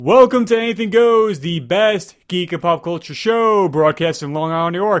Welcome to Anything Goes, the best geek and pop culture show broadcast in Long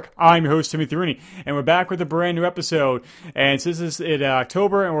Island, New York. I'm your host, Timothy Rooney, and we're back with a brand new episode. And since this is in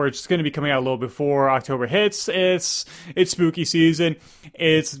October, and we're just going to be coming out a little before October hits, it's spooky season.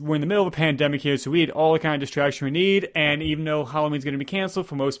 We're in the middle of a pandemic here, so we need all the kind of distraction we need. And even though Halloween's going to be canceled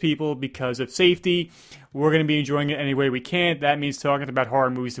for most people because of safety, we're going to be enjoying it any way we can. That means talking about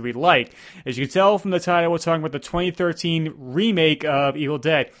horror movies that we like. As you can tell from the title, we're talking about the 2013 remake of Evil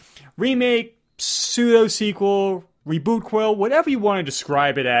Dead. Remake, pseudo-sequel, reboot, quill, whatever you want to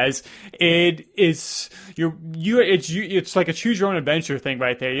describe it as. It's like a choose-your-own adventure thing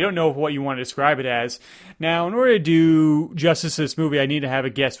right there. You don't know what you want to describe it as. Now, in order to do justice to this movie, I need to have a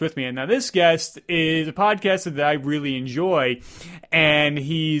guest with me. And now this guest is a podcaster that I really enjoy, and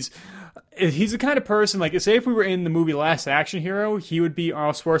he's the kind of person, like, say if we were in the movie Last Action Hero, he would be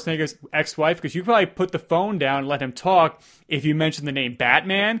Arnold Schwarzenegger's ex-wife, because you could probably put the phone down and let him talk if you mention the name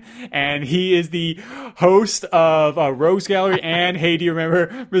Batman. And he is the host of Rogues Gallery and Hey, Do You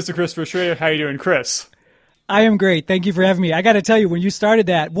Remember Mr. Christopher Schrader? How you doing, Chris? I am great. Thank you for having me. I got to tell you, when you started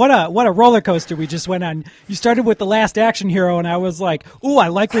that, what a roller coaster we just went on. You started with The Last Action Hero, and I was like, ooh, I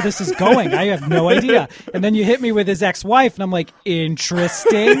like where this is going. I have no idea. And then you hit me with his ex-wife, and I'm like,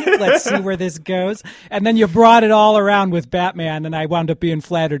 interesting. Let's see where this goes. And then you brought it all around with Batman, and I wound up being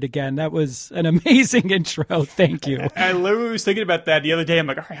flattered again. That was an amazing intro. Thank you. I literally was thinking about that the other day. I'm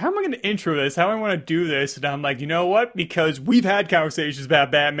like, all right, how am I going to intro this? How do I want to do this? And I'm like, you know what? Because we've had conversations about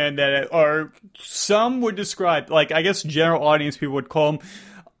Batman that are, some would describe, like, I guess general audience people would call them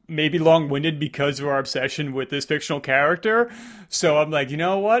maybe long-winded because of our obsession with this fictional character. So I'm like, you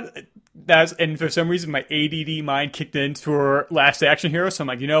know what? And for some reason, my ADD mind kicked in for Last Action Hero. So I'm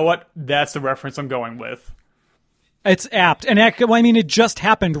like, you know what? That's the reference I'm going with. It's apt. And I mean, it just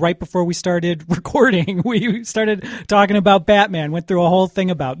happened right before we started recording. We started talking about Batman, went through a whole thing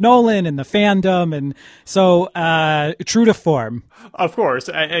about Nolan and the fandom. And so, true to form. Of course.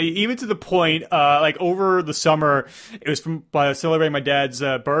 Even to the point, like over the summer, it was by celebrating my dad's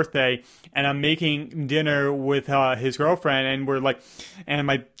birthday, and I'm making dinner with his girlfriend, and we're like,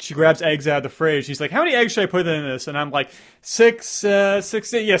 she grabs eggs out of the fridge. She's like, how many eggs should I put in this? And I'm like, six. Yeah,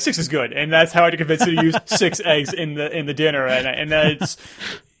 6 is good. And that's how I convinced her to use 6 eggs in the dinner. And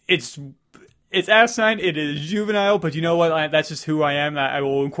it's asinine, it is juvenile, but you know what? That's just who I am. I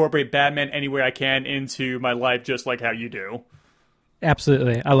will incorporate Batman any way I can into my life, just like how you do.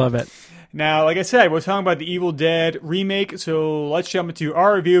 Absolutely. I love it. Now, like I said, we're talking about the Evil Dead remake, so let's jump into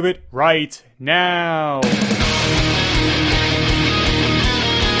our review of it right now.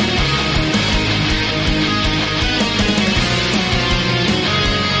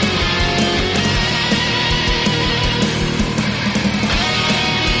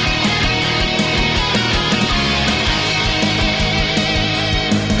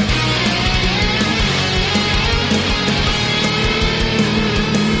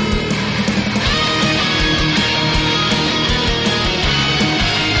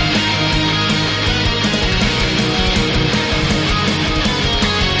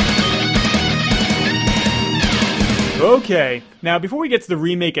 Okay, now before we get to the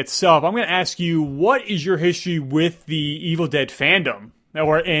remake itself, I'm going to ask you, what is your history with the Evil Dead fandom,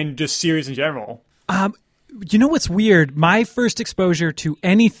 or in just series in general? You know what's weird? My first exposure to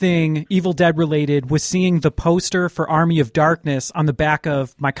anything Evil Dead related was seeing the poster for Army of Darkness on the back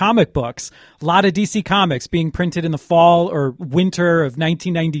of my comic books. A lot of DC Comics being printed in the fall or winter of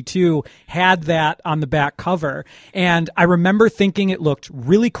 1992 had that on the back cover. And I remember thinking it looked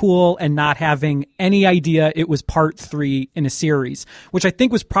really cool and not having any idea it was part 3 in a series, which I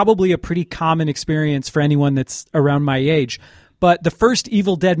think was probably a pretty common experience for anyone that's around my age. But the first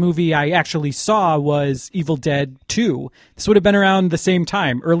Evil Dead movie I actually saw was Evil Dead 2. This would have been around the same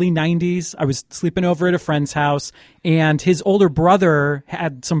time, early 90s. I was sleeping over at a friend's house, and his older brother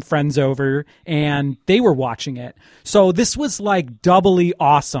had some friends over, and they were watching it. So this was like doubly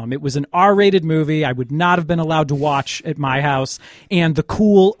awesome. It was an R-rated movie I would not have been allowed to watch at my house, and the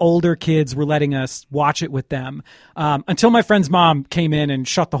cool older kids were letting us watch it with them. Until my friend's mom came in and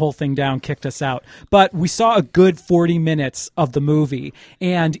shut the whole thing down, kicked us out. But we saw a good 40 minutes of the movie.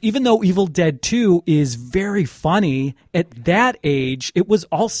 And even though Evil Dead 2 is very funny, at that age, it was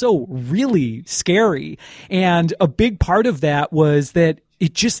also really scary. And a big part of that was that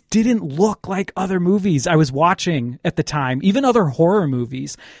it just didn't look like other movies I was watching at the time, even other horror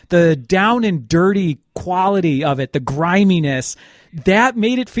movies. The down and dirty quality of it, the griminess, that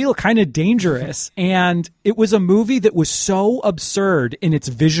made it feel kind of dangerous. And it was a movie that was so absurd in its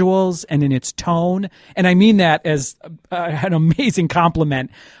visuals and in its tone. And I mean that as an amazing compliment.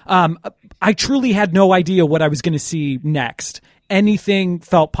 I truly had no idea what I was going to see next. anything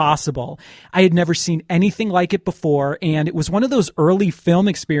felt possible. I had never seen anything like it before, and it was one of those early film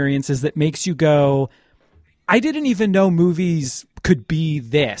experiences that makes you go, I didn't even know movies could be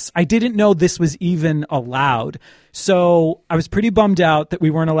this. I didn't know this was even allowed. So I was pretty bummed out that we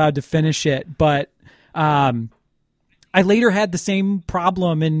weren't allowed to finish it, but I later had the same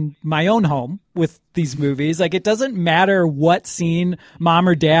problem in my own home with these movies. Like, it doesn't matter what scene mom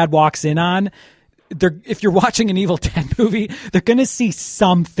or dad walks in on. If you're watching an Evil Dead movie, they're going to see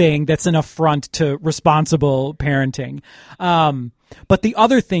something that's an affront to responsible parenting. But the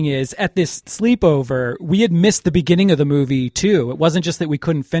other thing is, at this sleepover, we had missed the beginning of the movie too. It wasn't just that we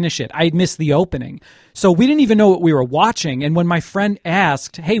couldn't finish it. I had missed the opening. So we didn't even know what we were watching. And when my friend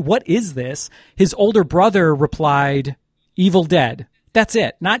asked, hey, what is this? His older brother replied, Evil Dead. That's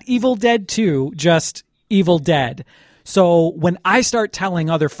it. Not Evil Dead 2, just Evil Dead. So when I start telling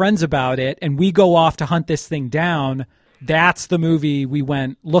other friends about it and we go off to hunt this thing down, that's the movie we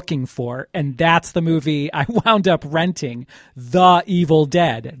went looking for. And that's the movie I wound up renting, The Evil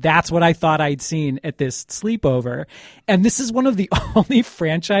Dead. That's what I thought I'd seen at this sleepover. And this is one of the only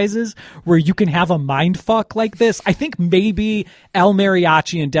franchises where you can have a mind fuck like this. I think maybe El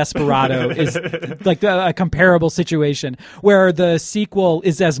Mariachi and Desperado is like a comparable situation where the sequel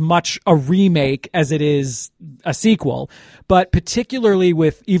is as much a remake as it is a sequel. But particularly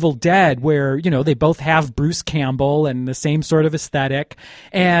with Evil Dead, where, you know, they both have Bruce Campbell and the same sort of aesthetic.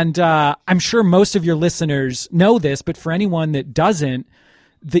 And I'm sure most of your listeners know this, but for anyone that doesn't,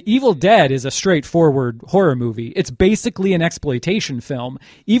 The Evil Dead is a straightforward horror movie. It's basically an exploitation film.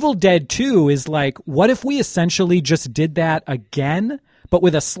 Evil Dead 2 is like, what if we essentially just did that again, but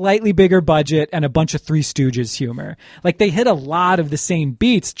with a slightly bigger budget and a bunch of Three Stooges humor? Like, they hit a lot of the same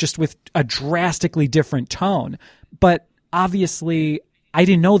beats, just with a drastically different tone. But obviously, I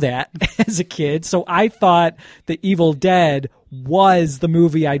didn't know that as a kid, so I thought The Evil Dead was the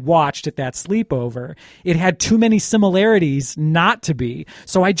movie I'd watched at that sleepover. It had too many similarities not to be,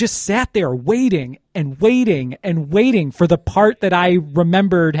 so I just sat there waiting and waiting and waiting for the part that I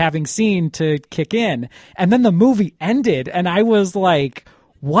remembered having seen to kick in. And then the movie ended, and I was like,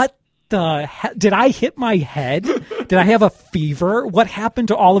 what the heck? Did I hit my head? Did I have a fever? What happened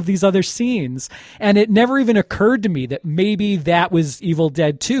to all of these other scenes? And it never even occurred to me that maybe that was Evil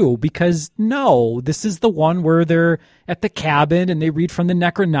Dead 2, because no, this is the one where they're at the cabin and they read from the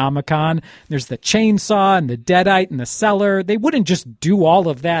Necronomicon. There's the chainsaw and the deadite and the cellar. They wouldn't just do all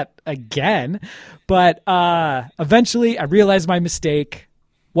of that again. But eventually I realized my mistake.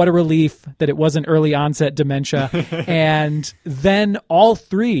 What a relief that it wasn't early onset dementia. And then all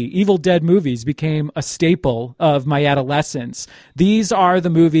three Evil Dead movies became a staple of my adolescence. These are the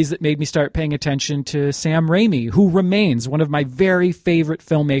movies that made me start paying attention to Sam Raimi, who remains one of my very favorite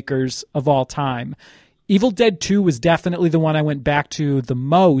filmmakers of all time. Evil Dead 2 was definitely the one I went back to the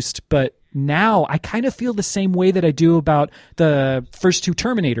most, but now I kind of feel the same way that I do about the first two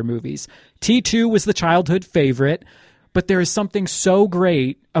Terminator movies. T2 was the childhood favorite, but there is something so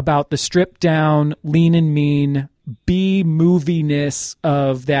great about the stripped down, lean and mean B-moviness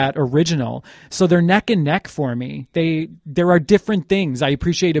of that original. So they're neck and neck for me. There are different things I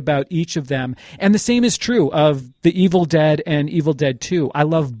appreciate about each of them. And the same is true of The Evil Dead and Evil Dead 2. I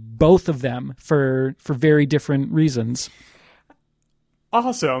love both of them for very different reasons.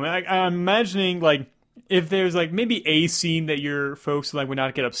 Awesome. I'm imagining, like, if there's, like, maybe a scene that your folks, like, would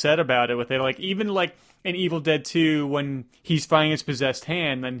not get upset about it with it, like, even, like, in Evil Dead 2, when he's finding his possessed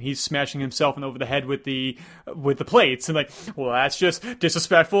hand, and he's smashing himself over the head with the plates, and like, well, that's just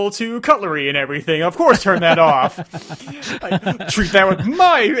disrespectful to cutlery and everything. Of course, turn that off. Like, treat that with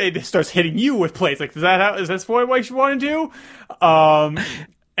it starts hitting you with plates. Like, is that what you want to do? And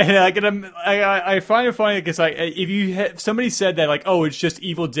I find it funny because, like, if somebody said that, like, oh, it's just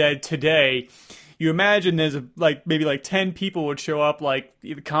Evil Dead today, you imagine there's maybe 10 people would show up, like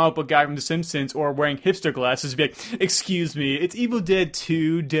the comic book guy from The Simpsons, or wearing hipster glasses, be like, excuse me, it's Evil Dead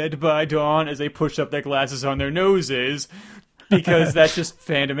 2, Dead by Dawn, as they push up their glasses on their noses, because that's just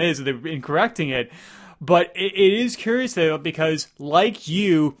fandom is, they're incorrecting it. But it is curious, though, because, like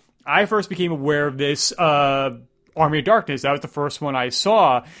you, I first became aware of this Army of Darkness. That was the first one I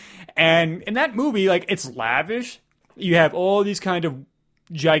saw. And in that movie, like, it's lavish. You have all these kind of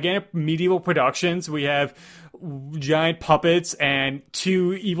gigantic medieval productions. We have giant puppets and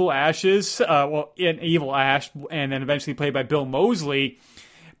two evil ashes. An evil ash, and then eventually played by Bill Moseley.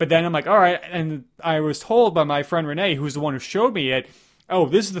 But then I'm like, all right. And I was told by my friend Renee, who's the one who showed me it, oh,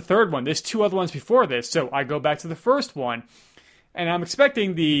 this is the third one. There's two other ones before this. So I go back to the first one. And I'm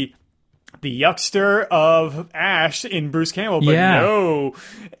expecting the the yuckster of Ash in Bruce Campbell, but Yeah. no.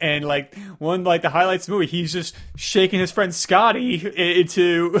 And like the highlights of the movie, he's just shaking his friend Scotty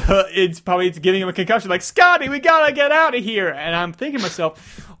into it's probably giving him a concussion. Like, Scotty, we gotta get out of here. And I'm thinking to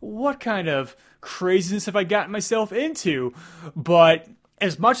myself, what kind of craziness have I gotten myself into? But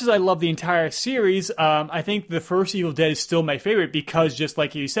as much as I love the entire series, I think the first Evil Dead is still my favorite because, just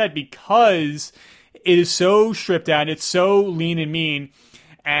like you said, because it is so stripped down, it's so lean and mean,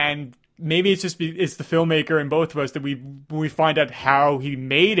 and maybe it's the filmmaker and both of us that when we find out how he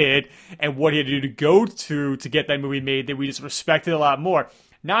made it and what he had to do to go to get that movie made, that we just respect it a lot more.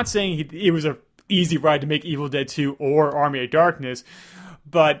 Not saying it was a easy ride to make Evil Dead 2 or Army of Darkness,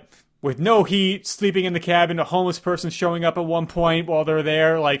 but with no heat, sleeping in the cabin, a homeless person showing up at one point while they're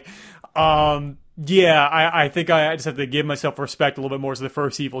there, like, yeah, I think I just have to give myself respect a little bit more to the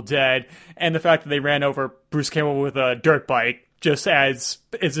first Evil Dead, and the fact that they ran over Bruce Campbell with a dirt bike just adds,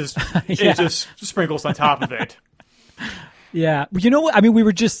 it just sprinkles on top of it. Yeah. You know what? I mean, we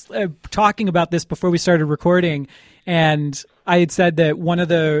were just talking about this before we started recording, and I had said that one of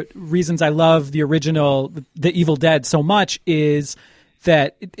the reasons I love the original, The Evil Dead, so much is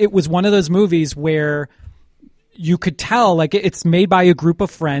that it was one of those movies where you could tell, like, it's made by a group of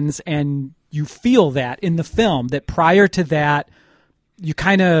friends, and you feel that in the film, that prior to that, you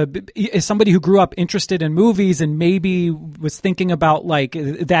kind of, as somebody who grew up interested in movies and maybe was thinking about, like,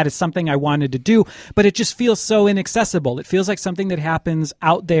 that is something I wanted to do, but it just feels so inaccessible. It feels like something that happens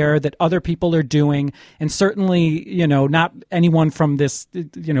out there that other people are doing. And certainly, you know, not anyone from this,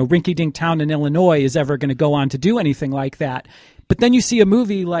 you know, rinky-dink town in Illinois is ever going to go on to do anything like that. But then you see a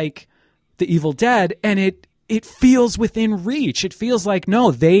movie like The Evil Dead, and it feels within reach. It feels like, no,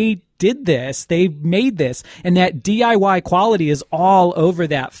 they did this. They made this. And that DIY quality is all over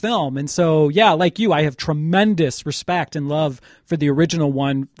that film. And so, yeah, like you, I have tremendous respect and love for the original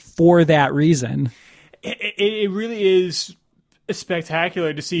one for that reason. It really is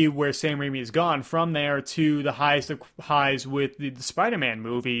spectacular to see where Sam Raimi has gone from there to the highest of highs with the Spider-Man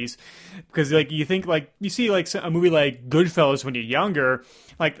movies, because like you think, like you see like a movie like Goodfellas when you're younger,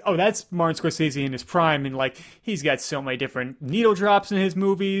 like, oh, that's Martin Scorsese in his prime, and like he's got so many different needle drops in his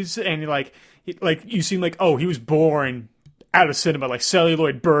movies, and like you seem like, oh, he was born out of cinema, like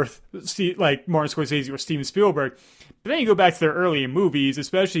celluloid birth, like Martin Scorsese or Steven Spielberg. But then you go back to their early movies,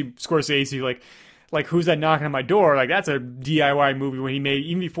 especially Scorsese, like Who's That Knocking on My Door? Like, that's a DIY movie when he made,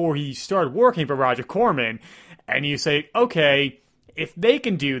 even before he started working for Roger Corman. And you say, okay, if they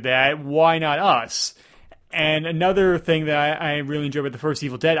can do that, why not us? And another thing that I really enjoyed with the first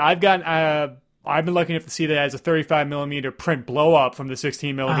Evil Dead, I've been lucky enough to see that as a 35mm print blow up from the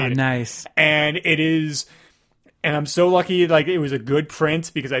 16mm. Oh, nice. And it is, and I'm so lucky, like, it was a good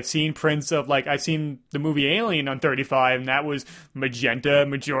print, because I've seen prints of, like, I've seen the movie Alien on 35, and that was magenta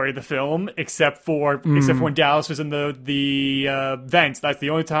majority of the film, except for when Dallas was in the vents. That's the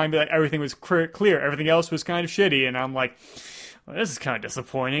only time that everything was clear. Everything else was kind of shitty, and I'm like, well, this is kind of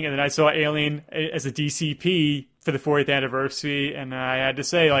disappointing. And then I saw Alien as a DCP for the 40th anniversary, and I had to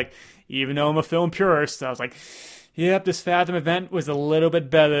say, like, even though I'm a film purist, I was like, yep, this Fathom event was a little bit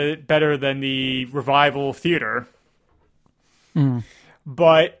better than the Revival theater.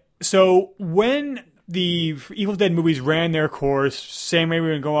 But so when the Evil Dead movies ran their course, Sam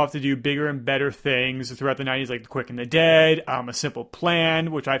Raimi would go off to do bigger and better things throughout the 90s, like The Quick and the Dead, A Simple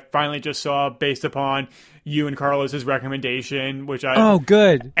Plan, which I finally just saw based upon you and Carlos's recommendation, which I... Oh,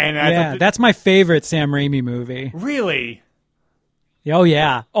 good. And I that's my favorite Sam Raimi movie. Really? Oh,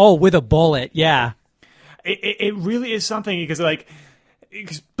 yeah. Oh, with a bullet, yeah. It really is something, because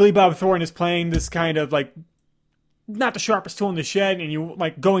Billy Bob Thornton is playing this kind of, like, not the sharpest tool in the shed, and you,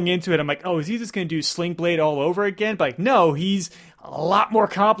 like, going into it, I'm like, oh, is he just going to do Sling Blade all over again? But, like, no, he's a lot more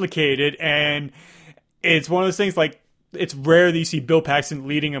complicated, and it's one of those things, like, it's rare that you see Bill Paxton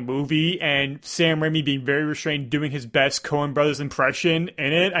leading a movie, and Sam Raimi being very restrained, doing his best Coen Brothers impression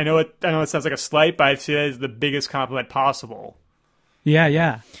in it. I know it sounds like a slight, but I see it as the biggest compliment possible. Yeah,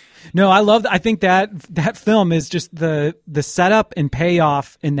 yeah. No, I think that film is just the setup and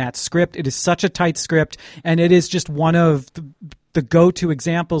payoff in that script. It is such a tight script, and it is just one of the go-to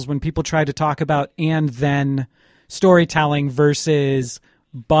examples when people try to talk about and then storytelling versus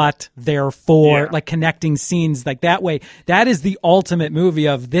but therefore, like connecting scenes like that way. That is the ultimate movie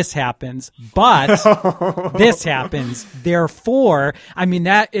of this happens, but this happens. Therefore, I mean,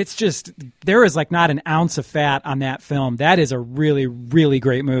 that it's just, there is like not an ounce of fat on that film. That is a really, really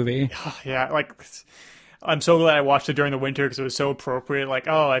great movie. Yeah. Like, I'm so glad I watched it during the winter because it was so appropriate. Like,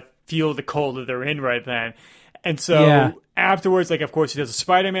 oh, I feel the cold that they're in right then. And so afterwards, like, of course, he does the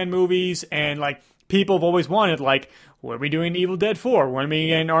Spider-Man movies, and like, people have always wanted. Like, what are we doing in Evil Dead 4? When are we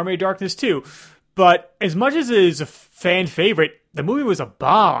getting Army of Darkness 2? But as much as it is a fan favorite, the movie was a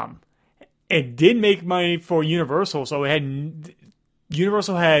bomb. It did make money for Universal, so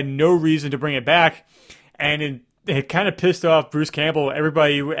Universal had no reason to bring it back, and it kind of pissed off Bruce Campbell.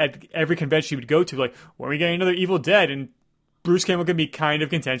 Everybody at every convention he would go to, like, when are we getting another Evil Dead? And Bruce Campbell can be kind of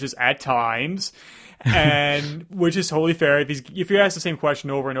contentious at times, and which is totally fair. If you ask the same question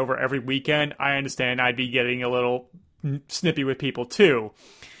over and over every weekend, I understand I'd be getting a little snippy with people too.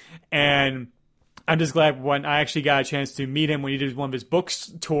 And I'm just glad when I actually got a chance to meet him when he did one of his book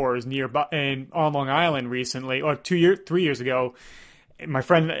tours on Long Island recently, or 3 years ago. My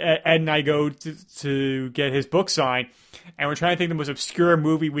friend Ed and I go to get his book signed, and we're trying to think of the most obscure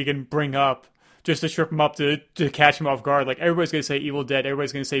movie we can bring up just to trip him up to catch him off guard. Like, everybody's going to say Evil Dead,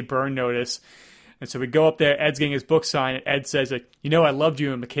 everybody's going to say Burn Notice. And so we go up there, Ed's getting his book signed, and Ed says, like, I loved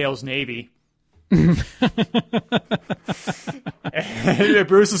you in McHale's Navy. And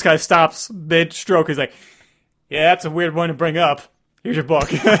Bruce just kind of stops mid-stroke. He's like, yeah, that's a weird one to bring up. Here's your book.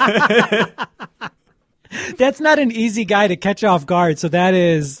 That's not an easy guy to catch off guard, so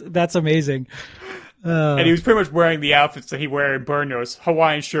that's amazing. And he was pretty much wearing the outfits that he wear in Burn Notice.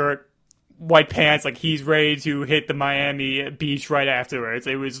 Hawaiian shirt, white pants, like he's ready to hit the Miami beach right afterwards.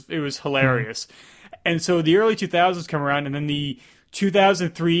 It was hilarious. And so the early 2000s come around, and then the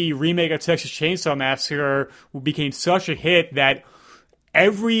 2003 remake of Texas Chainsaw Massacre became such a hit that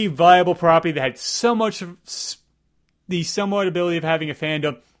every viable property that had so much of the somewhat ability of having a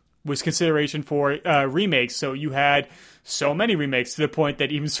fandom was consideration for remakes. So you had so many remakes to the point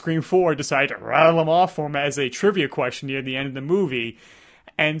that even Scream 4 decided to rattle them off for him as a trivia question near the end of the movie.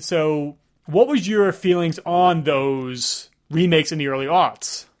 And so what was your feelings on those remakes in the early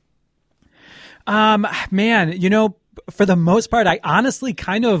aughts? Man, for the most part, I honestly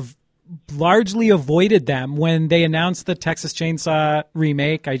kind of largely avoided them when they announced the Texas Chainsaw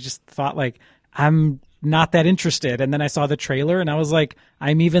remake. I just thought, like, I'm not that interested. And then I saw the trailer and I was like,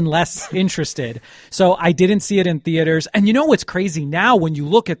 I'm even less interested. So I didn't see it in theaters. And you know what's crazy now when you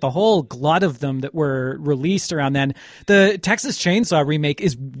look at the whole glut of them that were released around then, the Texas Chainsaw remake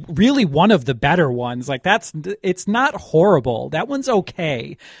is really one of the better ones. Like, it's not horrible. That one's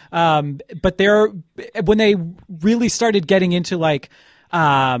okay. But when they really started getting into like,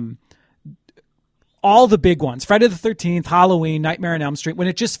 all the big ones, Friday the 13th, Halloween, Nightmare on Elm Street, when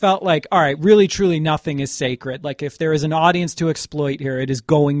it just felt like, all right, really, truly nothing is sacred. Like, if there is an audience to exploit here, it is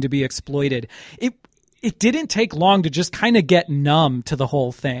going to be exploited. It didn't take long to just kind of get numb to the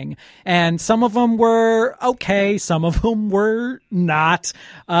whole thing. And some of them were okay, some of them were not.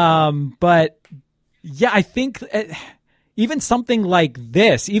 But yeah, I think even something like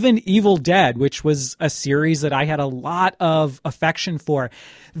this, even Evil Dead, which was a series that I had a lot of affection for,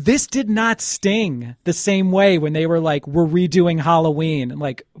 this did not sting the same way when they were like, we're redoing Halloween.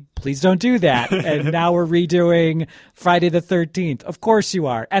 Like, please don't do that. And now we're redoing Friday the 13th. Of course you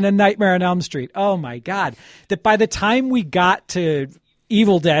are. And A Nightmare on Elm Street. Oh my God. That by the time we got to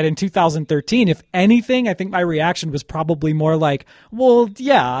Evil Dead in 2013, if anything, I think my reaction was probably more like, well,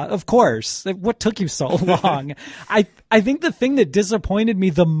 yeah, of course. What took you so long? I think the thing that disappointed me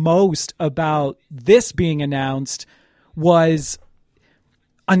the most about this being announced was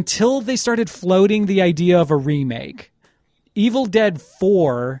until they started floating the idea of a remake, Evil Dead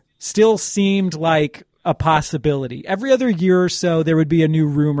 4 still seemed like a possibility. Every other year or so, there would be a new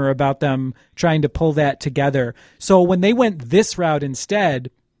rumor about them trying to pull that together. So when they went this route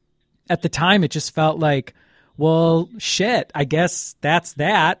instead, at the time, it just felt like, well, shit, I guess that's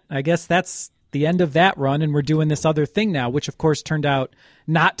that. I guess that's the end of that run, and we're doing this other thing now, which of course turned out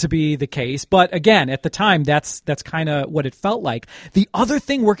not to be the case. But again, at the time, that's kind of what it felt like. The other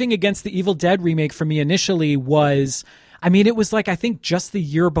thing working against the Evil Dead remake for me initially was, I mean, it was like, I think just the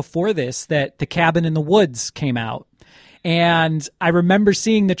year before this that The Cabin in the Woods came out. And I remember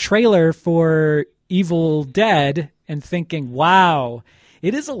seeing the trailer for Evil Dead and thinking, wow,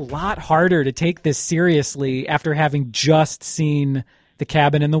 it is a lot harder to take this seriously after having just seen The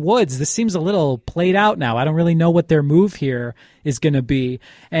Cabin in the Woods. This seems a little played out now. I don't really know what their move here is going to be.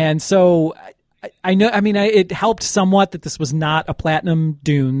 And so I know, I mean, it helped somewhat that this was not a Platinum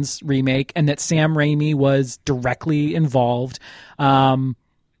Dunes remake and that Sam Raimi was directly involved.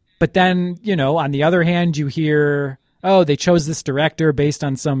 But then, on the other hand, you hear, oh, they chose this director based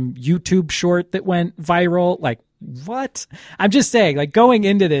on some YouTube short that went viral. Like, what? I'm just saying, like, going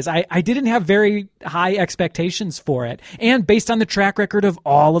into this, I didn't have very high expectations for it. And based on the track record of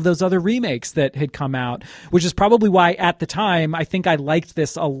all of those other remakes that had come out, which is probably why at the time, I think I liked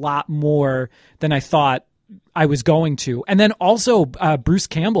this a lot more than I thought I was going to. And then also Bruce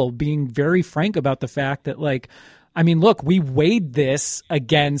Campbell being very frank about the fact that, like, I mean, look, we weighed this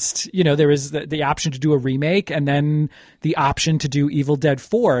against, there was the option to do a remake and then the option to do Evil Dead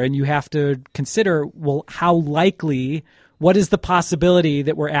 4. And you have to consider, well, how likely, what is the possibility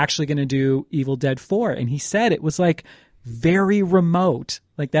that we're actually going to do Evil Dead 4? And he said it was like very remote.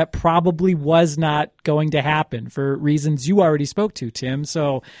 Like that probably was not going to happen for reasons you already spoke to, Tim.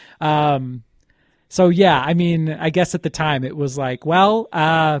 So yeah, I mean, I guess at the time it was like, well,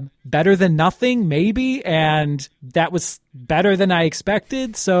 better than nothing, maybe, and that was better than I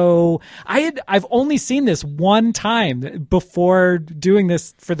expected. So I've only seen this one time before doing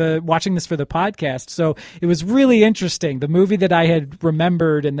this watching this for the podcast. So it was really interesting, the movie that I had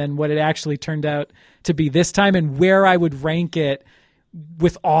remembered and then what it actually turned out to be this time and where I would rank it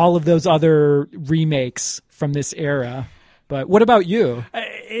with all of those other remakes from this era. But what about you?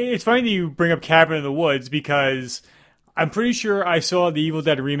 It's funny that you bring up Cabin in the Woods because I'm pretty sure I saw the Evil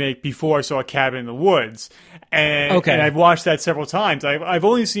Dead remake before I saw Cabin in the Woods. And I've watched that several times. I've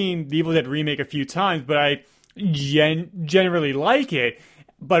only seen the Evil Dead remake a few times, but I generally like it.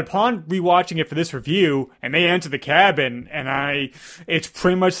 But upon rewatching it for this review, and they enter the cabin, and it's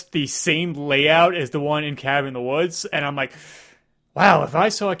pretty much the same layout as the one in Cabin in the Woods. And I'm like, wow, if I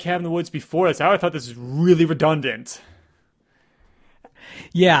saw a Cabin in the Woods before this, I would have thought this was really redundant.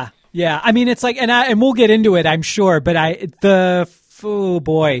 Yeah. I mean, it's like, and we'll get into it, I'm sure. But the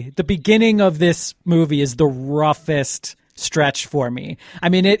beginning of this movie is the roughest stretch for me. I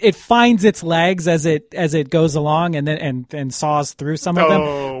mean, it finds its legs as it goes along, and then and saws through some of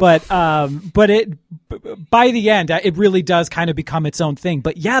them. But it by the end, it really does kind of become its own thing.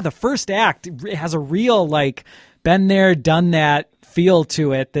 But yeah, the first act has a real like been there, done that feel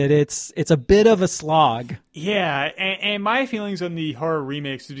to it, that it's a bit of a slog. Yeah, and my feelings on the horror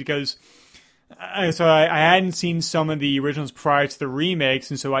remakes is because I hadn't seen some of the originals prior to the remakes,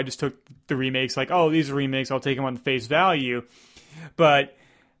 and so I just took the remakes like, oh, these are remakes, I'll take them on face value. But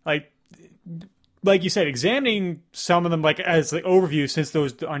like you said, examining some of them like as like overview, since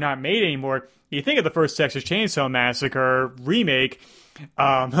those are not made anymore, you think of the first Texas Chainsaw Massacre remake.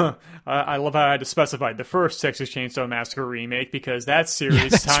 I love how I had to specify the first Texas Chainsaw Massacre remake because that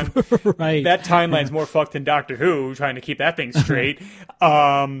series right. That timeline's more fucked than Doctor Who, trying to keep that thing straight.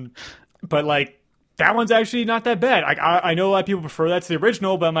 But like that one's actually not that bad. I know a lot of people prefer that to the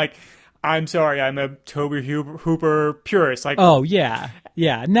original, but I'm like, I'm sorry, I'm a Tobe Hooper purist. Like, oh yeah,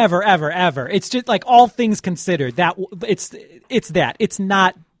 never, ever, ever. It's just like all things considered, that it's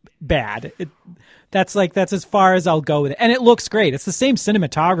not bad. That's as far as I'll go with it. And it looks great. It's the same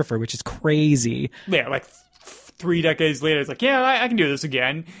cinematographer, which is crazy. Yeah, like 3 decades later, it's like, yeah, I can do this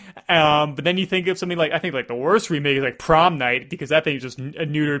again. But then you think of something like, I think like the worst remake is like Prom Night, because that thing is just a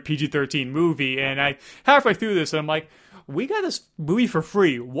neutered PG-13 movie. And I halfway through this, and I'm like, we got this movie for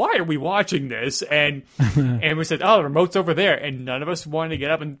free. Why are we watching this? And we said, oh, the remote's over there. And none of us wanted to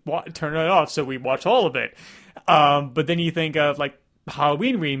get up and turn it off, so we watched all of it. But then you think of like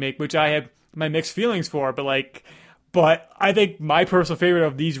Halloween remake, which I have my mixed feelings for, but I think my personal favorite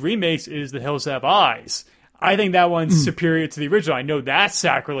of these remakes is The Hills Have Eyes. I think that one's superior to the original. I know that's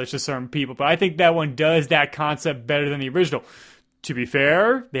sacrilege to certain people, but I think that one does that concept better than the original. To be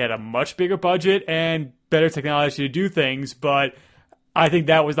fair, they had a much bigger budget and better technology to do things, but I think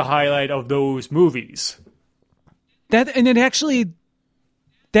that was the highlight of those movies. That is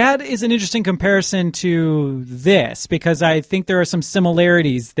an interesting comparison to this, because I think there are some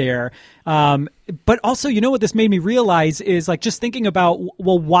similarities there. But also, what this made me realize is like just thinking about,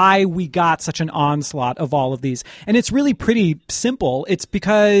 well, why we got such an onslaught of all of these. And it's really pretty simple. It's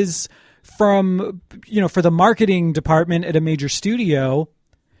because for the marketing department at a major studio,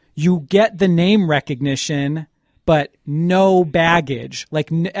 you get the name recognition, but no baggage.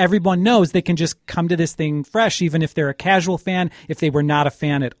 Like everyone knows they can just come to this thing fresh, even if they're a casual fan, if they were not a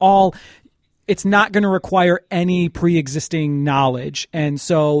fan at all. It's not going to require any pre-existing knowledge. And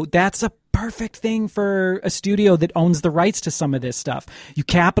so that's a perfect thing for a studio that owns the rights to some of this stuff. You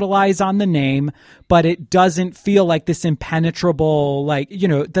capitalize on the name, but it doesn't feel like this impenetrable,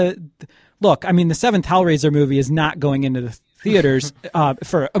 look, I mean, the 7th Hellraiser movie is not going into the theaters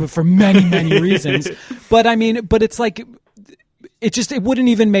for many reasons, but it's like it wouldn't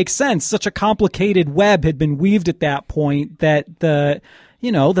even make sense. Such a complicated web had been weaved at that point that the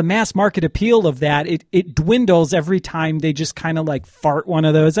mass market appeal of that it dwindles every time they just kind of like fart one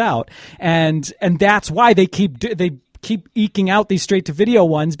of those out, and that's why they keep eking out these straight to video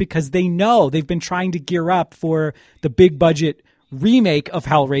ones, because they know they've been trying to gear up for the big budget remake of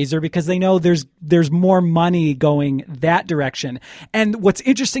Hellraiser because they know there's more money going that direction. And what's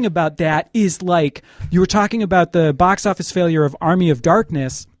interesting about that is, like, you were talking about the box office failure of Army of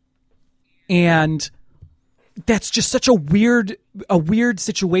Darkness, and that's just such a weird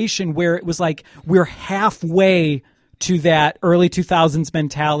situation where it was like we're halfway to that early 2000s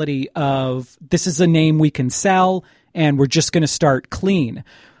mentality of this is a name we can sell and we're just going to start clean.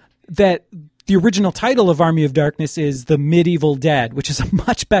 That the original title of Army of Darkness is The Medieval Dead, which is a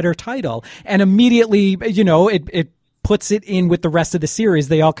much better title. And immediately, it puts it in with the rest of the series.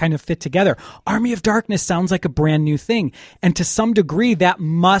 They all kind of fit together. Army of Darkness sounds like a brand new thing. And to some degree, that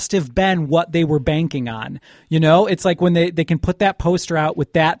must have been what they were banking on. It's like when they can put that poster out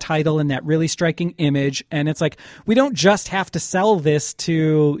with that title and that really striking image. And it's like, we don't just have to sell this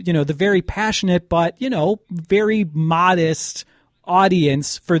to, the very passionate, but, very modest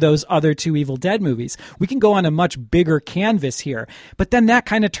audience for those other two Evil Dead movies. We can go on a much bigger canvas here, but then that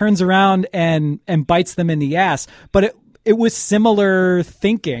kind of turns around and bites them in the ass. But it was similar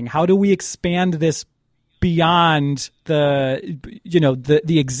thinking. How do we expand this beyond the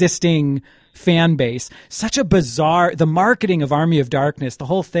existing fan base? Such a bizarre, the marketing of Army of Darkness, the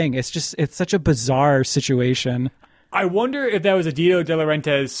whole thing, it's such a bizarre situation. I wonder if that was a Dino De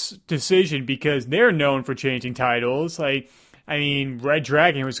Laurentiis decision, because they're known for changing titles. Red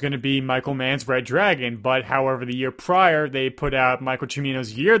Dragon was going to be Michael Mann's Red Dragon, but however, the year prior, they put out Michael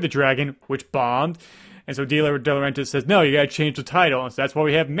Cimino's Year of the Dragon, which bombed. And so De Laurentiis says, no, you got to change the title. And so that's why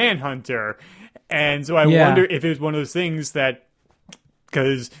we have Manhunter. And so I wonder if it was one of those things that,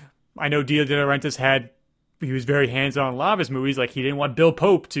 because I know De Laurentiis he was very hands-on in a lot of his movies. Like, he didn't want Bill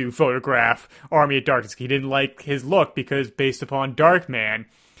Pope to photograph Army of Darkness. He didn't like his look because based upon Darkman.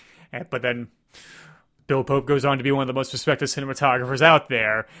 But then Bill Pope goes on to be one of the most respected cinematographers out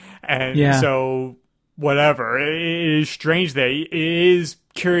there. And so, whatever. It is strange that it is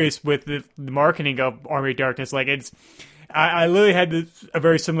curious with the marketing of Army of Darkness. Like, I literally had a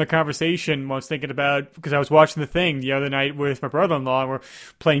very similar conversation when I was thinking about, because I was watching The Thing the other night with my brother-in-law, and we're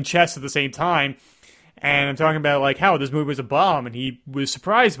playing chess at the same time. And I'm talking about, like, how this movie was a bomb, and he was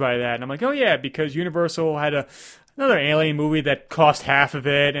surprised by that. And I'm like, oh yeah, because Universal had another Alien movie that cost half of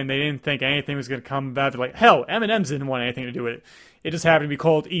it, and they didn't think anything was going to come about it. Like, hell, M&M's didn't want anything to do with it. It just happened to be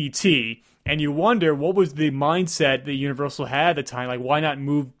called E.T., and you wonder, what was the mindset that Universal had at the time? Like, why not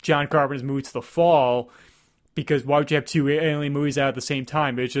move John Carpenter's movie to the fall? Because why would you have two Alien movies out at the same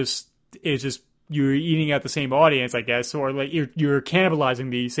time? It's just you're eating out the same audience, I guess, or like you're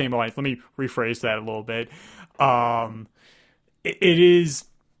cannibalizing the same audience. Let me rephrase that a little bit. It is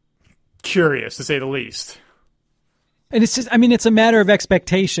curious, to say the least. And it's just, it's a matter of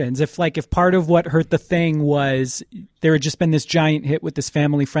expectations. If part of what hurt The Thing was there had just been this giant hit with this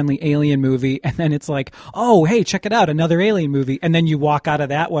family-friendly Alien movie, and then it's like, oh, hey, check it out, another Alien movie. And then you walk out of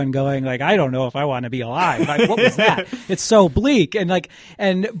that one going, like, I don't know if I want to be alive. Like, what was that? It's so bleak.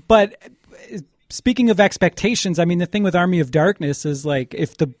 But speaking of expectations, the thing with Army of Darkness is, like,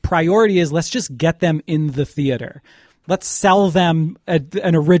 if the priority is let's just get them in the theater. Let's sell them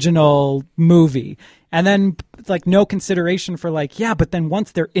an original movie. And then, like, no consideration for, like, yeah, but then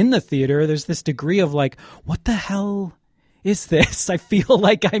once they're in the theater, there's this degree of, like, what the hell is this? I feel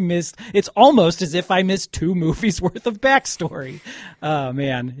like it's almost as if I missed 2 movies worth of backstory. Oh,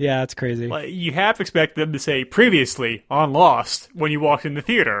 man. Yeah, it's crazy. Well, you have to expect them to say previously on Lost when you walked in the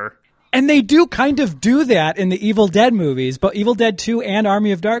theater. And they do kind of do that in the Evil Dead movies, but Evil Dead 2 and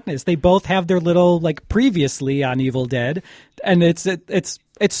Army of Darkness, they both have their little, like, previously on Evil Dead. And it's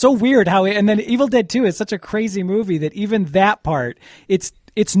so weird how and then Evil Dead 2 is such a crazy movie that even that part, it's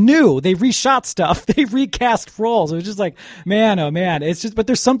new. They reshot stuff. They recast roles. It was just like, man, oh man. It's just, but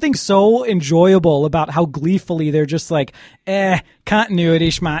there's something so enjoyable about how gleefully they're just like, continuity,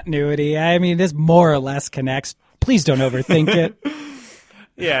 schmontinuity. This more or less connects. Please don't overthink it.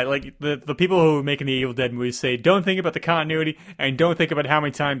 Yeah, like the people who are making the Evil Dead movies say, don't think about the continuity and don't think about how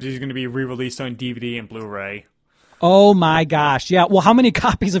many times he's going to be re-released on DVD and Blu-ray. Oh my gosh. Yeah. Well, how many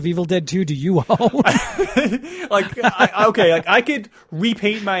copies of Evil Dead 2 do you own? I could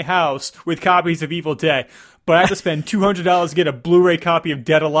repaint my house with copies of Evil Dead, but I have to spend $200 to get a Blu-ray copy of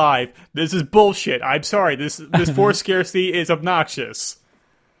Dead Alive. This is bullshit. I'm sorry. This force scarcity is obnoxious.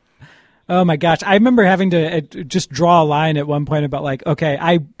 Oh my gosh. I remember having to just draw a line at one point about, like, okay,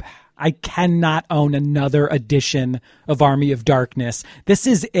 I cannot own another edition of Army of Darkness. This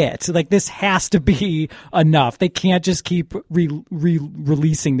is it. Like, this has to be enough. They can't just keep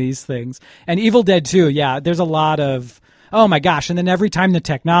releasing these things. And Evil Dead 2, yeah, there's a lot of, oh my gosh. And then every time the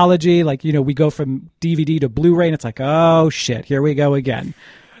technology, like, we go from DVD to Blu-ray, and it's like, oh shit, here we go again.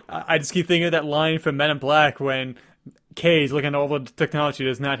 I just keep thinking of that line from Men in Black when K's looking at all the technology that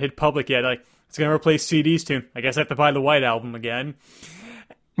has not hit public yet. Like, it's going to replace CDs too. I guess I have to buy the White Album again.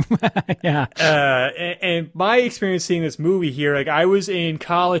 Yeah. And my experience seeing this movie here, like, I was in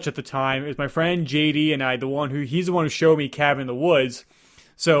college at the time. It was my friend JD and I, he's the one who showed me Cabin in the Woods.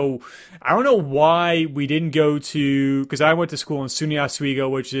 So I don't know why we didn't go to, because I went to school in SUNY Oswego,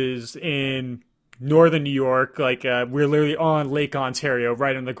 which is in northern New York. Like, we're literally on Lake Ontario,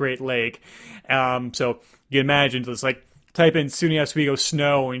 right on the Great Lake. So you can imagine, just like type in SUNY Oswego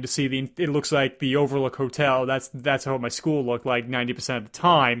snow and to see it looks like the Overlook Hotel. That's how my school looked like 90% of the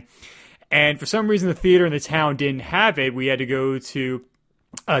time. And for some reason, the theater in the town didn't have it. We had to go to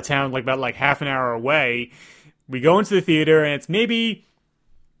a town about half an hour away. We go into the theater and it's maybe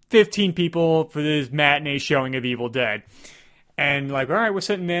 15 people for this matinee showing of Evil Dead. And all right, we're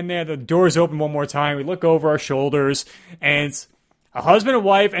sitting in there. The doors open one more time. We look over our shoulders, and it's a husband and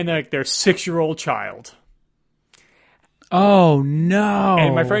wife and their 6-year-old child. Oh, no.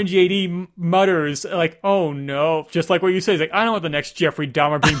 And my friend JD mutters, oh, no. Just like what you say. He's like, I don't want the next Jeffrey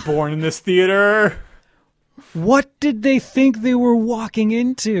Dahmer being born in this theater. What did they think they were walking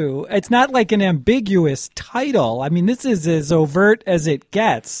into? It's not like an ambiguous title. I mean, this is as overt as it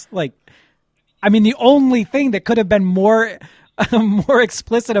gets. The only thing that could have been more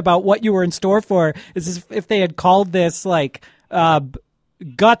explicit about what you were in store for is if they had called this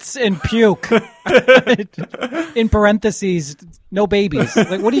guts and puke in parentheses, no babies.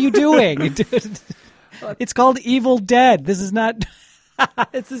 What are you doing? It's called Evil Dead. This is not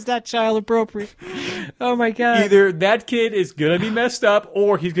child appropriate. Oh my God. Either that kid is going to be messed up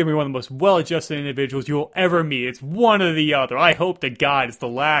or he's going to be one of the most well-adjusted individuals you will ever meet. It's one or the other. I hope to God it's the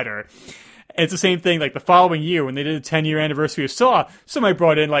latter. It's the same thing, the following year when they did the 10-year anniversary of Saw, somebody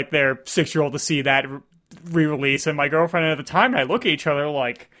brought in, their 6-year-old to see that re-release, and my girlfriend at the time and I look at each other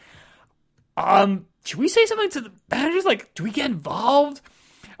should we say something to the managers? Do we get involved?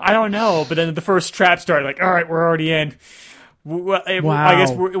 I don't know. But then the first trap started, all right, we're already in. Wow. I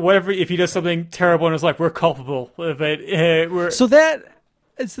guess whatever, if he does something terrible in his life, we're culpable. So that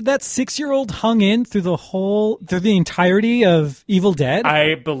 6-year-old hung in through the entirety of Evil Dead?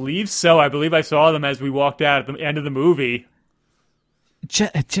 I believe so. I believe I saw them as we walked out at the end of the movie.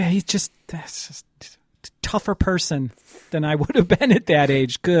 He's just a tougher person than I would have been at that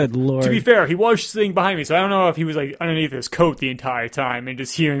age. Good Lord. To be fair, he was sitting behind me, so I don't know if he was underneath his coat the entire time and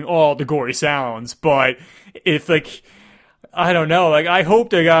just hearing all the gory sounds. But if I don't know, I hope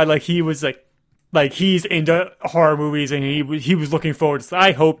to God he was he's into horror movies and he was looking forward to.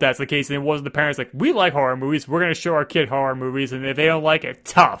 I hope that's the case, and it wasn't the parents we like horror movies. We're gonna show our kid horror movies, and if they don't like it,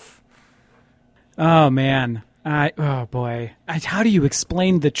 tough. Oh man. Oh boy. How do you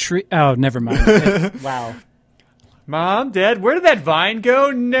explain the tree? Oh, never mind. Wow. Mom, Dad, where did that vine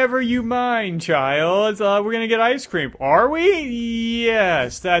go? Never you mind, child. We're going to get ice cream. Are we?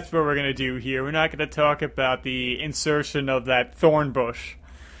 Yes, that's what we're going to do here. We're not going to talk about the insertion of that thorn bush.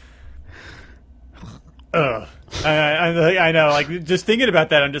 Ugh. I know, just thinking about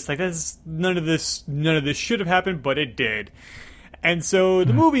that, I'm just none of this should have happened, but it did. And so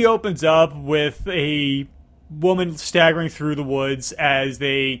the movie opens up with a woman staggering through the woods as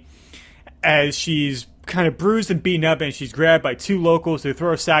she's kind of bruised and beaten up, and she's grabbed by 2 locals who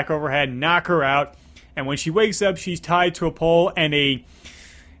throw a sack over her head and knock her out. And when she wakes up, she's tied to a pole, and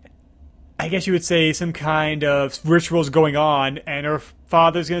I guess you would say some kind of ritual's going on, and her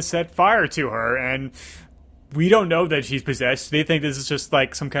father's going to set fire to her. And we don't know that she's possessed. They think this is just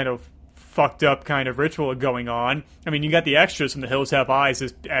some kind of fucked up kind of ritual going on. I mean, you got the extras from The Hills Have Eyes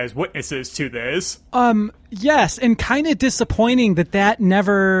as witnesses to this. Yes, and kind of disappointing that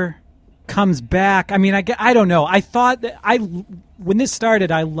never comes back. I mean, I don't know. I thought that when this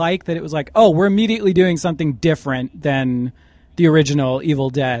started, I liked that it was we're immediately doing something different than the original Evil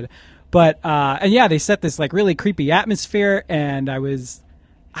Dead. But, and yeah, they set this really creepy atmosphere, and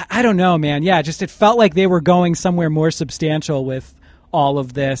I don't know, man. Yeah, just it felt like they were going somewhere more substantial with all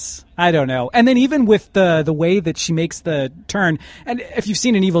of this. I don't know. And then even with the way that she makes the turn, and if you've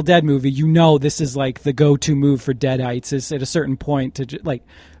seen an Evil Dead movie, this is the go-to move for Deadites is at a certain point to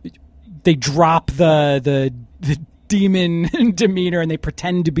they drop the demon demeanor and they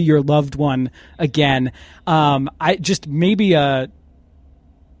pretend to be your loved one again. I just maybe a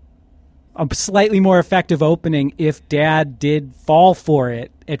slightly more effective opening if Dad did fall for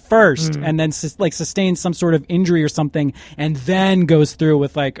it at first and then sustains some sort of injury or something and then goes through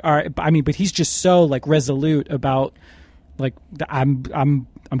with all right. I mean, but he's just so resolute about I'm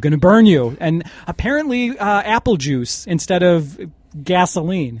going to burn you. And apparently apple juice instead of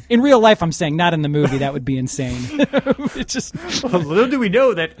gasoline. In real life, I'm saying, not in the movie. That would be insane. It's just well, little do we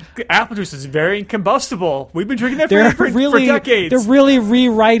know that apple juice is very incombustible. We've been drinking that for decades. They're really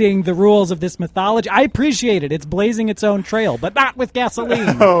rewriting the rules of this mythology. I appreciate it. It's blazing its own trail, but not with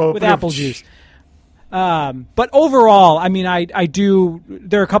gasoline, with apple juice. But overall, I mean, I do.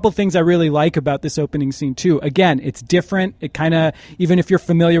 There are a couple of things I really like about this opening scene too. Again, it's different. It kind of, even if you're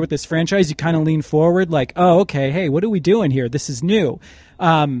familiar with this franchise, you kind of lean forward, like, oh, okay, hey, what are we doing here? This is new.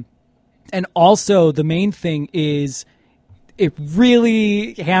 And also, the main thing is, it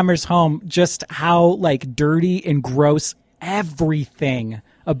really hammers home just how like dirty and gross everything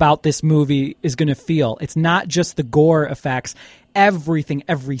about this movie is going to feel. It's not just the gore effects. Everything,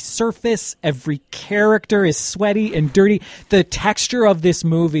 every surface, every character is sweaty and dirty. The texture of this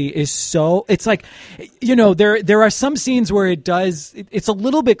movie is so, it's like, you know, there are some scenes where it's a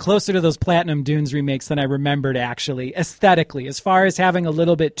little bit closer to those Platinum Dunes remakes than I remembered, actually, aesthetically, as far as having a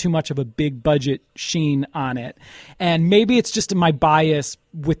little bit too much of a big budget sheen on it. And maybe it's just my bias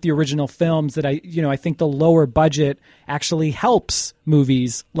with the original films that I think the lower budget actually helps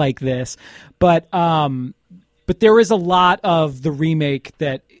movies like this. But there is a lot of the remake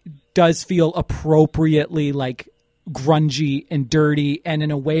that does feel appropriately like grungy and dirty, and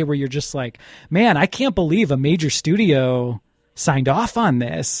in a way where you're just like, man, I can't believe a major studio signed off on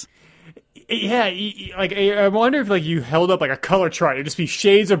this. Yeah, like I wonder if like you held up like a color chart, it'd just be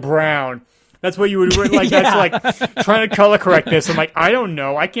shades of brown. That's what you would like. Yeah. That's like trying to color correct this. I'm like, I don't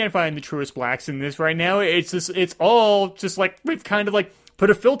know. I can't find the truest blacks in this right now. It's all just like we've kind of like put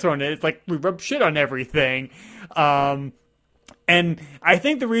a filter on it. It's like we rub shit on everything. And I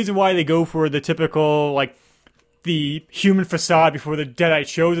think the reason why they go for the typical, like, the human facade before the Deadite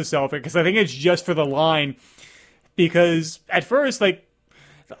shows itself, because I think it's just for the line, because at first, like,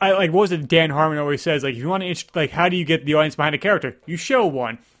 what was it Dan Harmon always says, like, if you want to, like, how do you get the audience behind a character? You show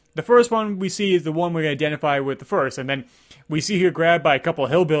one. The first one we see is the one we're going to identify with the first, and then we see her grabbed by a couple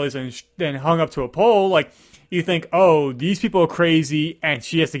of hillbillies and then hung up to a pole. Like, you think, oh, these people are crazy, and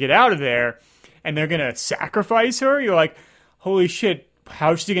she has to get out of there, and they're going to sacrifice her? You're like, holy shit,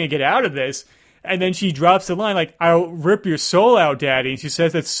 how is she going to get out of this? And then she drops the line, like, I'll rip your soul out, Daddy. And she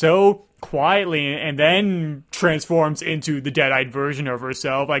says that so quietly, and then transforms into the Deadite version of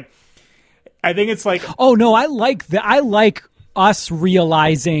herself. Like, I think it's like... Oh, no, I like that. I like us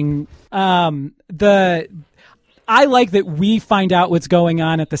realizing I like that we find out what's going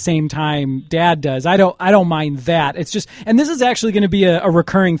on at the same time Dad does. I don't mind that. It's just, and this is actually going to be a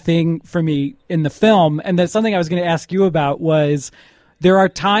recurring thing for me in the film. And that's something I was going to ask you about. Was there are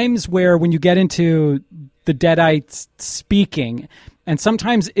times where when you get into the Deadites speaking, and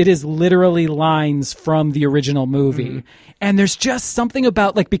sometimes it is literally lines from the original movie, mm-hmm. and there's just something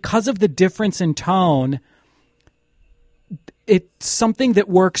about, like, because of the difference in tone, it's something that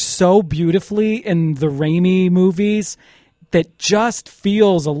works so beautifully in the Raimi movies that just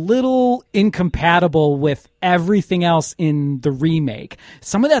feels a little incompatible with everything else in the remake.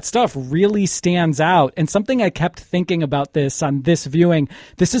 Some of that stuff really stands out, and something I kept thinking about this on this viewing,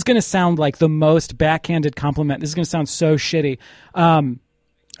 this is going to sound like the most backhanded compliment. This is going to sound so shitty.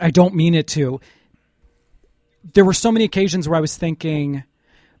 I don't mean it to. There were so many occasions where I was thinking,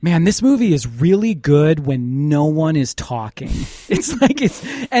 man, this movie is really good when no one is talking. It's like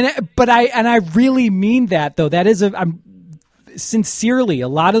but I really mean that, though. That is I'm sincerely, a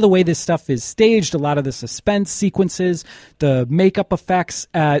lot of the way this stuff is staged, a lot of the suspense sequences, the makeup effects,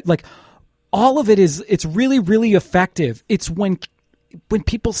 like all of it's really, really effective. It's when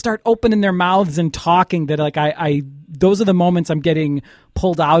people start opening their mouths and talking that, like, I those are the moments I'm getting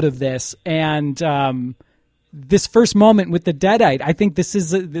pulled out of this. And this first moment with the Deadite, I think this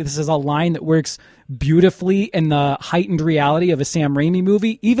is a line that works beautifully in the heightened reality of a Sam Raimi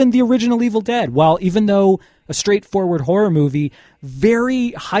movie, even the original Evil Dead. While even though a straightforward horror movie,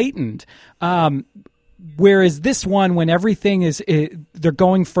 very heightened. Whereas this one, when everything they're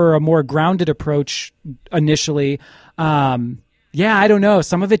going for a more grounded approach initially. Yeah, I don't know.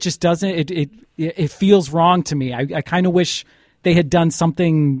 Some of it just doesn't. It feels wrong to me. I kind of wish they had done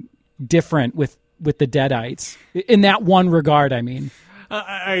something different with the Deadites in that one regard. I mean,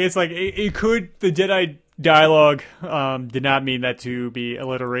 it's like it could. The Deadite dialogue did not mean that to be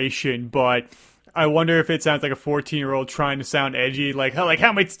alliteration, but I wonder if it sounds like a 14-year-old trying to sound edgy, like how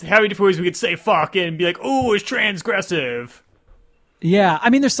many different ways we could say fuck and be like, oh, it's transgressive. Yeah, I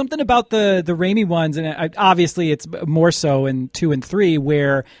mean, there's something about the Raimi ones, and obviously it's more so in 2 and 3,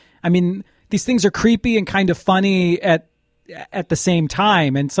 where, I mean, these things are creepy and kind of funny at at the same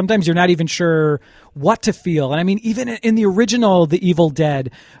time, and sometimes you're not even sure what to feel. And I mean, even in the original The Evil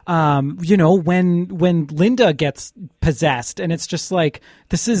Dead, when Linda gets possessed, and it's just like,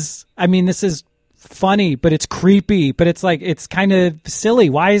 this is funny, but it's creepy, but it's like, it's kind of silly.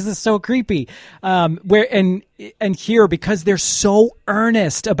 Why is this so creepy? And here, because they're so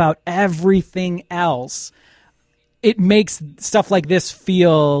earnest about everything else, it makes stuff like this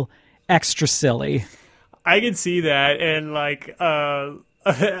feel extra silly. I can see that, and like,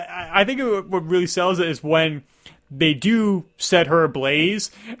 I think what really sells it is when they do set her ablaze,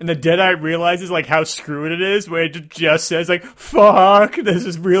 and the Deadite realizes like how screwed it is, where it just says like, "Fuck, this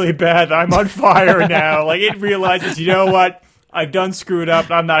is really bad. I'm on fire now." Like, it realizes, you know what? I've done screwed up.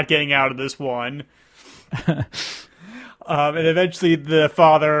 I'm not getting out of this one. And eventually, the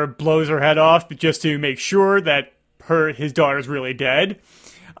father blows her head off just to make sure that his daughter's really dead.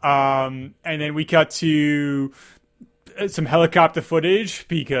 And then we cut to some helicopter footage,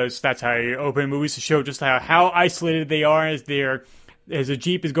 because that's how you open movies, to show just how isolated they are as a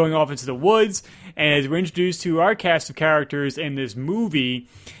Jeep is going off into the woods, and as we're introduced to our cast of characters in this movie.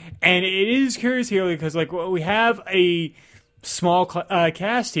 And it is curious here because we have a small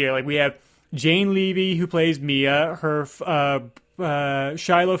cast here. Like, we have Jane Levy, who plays Mia, her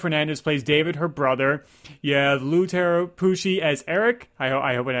Shiloh Fernandez plays David, her brother. You have Lou Terapucci as Eric. I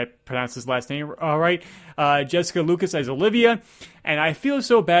hope I pronounced his last name all right. Jessica Lucas as Olivia. And I feel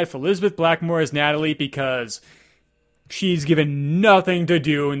so bad for Elizabeth Blackmore as Natalie, because she's given nothing to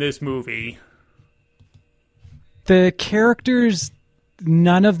do in this movie. The characters,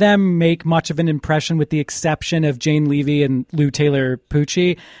 none of them make much of an impression, with the exception of Jane Levy and Lou Taylor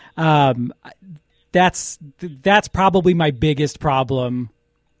Pucci. That's probably my biggest problem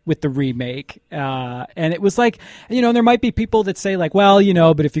with the remake. And it was like, there might be people that say like, well,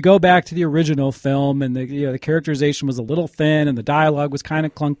 but if you go back to the original film and the characterization was a little thin and the dialogue was kind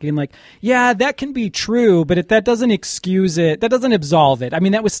of clunky, and like, yeah, that can be true, but that doesn't excuse it. That doesn't absolve it. I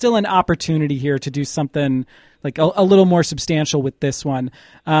mean, that was still an opportunity here to do something like a little more substantial with this one.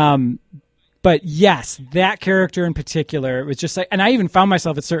 But yes, that character in particular, it was just like, and I even found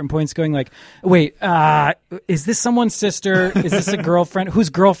myself at certain points going like, wait, is this someone's sister? Is this a girlfriend?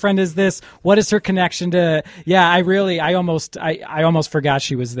 Whose girlfriend is this? What is her connection to? Yeah, I almost forgot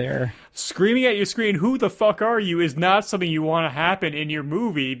she was there. Screaming at your screen, "Who the fuck are you?" is not something you want to happen in your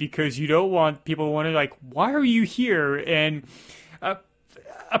movie, because you don't want people to wonder like, why are you here? And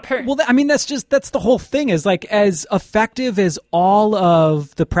well, I mean, that's the whole thing, is like, as effective as all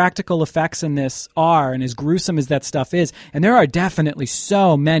of the practical effects in this are, and as gruesome as that stuff is, and there are definitely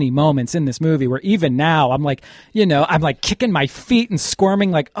so many moments in this movie where even now I'm like, I'm like kicking my feet and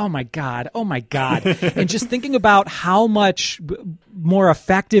squirming like, oh my God. And just thinking about how much more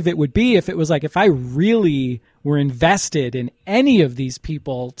effective it would be if it was like, if I really were invested in any of these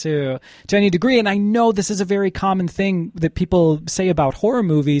people to any degree. And I know this is a very common thing that people say about horror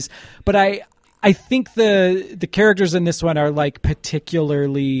movies, but I think the characters in this one are like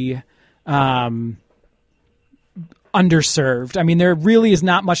particularly underserved. I mean, there really is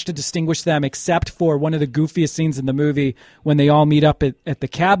not much to distinguish them, except for one of the goofiest scenes in the movie when they all meet up at the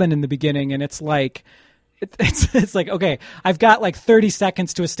cabin in the beginning, and it's like, it's like, okay, I've got like 30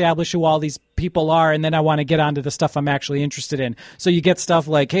 seconds to establish who all these people are, and then I want to get onto the stuff I'm actually interested in. So you get stuff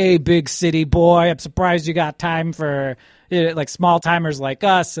like, hey, big city boy, I'm surprised you got time for like small timers like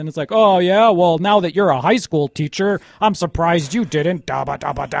us. And it's like, oh yeah, well, now that you're a high school teacher, I'm surprised you didn't. Dabba,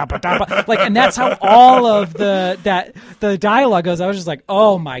 dabba, dabba, dabba. Like, and that's how all of the dialogue goes. I was just like,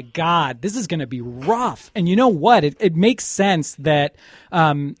 oh my God, this is going to be rough. And you know what? It makes sense that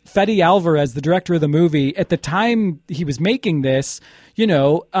Fede Alvarez, the director of the movie, at the time he was making this,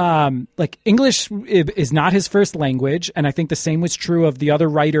 like, English is not his first language. And I think the same was true of the other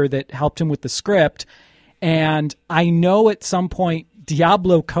writer that helped him with the script. And I know at some point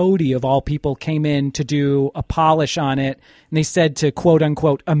Diablo Cody, of all people, came in to do a polish on it, and they said to quote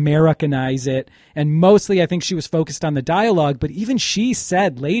unquote Americanize it. And mostly I think she was focused on the dialogue, but even she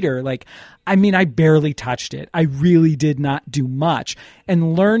said later, like, I mean, I barely touched it. I really did not do much.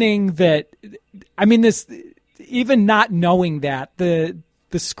 And learning that, I mean, this, even not knowing that, the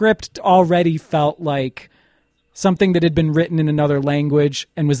script already felt like something that had been written in another language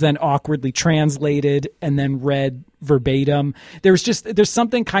and was then awkwardly translated and then read verbatim. There's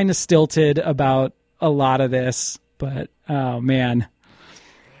something kind of stilted about a lot of this, but oh man.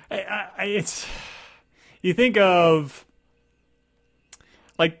 It's, you think of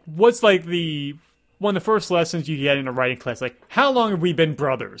like, what's like one of the first lessons you get in a writing class, like, how long have we been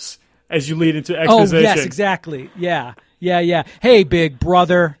brothers, as you lead into exposition? Oh yes, exactly. Yeah. Hey, big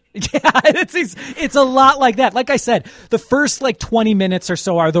brother. Yeah, it's a lot like that. Like I said, the first like 20 minutes or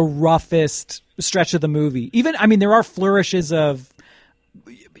so are the roughest stretch of the movie. Even, I mean, there are flourishes of,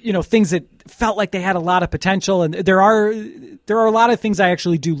 things that felt like they had a lot of potential, and there are a lot of things I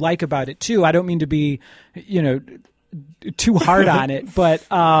actually do like about it too. I don't mean to be, too hard on it, but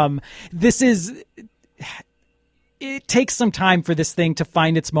it takes some time for this thing to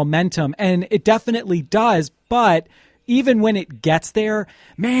find its momentum, and it definitely does. But even when it gets there,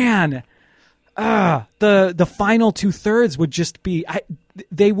 man, the final 2/3 would just be,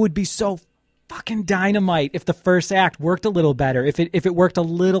 they would be so fucking dynamite if the first act worked a little better, if it worked a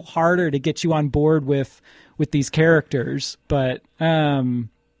little harder to get you on board with these characters. But oh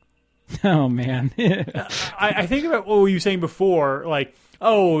man. I think about what you were saying before, like,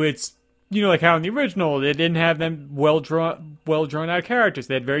 oh, it's, like how in the original they didn't have them well drawn out characters.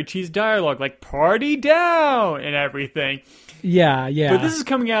 They had very cheesy dialogue, like "party down" and everything. Yeah. But this is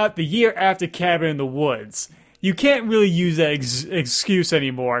coming out the year after Cabin in the Woods. You can't really use that excuse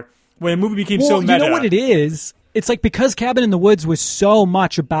anymore when a movie became so meta. You know what it is? It's like, because Cabin in the Woods was so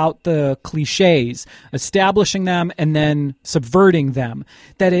much about the cliches, establishing them and then subverting them,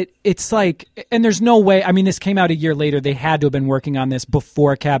 that it's like, and there's no way, I mean, this came out a year later. They had to have been working on this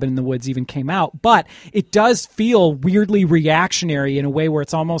before Cabin in the Woods even came out. But it does feel weirdly reactionary in a way where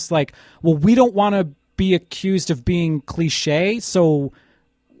it's almost like, well, we don't want to be accused of being cliche, so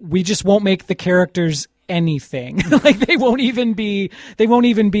we just won't make the characters anything. Like they won't even be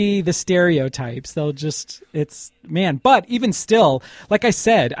the stereotypes. They'll just, but even still, like I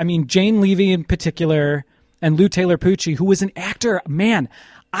said, I mean, Jane Levy in particular and Lou Taylor Pucci, who was an actor, man,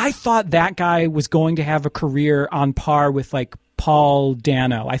 I thought that guy was going to have a career on par with like Paul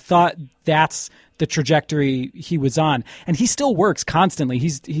Dano. I thought that's the trajectory he was on, and he still works constantly.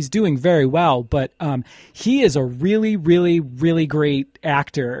 He's doing very well, but he is a really, really, really great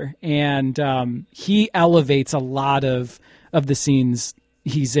actor, and he elevates a lot of the scenes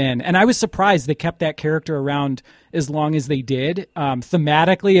he's in. And I was surprised they kept that character around as long as they did.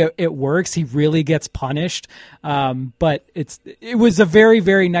 Thematically, it works. He really gets punished, but it was a very,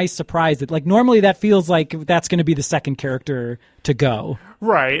 very nice surprise. That, like, normally that feels like that's going to be the second character to go.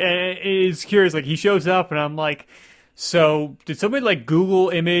 Right, and it's curious. Like, he shows up, and I'm like, so did somebody like Google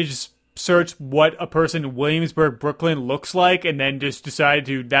image search what a person in Williamsburg, Brooklyn looks like, and then just decide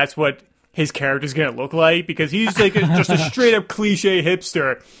that's what his character's gonna look like? Because he's like just a straight up cliche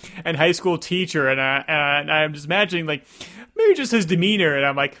hipster and high school teacher, and I'm just imagining like maybe just his demeanor, and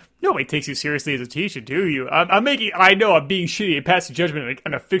I'm like, nobody takes you seriously as a teacher, do you? I'm being shitty and passing judgment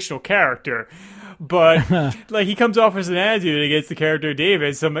on a fictional character. But, like, he comes off as an attitude against the character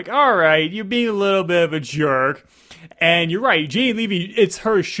David, so I'm like, all right, you're being a little bit of a jerk. And you're right, Jane Levy, it's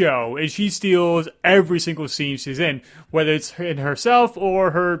her show, and she steals every single scene she's in, whether it's in herself or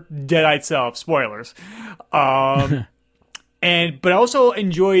her dead-eyed self. Spoilers. But I also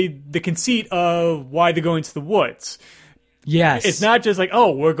enjoy the conceit of why they're going to the woods. Yes. It's not just like,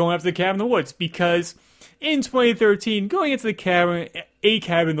 oh, we're going after the cabin in the woods, because in 2013, going into a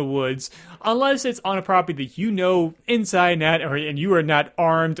cabin in the woods, unless it's on a property that you know inside and out, and you are not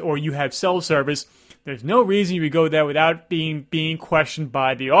armed or you have cell service, there's no reason you would go there without being questioned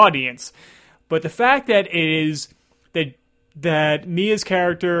by the audience. But the fact that it is that Mia's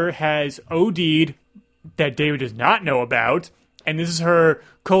character has OD'd that David does not know about, and this is her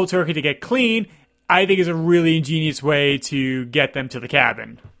cold turkey to get clean, I think is a really ingenious way to get them to the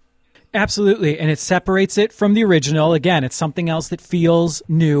cabin. Absolutely, and it separates it from the original. Again, it's something else that feels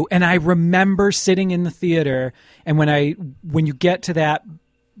new. And I remember sitting in the theater, and when you get to that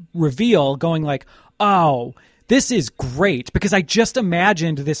reveal, going like, oh, this is great, because I just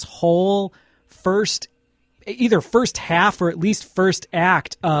imagined this whole either first half or at least first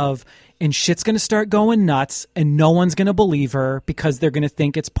act of, and shit's going to start going nuts, and no one's going to believe her because they're going to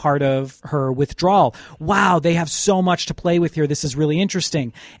think it's part of her withdrawal. Wow, they have so much to play with here. This is really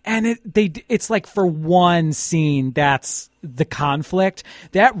interesting. And it's like for one scene, that's the conflict.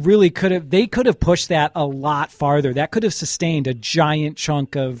 That really they could have pushed that a lot farther. That could have sustained a giant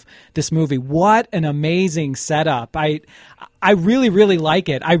chunk of this movie. What an amazing setup. I really, really like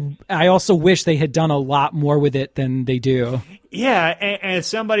it. I also wish they had done a lot more with it than they do. Yeah, and as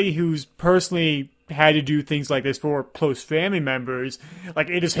somebody who's personally had to do things like this for close family members, like,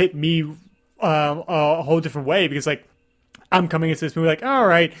 it just hit me a whole different way, because, like, I'm coming into this movie like, all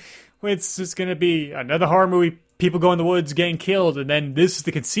right, it's just going to be another horror movie, people go in the woods getting killed, and then this is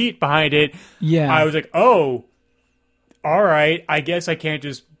the conceit behind it. Yeah. I was like, oh, all right, I guess I can't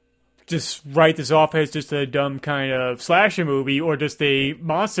just write this off as just a dumb kind of slasher movie or just a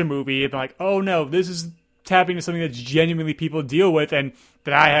monster movie. And like, oh no, this is tapping into something that genuinely people deal with and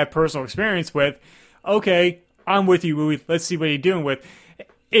that I have personal experience with, okay, I'm with you, movie. Let's see what you're doing with.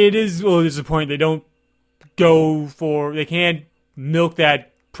 It is a little disappointing they can't milk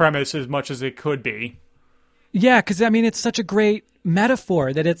that premise as much as it could be. Yeah, because, I mean, it's such a great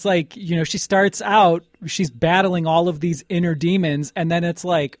metaphor that it's like, she starts out, she's battling all of these inner demons, and then it's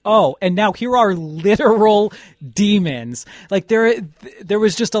like, oh, and now here are literal demons. Like, there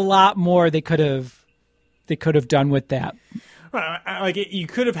was just a lot more they could have done with that. Like, you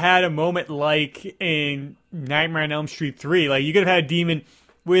could have had a moment like in Nightmare on Elm Street 3. Like, you could have had a demon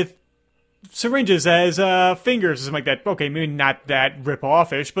with syringes as fingers or something like that. Okay, maybe not that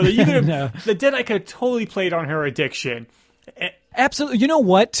rip-off-ish, but you could have... No. The Deadite could have totally played on her addiction. Absolutely. You know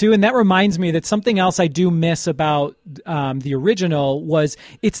what, too? And that reminds me that something else I do miss about the original was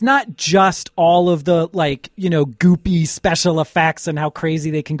it's not just all of the, goopy special effects and how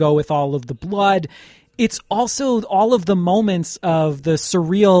crazy they can go with all of the blood. It's also all of the moments of the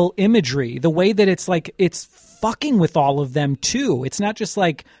surreal imagery, the way that it's fucking with all of them too. It's not just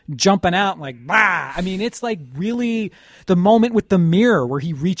like jumping out and like, bah! I mean, it's like really the moment with the mirror where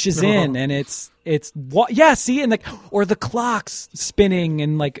he reaches in and it's what, yeah, see, and like, or the clocks spinning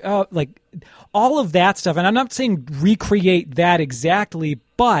and like all of that stuff. And I'm not saying recreate that exactly,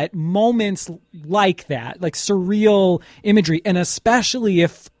 but moments like that, like surreal imagery, and especially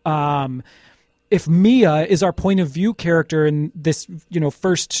if Mia is our point of view character in this,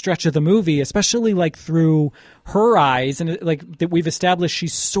 first stretch of the movie, especially like through her eyes, and like that we've established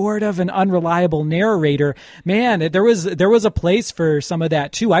she's sort of an unreliable narrator. Man, there was a place for some of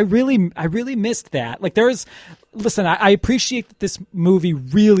that too. I really missed that. Like listen, I appreciate that this movie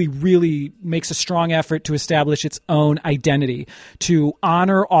really, really makes a strong effort to establish its own identity, to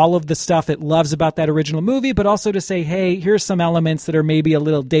honor all of the stuff it loves about that original movie, but also to say, hey, here's some elements that are maybe a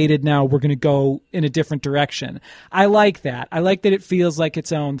little dated now. We're going to go in a different direction. I like that. I like that it feels like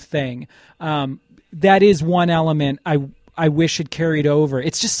its own thing. That is one element I wish had carried over.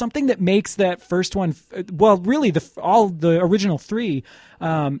 It's just something that makes that first one, well, really all the original three,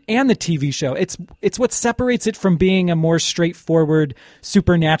 and the TV show. It's what separates it from being a more straightforward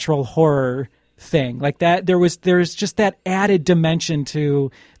supernatural horror thing. Like that, there's just that added dimension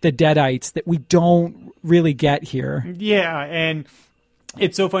to the Deadites that we don't really get here. Yeah, and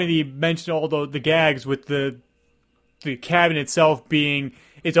it's so funny that you mentioned all the gags with the cabin itself being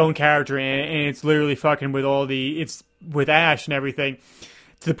its own character, and it's literally fucking with it's with Ash and everything,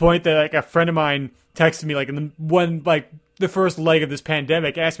 to the point that like a friend of mine texted me like in the first leg of this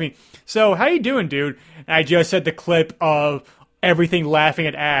pandemic, asked me, so how you doing, dude? And I just said the clip of everything laughing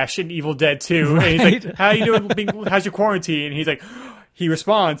at Ash in Evil Dead 2. Right. And he's like, how you doing? How's your quarantine? And he's like, he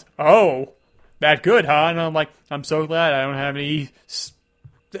responds, oh, that good, huh? And I'm like, I'm so glad I don't have any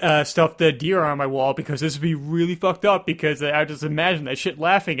stuffed deer on my wall, because this would be really fucked up, because I just imagine that shit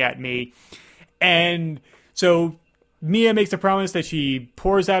laughing at me. And so Mia makes a promise that she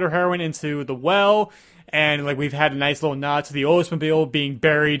pours out her heroin into the well, and like we've had a nice little nod to the Oldsmobile being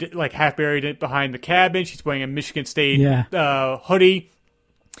buried, like half buried behind the cabin. She's wearing a Michigan State hoodie,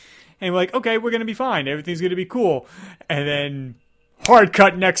 and we're like, okay, we're gonna be fine. Everything's gonna be cool. And then hard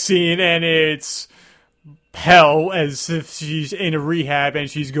cut next scene, and it's hell, as if she's in a rehab and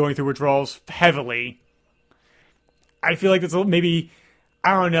she's going through withdrawals heavily. I feel like that's maybe,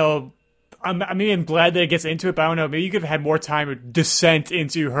 I don't know, I'm glad that it gets into it, but I don't know, maybe you could have had more time to descent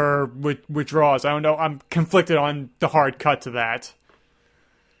into her withdrawals. I don't know, I'm conflicted on the hard cut to that.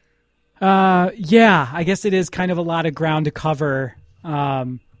 Yeah, I guess it is kind of a lot of ground to cover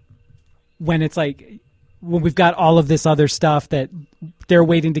when it's like, when we've got all of this other stuff that they're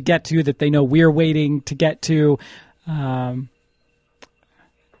waiting to get to, that they know we're waiting to get to.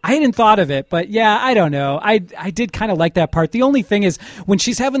 I hadn't thought of it, but yeah, I don't know. I did kind of like that part. The only thing is when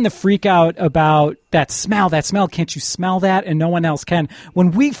she's having the freak out about that smell, can't you smell that? And no one else can. When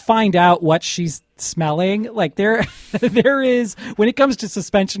we find out what she's smelling, like there is, when it comes to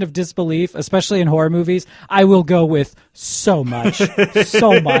suspension of disbelief, especially in horror movies, I will go with so much. This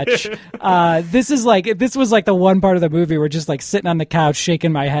was like the one part of the movie where just like sitting on the couch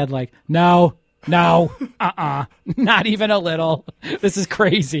shaking my head like, no, not even a little. This is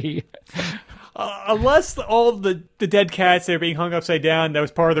crazy. Unless all the dead cats that are being hung upside down, that was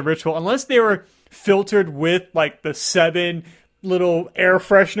part of the ritual, unless they were filtered with like the 7 little air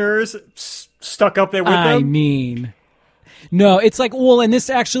fresheners stuck up there with them. I mean, no, it's like, well, and this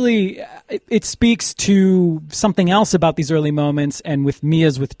actually, it speaks to something else about these early moments, and with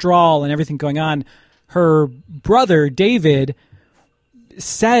Mia's withdrawal and everything going on, her brother, David,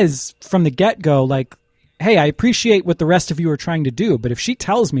 says from the get-go, like, hey, I appreciate what the rest of you are trying to do, but if she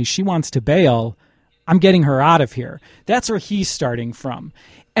tells me she wants to bail, I'm getting her out of here. That's where he's starting from.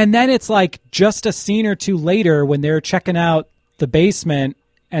 And then it's like just a scene or two later when they're checking out the basement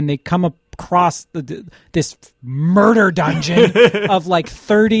and they come across this murder dungeon of like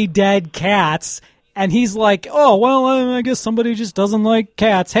 30 dead cats. And he's like, oh, well, I guess somebody just doesn't like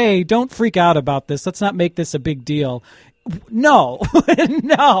cats. Hey, don't freak out about this. Let's not make this a big deal. No,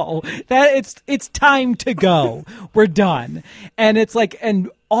 no, it's time to go. We're done. And it's like,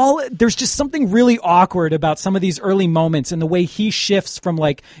 there's just something really awkward about some of these early moments and the way he shifts from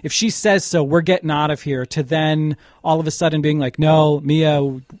like, if she says so, we're getting out of here, to then all of a sudden being like, no, Mia,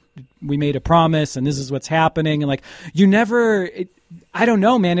 we made a promise and this is what's happening. And like, I don't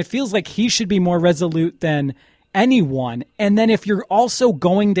know, man. It feels like he should be more resolute than anyone. And then if you're also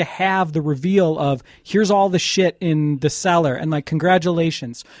going to have the reveal of here's all the shit in the cellar and like,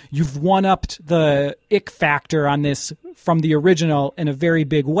 congratulations, you've one-upped the ick factor on this from the original in a very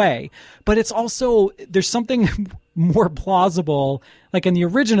big way. But it's also, there's something more plausible. Like in the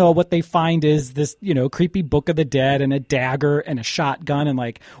original, what they find is this, creepy Book of the Dead and a dagger and a shotgun, and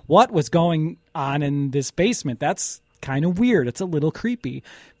like, what was going on in this basement? That's kind of weird. It's a little creepy,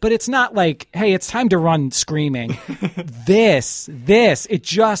 but it's not like, hey, it's time to run screaming. It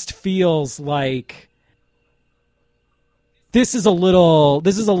just feels like this is a little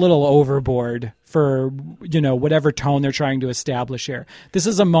overboard for, whatever tone they're trying to establish here. This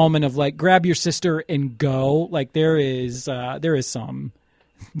is a moment of like, grab your sister and go. Like there is some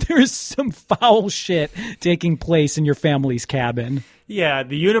foul shit taking place in your family's cabin. Yeah,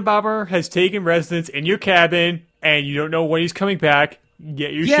 the Unabomber has taken residence in your cabin, and you don't know when he's coming back.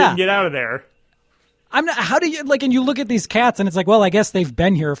 Get your shit and get out of there. How do you, like, and you look at these cats and it's like, well, I guess they've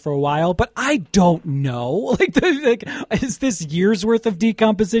been here for a while, but I don't know. Like, is this years worth of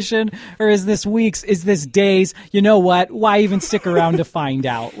decomposition, or is this weeks? Is this days? You know what? Why even stick around to find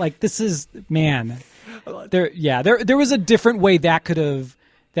out? Like, this is, man, there was a different way that could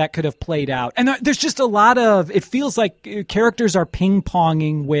have played out. And there's just a lot of, it feels like characters are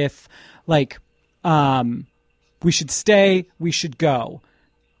ping-ponging with like, we should stay, we should go.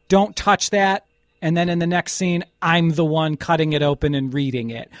 Don't touch that. And then in the next scene, I'm the one cutting it open and reading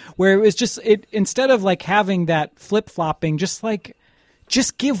it. Where it was just, instead of like having that flip-flopping, just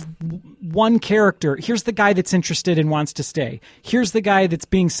give one character. Here's the guy that's interested and wants to stay. Here's the guy that's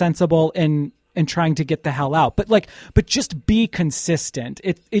being sensible and trying to get the hell out. But just be consistent.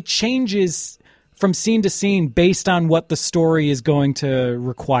 It changes from scene to scene based on what the story is going to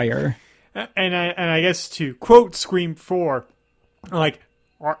require. And I guess to quote Scream 4, like,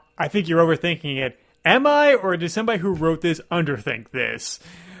 I think you're overthinking it. Am I, or did somebody who wrote this underthink this?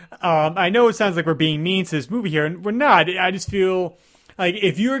 I know it sounds like we're being mean to this movie here, and we're not. I just feel like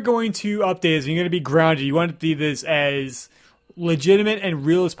if you're going to update this, and you're going to be grounded, you want to do this as legitimate and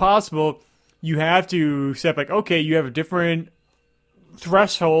real as possible, you have to step like, okay, you have a different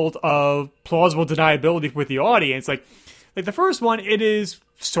threshold of plausible deniability with the audience. Like the first one, it is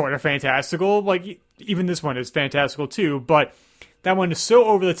sort of fantastical. Like, even this one is fantastical too, but that one is so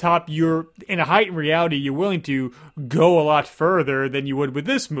over the top, you're in a heightened reality, you're willing to go a lot further than you would with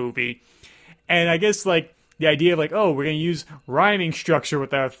this movie. And I guess, like, the idea of, like, oh, we're going to use rhyming structure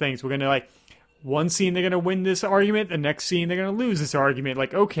with our things. We're going to, like, one scene they're going to win this argument, the next scene they're going to lose this argument.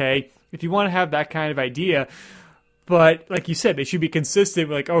 Like, okay, if you want to have that kind of idea, but like you said, they should be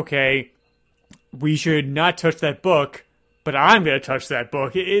consistent. Like, okay, we should not touch that book, but I'm going to touch that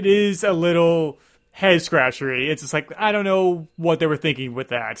book. It is a little head scratchery. It's just like, I don't know what they were thinking with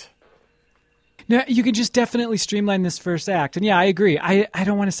that. No, you can just definitely streamline this first act. And yeah, I agree. I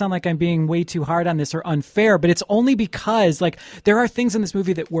don't want to sound like I'm being way too hard on this or unfair, but it's only because, like, there are things in this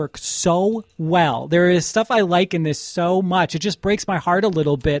movie that work so well. There is stuff I like in this so much. It just breaks my heart a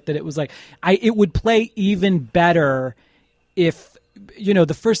little bit that it was like, it would play even better if,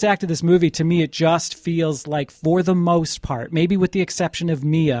 the first act of this movie, to me, it just feels like, for the most part, maybe with the exception of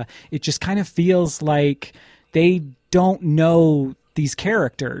Mia, it just kind of feels like they don't know these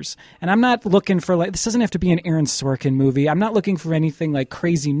characters. And I'm not looking for, like, this doesn't have to be an Aaron Sorkin movie. I'm not looking for anything like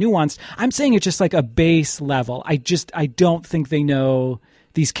crazy nuanced. I'm saying it's just like a base level. I don't think they know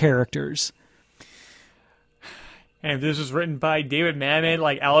these characters. And if this was written by David Mamet,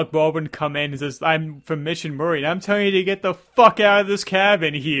 like, Alec Baldwin come in and says, I'm from Mission Murray, and I'm telling you to get the fuck out of this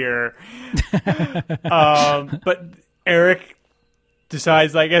cabin here. But Eric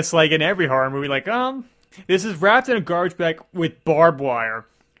decides, I guess, like in every horror movie, like, this is wrapped in a garbage bag with barbed wire.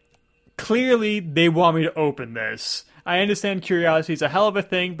 Clearly, they want me to open this. I understand curiosity is a hell of a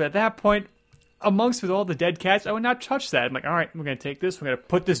thing, but at that point, amongst with all the dead cats, I would not touch that. I'm like, all right, we're going to take this, we're going to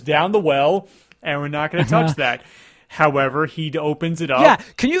put this down the well, and we're not going to touch that. However, he opens it up. Yeah,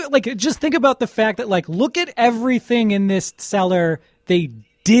 can you just think about the fact that look at everything in this cellar they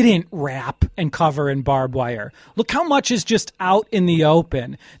didn't wrap and cover in barbed wire. Look how much is just out in the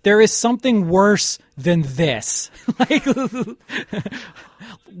open. There is something worse than this.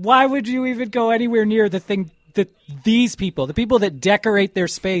 Why would you even go anywhere near the thing that these people, the people that decorate their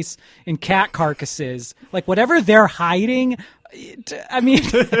space in cat carcasses, whatever they're hiding? I mean,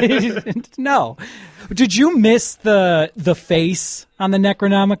 no. Did you miss the face on the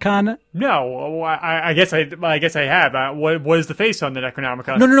Necronomicon? No, I guess I have. What is the face on the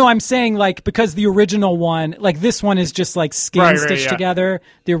Necronomicon? No. I'm saying because the original one, this one is just skin stitched together.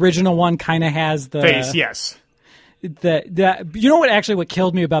 The original one kind of has the face. Yes. You know what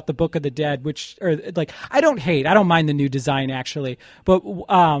killed me about the Book of the Dead, I don't mind the new design actually, but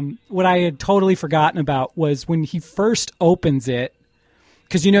what I had totally forgotten about was when he first opens it,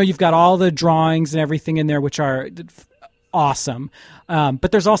 because you've got all the drawings and everything in there, which are awesome,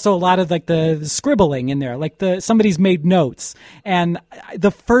 but there's also a lot of the scribbling in there, somebody's made notes, and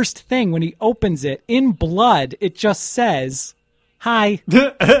the first thing when he opens it in blood, it just says, "Hi."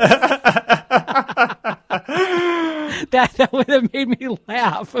 That would have made me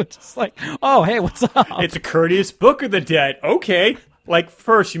laugh. I'm just oh, hey, what's up? It's a courteous Book of the Dead. Okay.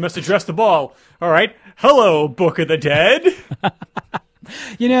 First, you must address the ball. All right. Hello, Book of the Dead.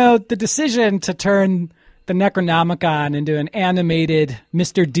 The decision to turn the Necronomicon into an animated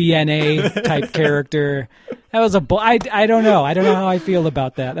Mr. DNA type character, that was I don't know. I don't know how I feel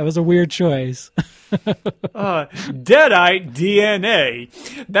about that. That was a weird choice. Deadite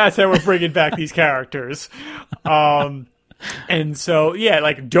DNA. That's how we're bringing back these characters. And so,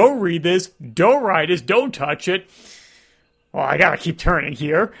 yeah, don't read this, don't write this, don't touch it. Well, I gotta keep turning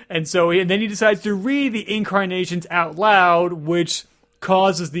here. And then he decides to read the incarnations out loud, which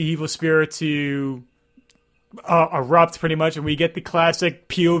causes the evil spirit to erupt pretty much, and we get the classic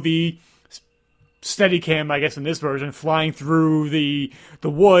POV Steadicam, I guess in this version, flying through the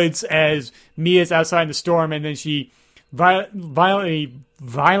woods as Mia's outside in the storm, and then she violently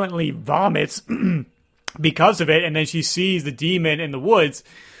vomits because of it, and then she sees the demon in the woods.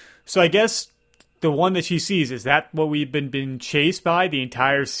 So I guess the one that she sees, is that what we've been chased by the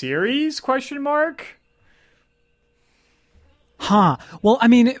entire series? Question mark. Huh. Well, I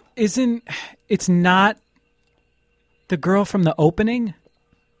mean, it's not the girl from the opening?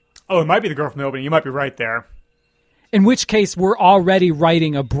 Oh, it might be the girl from the opening. You might be right there. In which case, we're already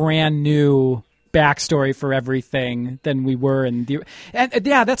writing a brand new backstory for everything than we were in the... And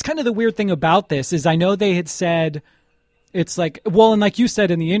yeah, that's kind of the weird thing about this, is I know they had said... It's and like you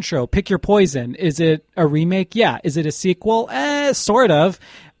said in the intro, pick your poison. Is it a remake? Yeah. Is it a sequel? Sort of.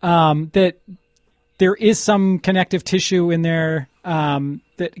 That there is some connective tissue in there.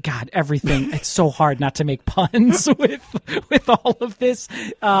 God, everything. It's so hard not to make puns with all of this.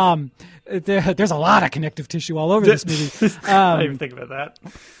 There's a lot of connective tissue all over this movie. I didn't even think about that.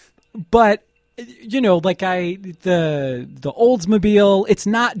 But the Oldsmobile, it's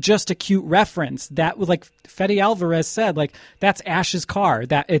not just a cute reference. That was Fede Alvarez said, that's Ash's car,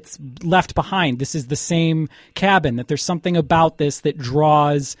 that it's left behind. This is the same cabin, that there's something about this that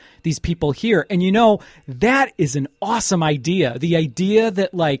draws these people here. And that is an awesome idea. The idea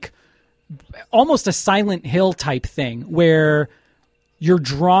that almost a Silent Hill type thing where you're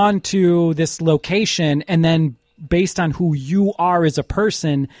drawn to this location and then based on who you are as a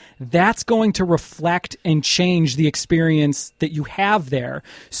person, that's going to reflect and change the experience that you have there.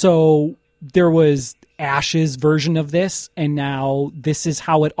 So there was Ash's version of this, and now this is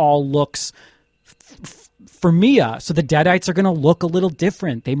how it all looks for Mia. So the Deadites are going to look a little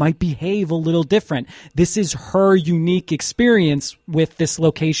different. They might behave a little different. This is her unique experience with this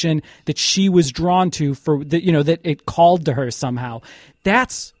location that she was drawn to that it called to her somehow.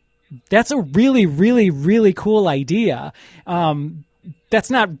 That's a really, really, really cool idea. That's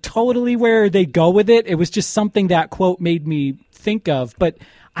not totally where they go with it. It was just something that quote made me think of. But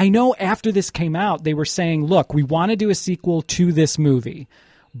I know after this came out, they were saying, look, we want to do a sequel to this movie.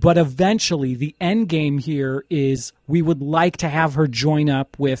 But eventually the end game here is we would like to have her join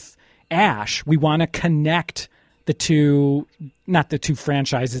up with Ash. We want to connect the two, not the two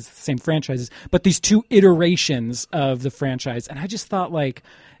franchises, the same franchises, but these two iterations of the franchise. And I just thought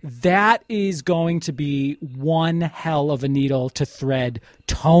that is going to be one hell of a needle to thread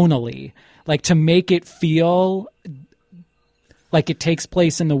tonally, to make it feel like it takes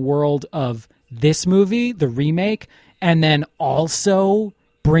place in the world of this movie, the remake, and then also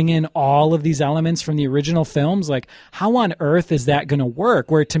bring in all of these elements from the original films. Like, how on earth is that going to work?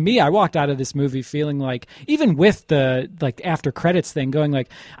 Where to me, I walked out of this movie feeling like, even with the like after credits thing going, like,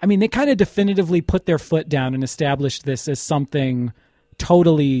 I mean, they kind of definitively put their foot down and established this as something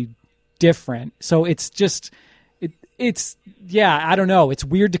totally different. So it's just, it's yeah, I don't know. It's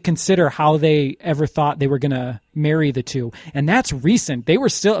weird to consider how they ever thought they were going to marry the two. And that's recent. They were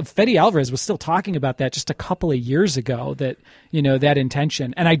still, Fede Alvarez was still talking about that just a couple of years ago, that, you know, that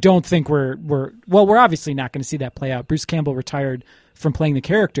intention. And I don't think we're obviously not going to see that play out. Bruce Campbell retired from playing the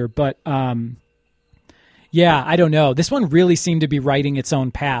character, but yeah, I don't know. This one really seemed to be writing its own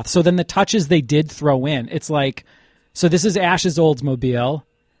path. So then the touches they did throw in, it's like, so this is Ash's Oldsmobile.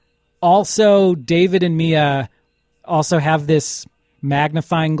 Also, David and Mia also have this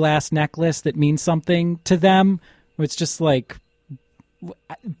magnifying glass necklace that means something to them. It's just like,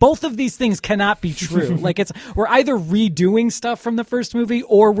 both of these things cannot be true. Like, we're either redoing stuff from the first movie,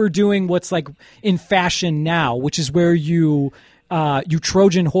 or we're doing what's like in fashion now, which is where you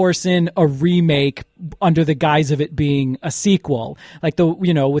Trojan horse in a remake under the guise of it being a sequel, like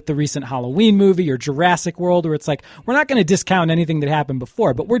with the recent Halloween movie or Jurassic World, where it's like, we're not going to discount anything that happened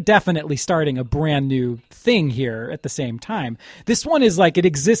before, but we're definitely starting a brand new thing here at the same time. This one is like, it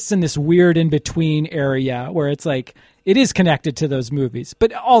exists in this weird in between area where it's like, it is connected to those movies,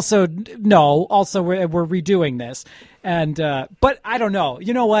 but also we're redoing this. And but I don't know.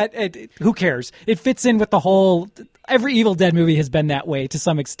 You know what? Who cares? It fits in with the whole. Every Evil Dead movie has been that way to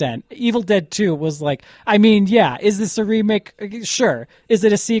some extent. Evil Dead 2 was like, I mean, yeah, is this a remake? Sure. Is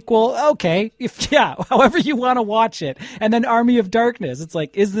it a sequel? Okay. However you want to watch it. And then Army of Darkness, it's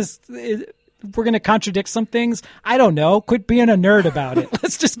like, we're going to contradict some things? I don't know. Quit being a nerd about it.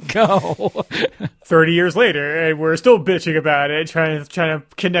 Let's just go. 30 years later, and we're still bitching about it, trying to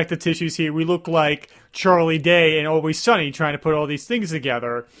connect the tissues here. We look like Charlie Day and Always Sunny trying to put all these things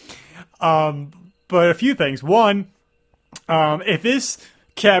together. But a few things. One, if this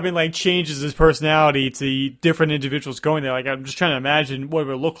cabin like changes his personality to different individuals going there, like, I'm just trying to imagine what it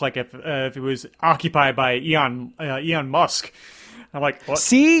would look like if it was occupied by Elon Musk. I'm like, what?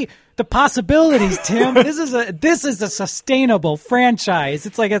 See the possibilities, Tim. This is a sustainable franchise.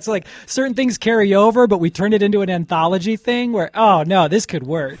 It's like certain things carry over, but we turn it into an anthology thing where, oh no, this could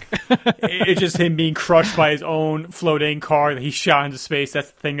work. It's just him being crushed by his own floating car that he shot into space.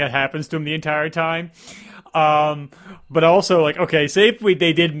 That's the thing that happens to him the entire time. But also, like, okay, say if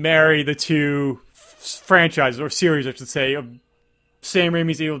they did marry the two franchises, or series, I should say, of Sam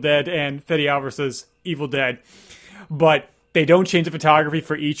Raimi's Evil Dead and Fede Alvarez's Evil Dead, but they don't change the photography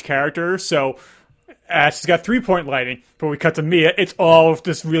for each character, so Ash has got 3-point lighting, but we cut to Mia, it's all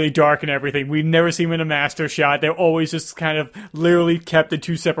just really dark and everything. We never see them in a master shot. They're always just kind of literally kept in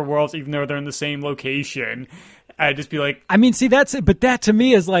two separate worlds, even though they're in the same location. I'd just be like... I mean, see, that's it, but that to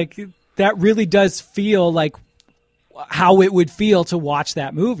me is like, that really does feel like how it would feel to watch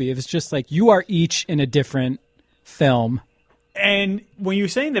that movie. If it's just like, you are each in a different film. And when you're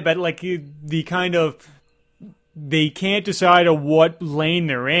saying that, but like the kind of... they can't decide on what lane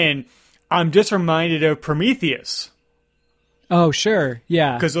they're in, I'm just reminded of Prometheus. Oh, sure.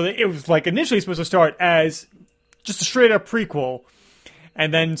 Yeah. Because it was like initially supposed to start as just a straight up prequel.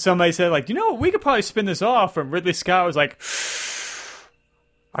 And then somebody said, like, we could probably spin this off. And Ridley Scott was like,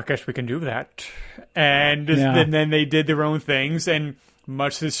 I guess we can do that. And then they did their own things. And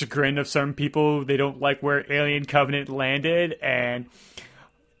much to the chagrin of some people, they don't like where Alien Covenant landed. And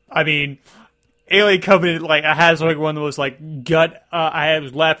I mean... Alien Covenant, like, has like one of those like gut. I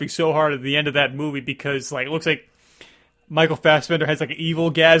was laughing so hard at the end of that movie because like it looks like Michael Fassbender has like an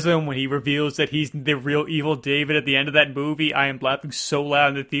evil-gasm when he reveals that he's the real evil David at the end of that movie. I am laughing so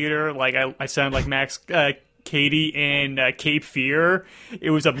loud in the theater, like I sound like Max Cady in Cape Fear. It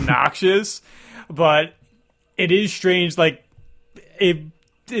was obnoxious, but it is strange. Like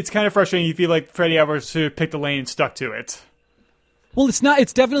it's kind of frustrating. You feel like Fede Alvarez picked a lane and stuck to it. Well,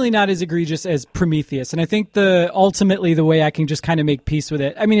 it's definitely not as egregious as Prometheus. And I think ultimately the way I can just kind of make peace with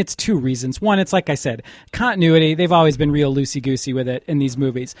it, I mean, it's two reasons. One, it's like I said, continuity. They've always been real loosey-goosey with it in these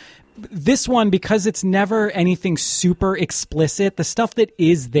movies. This one, because it's never anything super explicit, the stuff that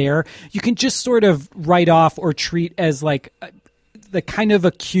is there, you can just sort of write off or treat as like the kind of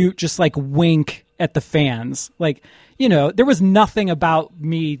a cute, just like wink at the fans. Like, there was nothing about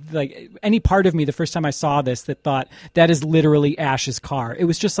me, like any part of me the first time I saw this that thought that is literally Ash's car. It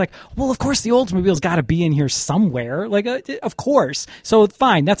was just like, well, of course the Oldsmobile's got to be in here somewhere. Like, of course. So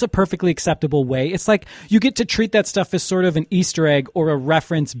fine. That's a perfectly acceptable way. It's like you get to treat that stuff as sort of an Easter egg or a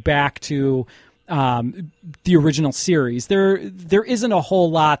reference back to the original series. There isn't a whole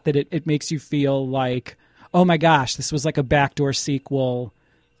lot that it makes you feel like, oh my gosh, this was like a backdoor sequel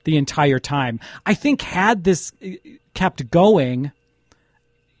the entire time. I think had this kept going,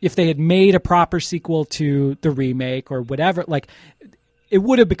 if they had made a proper sequel to the remake or whatever, like, it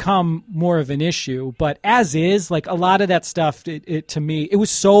would have become more of an issue. But as is, like, a lot of that stuff, it to me, it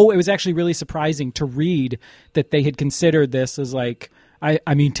was actually really surprising to read that they had considered this as like,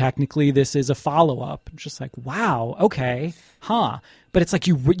 I mean, technically this is a follow-up. I'm just like, wow, okay, huh. But it's like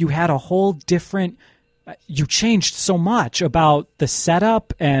you had a whole different, you changed so much about the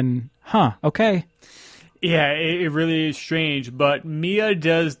setup and, okay. Yeah, it really is strange, but Mia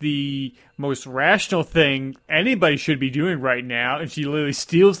does the most rational thing anybody should be doing right now, and she literally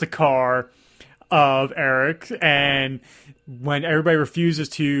steals the car of Eric, and when everybody refuses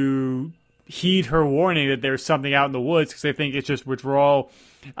to heed her warning that there's something out in the woods because they think it's just withdrawal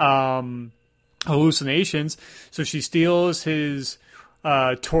hallucinations, so she steals his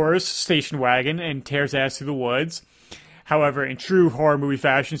Taurus station wagon and tears ass through the woods. However, in true horror movie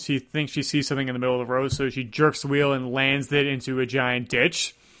fashion, she thinks she sees something in the middle of the road, so she jerks the wheel and lands it into a giant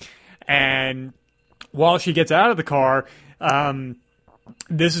ditch. And while she gets out of the car,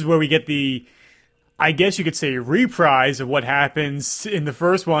 this is where we get the, I guess you could say, reprise of what happens in the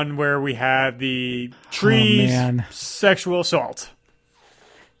first one, where we have the trees sexual assault.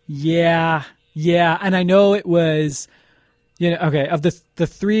 Yeah, and I know it was, okay, of the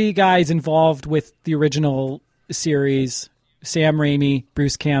three guys involved with the original series, Sam Raimi,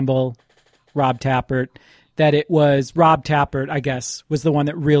 Bruce Campbell, Rob Tappert, that it was Rob Tappert, I guess, was the one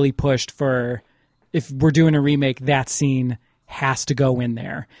that really pushed for, if we're doing a remake, that scene has to go in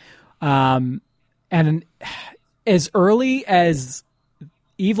there. And as early as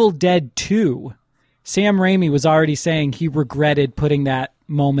Evil Dead 2, Sam Raimi was already saying he regretted putting that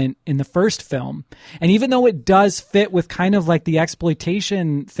moment in the first film. And even though it does fit with kind of like the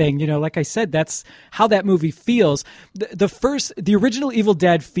exploitation thing, like I said, that's how that movie feels. The original Evil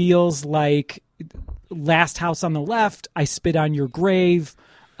Dead feels like Last House on the Left, I Spit on Your Grave,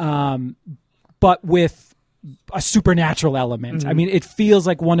 but with a supernatural element. Mm-hmm. I mean, it feels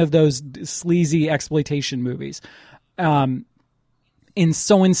like one of those sleazy exploitation movies. In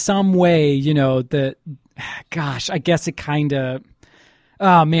some way, I guess it kind of,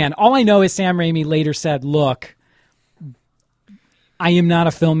 oh man, all I know is Sam Raimi later said, look, I am not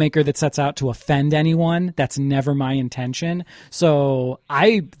a filmmaker that sets out to offend anyone. That's never my intention. So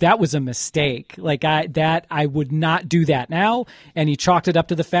that was a mistake. Like I would not do that now. And he chalked it up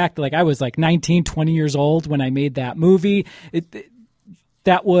to the fact that, like, I was like 19, 20 years old when I made that movie.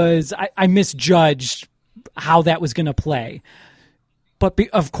 I misjudged how that was going to play. But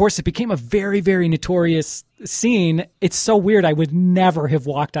of course, it became a very, very notorious scene. It's so weird. I would never have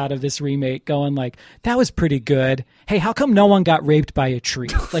walked out of this remake going like, that was pretty good. Hey, how come no one got raped by a tree?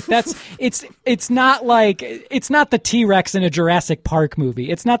 Like it's not the T-Rex in a Jurassic Park movie.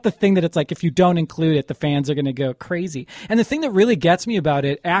 It's not the thing that it's like, if you don't include it, the fans are going to go crazy. And the thing that really gets me about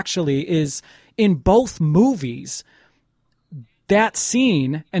it actually is in both movies, that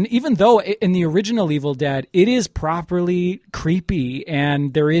scene, and even though in the original Evil Dead, it is properly creepy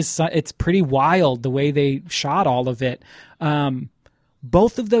and it's pretty wild the way they shot all of it.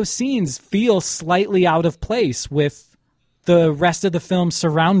 Both of those scenes feel slightly out of place with the rest of the film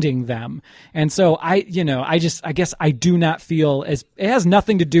surrounding them. And so I guess I do not feel it has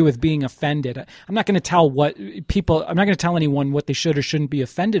nothing to do with being offended. I'm not going to tell anyone what they should or shouldn't be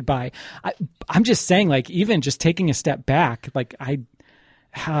offended by. I'm just saying, like, even just taking a step back, like I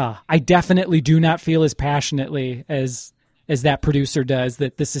definitely do not feel as passionately as that producer does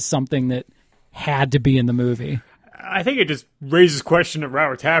that this is something that had to be in the movie. I think it just raises question of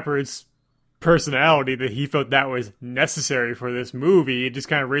Robert Tappert's personality that he felt that was necessary for this movie. It just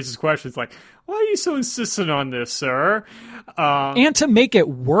kind of raises questions like, why are you so insistent on this, sir? And to make it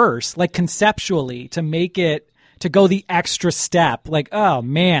worse, like conceptually, to go the extra step, like, oh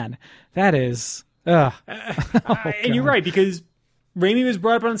man, that is, and you're right, because Raimi was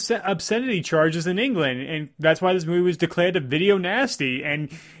brought up on obscenity charges in England, and that's why this movie was declared a video nasty, and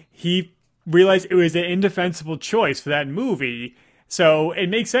he realized it was an indefensible choice for that movie. So it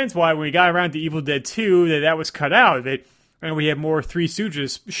makes sense why when we got around to Evil Dead 2 that was cut out of it, and we have more Three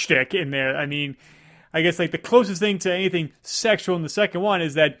Stooges shtick in there. I mean, I guess like the closest thing to anything sexual in the second one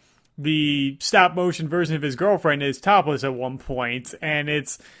is that the stop motion version of his girlfriend is topless at one point, and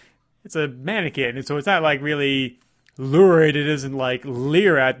it's a mannequin, and so it's not like really lurid. It doesn't like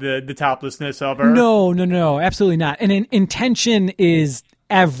leer at the toplessness of her. No, absolutely not. And intention is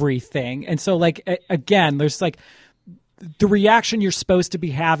everything. And so, like, again, there's like the reaction you're supposed to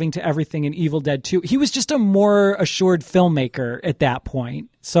be having to everything in Evil Dead 2. He was just a more assured filmmaker at that point.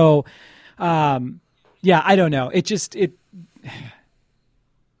 So, I don't know.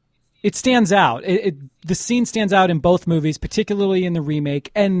 it stands out. The scene stands out in both movies, particularly in the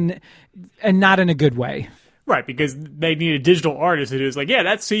remake, and not in a good way. Right, because they need a digital artist who's like, yeah,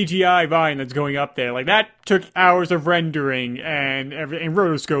 that CGI vine that's going up there, like that took hours of rendering and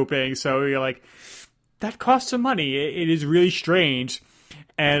rotoscoping. So you're like, that costs some money. It is really strange.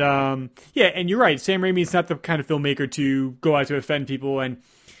 And and you're right. Sam Raimi's not the kind of filmmaker to go out to offend people and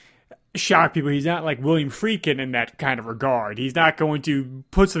shock people. He's not like William Friedkin in that kind of regard. He's not going to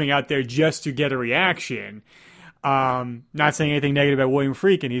put something out there just to get a reaction. Not saying anything negative about William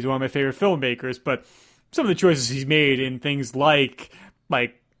Friedkin. He's one of my favorite filmmakers, but some of the choices he's made in things like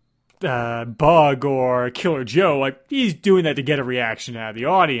Bug or Killer Joe, like he's doing that to get a reaction out of the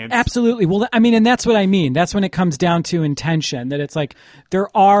audience. Absolutely. Well, I mean, and that's what I mean. That's when it comes down to intention, that it's like there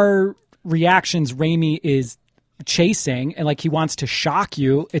are reactions Raimi is chasing and like he wants to shock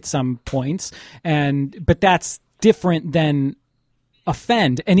you at some points, but that's different than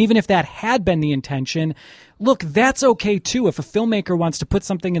offend. And even if that had been the intention, look, that's okay too. If a filmmaker wants to put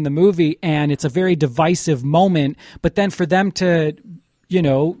something in the movie and it's a very divisive moment, but then for them to,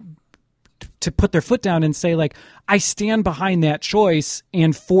 to put their foot down and say like, I stand behind that choice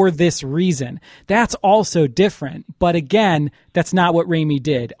and for this reason, that's also different. But again, that's not what Raimi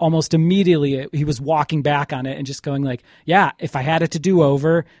did. Almost immediately he was walking back on it and just going like, yeah, if I had it to do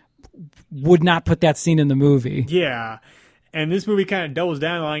over, would not put that scene in the movie. Yeah. And this movie kind of doubles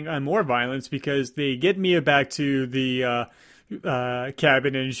down on more violence because they get Mia back to the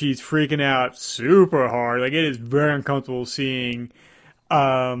cabin and she's freaking out super hard. Like it is very uncomfortable seeing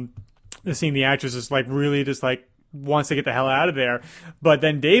the actress is like really just like wants to get the hell out of there. But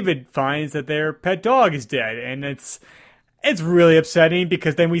then David finds that their pet dog is dead, and it's really upsetting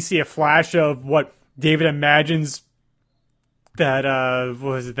because then we see a flash of what David imagines that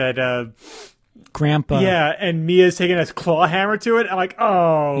Grandpa. Yeah, and Mia's taking a claw hammer to it. I'm like,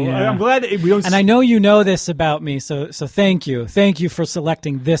 oh, yeah. I'm glad that we don't. And I know you know this about me, so thank you for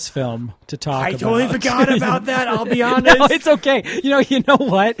selecting this film to talk about. I totally forgot about that. I'll be honest. No, it's okay. You know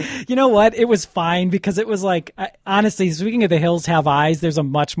what? It was fine because it was like, honestly, speaking of The Hills Have Eyes, there's a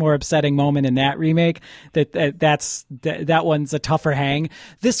much more upsetting moment in that remake. That one's a tougher hang.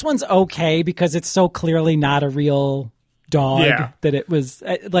 This one's okay because it's so clearly not a real dog that it was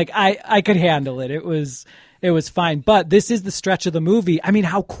like I could handle it. It was fine. But this is the stretch of the movie. I mean,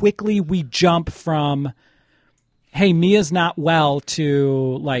 how quickly we jump from, hey, Mia's not well,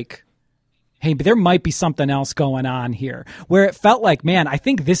 to like, hey, but there might be something else going on here. Where it felt like, man, I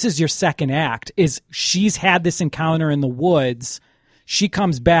think this is your second act, is she's had this encounter in the woods. She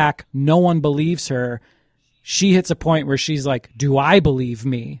comes back. No one believes her. She hits a point where she's like, do I believe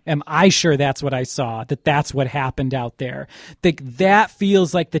me? Am I sure that's what I saw? That's what happened out there? That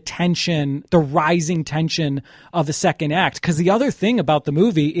feels like the tension, the rising tension of the second act. Because the other thing about the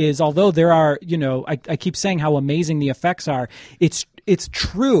movie is, although there are, I keep saying how amazing the effects are, it's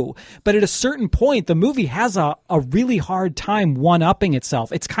true. But at a certain point, the movie has a really hard time one-upping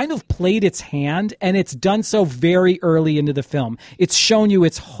itself. It's kind of played its hand, and it's done so very early into the film. It's shown you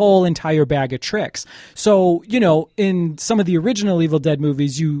its whole entire bag of tricks. So, in some of the original Evil Dead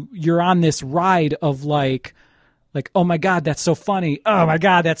movies, you're on this ride of like, oh my God, that's so funny. Oh my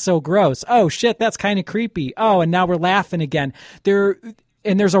God, that's so gross. Oh shit, that's kind of creepy. Oh, and now we're laughing again.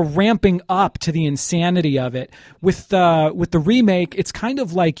 There's a ramping up to the insanity of it. With the remake, it's kind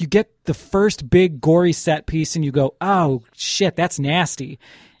of like you get the first big gory set piece and you go, oh shit, that's nasty.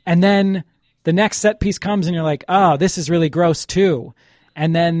 And then the next set piece comes and you're like, oh, this is really gross too.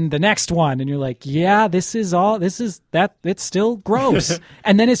 And then the next one, and you're like, yeah, it's still gross.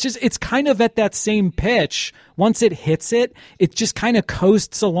 And then it's kind of at that same pitch. Once it hits it just kind of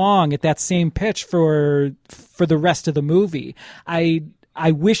coasts along at that same pitch for the rest of the movie.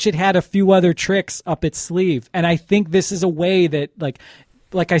 I wish it had a few other tricks up its sleeve. And I think this is a way that,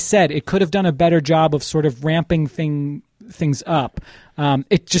 like I said, it could have done a better job of sort of ramping things up.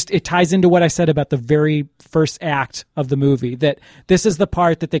 It ties into what I said about the very first act of the movie, that this is the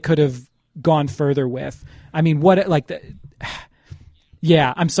part that they could have gone further with. I mean,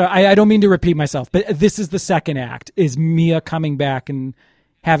 yeah, I'm sorry. I don't mean to repeat myself, but this is the second act, is Mia coming back and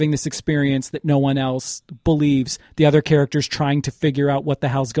having this experience that no one else believes. The other characters trying to figure out what the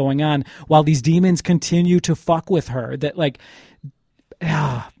hell's going on while these demons continue to fuck with her. That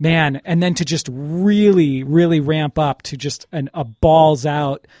man, and then to just really, really ramp up to just a balls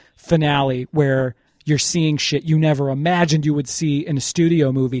out finale where you're seeing shit you never imagined you would see in a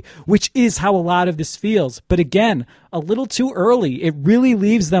studio movie, which is how a lot of this feels. But again, a little too early. It really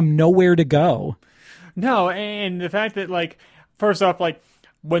leaves them nowhere to go. No, and the fact that, first off,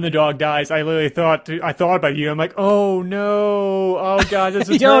 when the dog dies, I literally thought about you. I'm like, oh no, oh god, this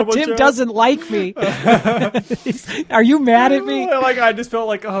is terrible. Tim joke. doesn't like me. Are you mad at me? Like, I just felt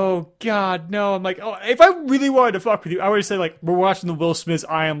like, oh god, no. I'm like, oh, if I really wanted to fuck with you, I would say like, we're watching the Will Smith's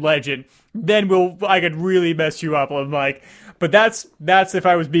I Am Legend. Then I could really mess you up. I'm like, but that's if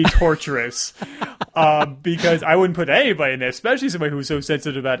I was being torturous, because I wouldn't put anybody in there, especially somebody who's so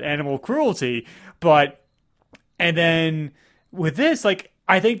sensitive about animal cruelty. And then with this, like,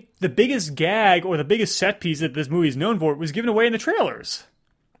 I think the biggest gag or the biggest set piece that this movie is known for was given away in the trailers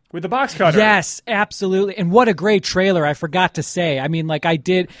with the box cutter. Yes, absolutely. And what a great trailer. I forgot to say. I mean, like,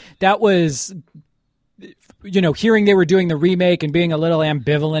 that was, hearing they were doing the remake and being a little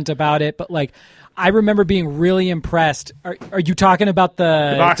ambivalent about it, but like, I remember being really impressed. Are you talking about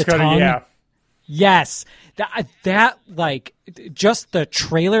the box cutter? tongue? Yeah. Yes. That like, just the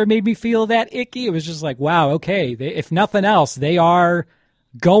trailer made me feel that icky. It was just like, wow, okay. If nothing else, they are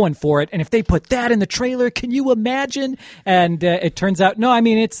going for it. And if they put that in the trailer, can you imagine? And it turns out, no, I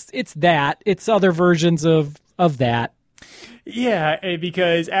mean, it's that. It's other versions of that. Yeah,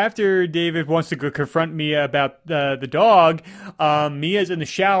 because after David wants to go confront Mia about the dog, Mia's in the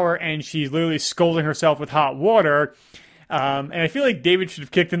shower and she's literally scolding herself with hot water. And I feel like David should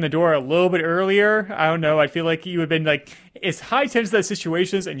have kicked in the door a little bit earlier. I don't know. I feel like you would have been like, it's high tension that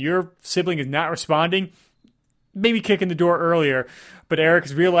situation is and your sibling is not responding. Maybe kick in the door earlier. But Eric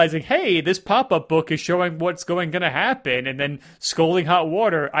is realizing, hey, this pop-up book is showing what's going to happen. And then scolding hot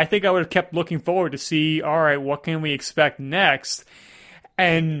water. I think I would have kept looking forward to see, all right, what can we expect next?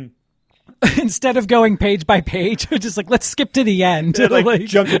 And instead of going page by page, just like, let's skip to the end. Like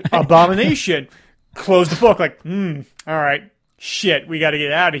jump to Abomination. Close the book, like, all right, shit, we got to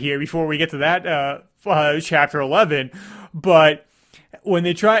get out of here before we get to that chapter 11. But when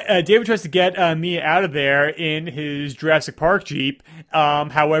they David tries to get Mia out of there in his Jurassic Park Jeep.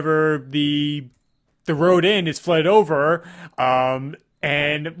 However, the road in is flooded over,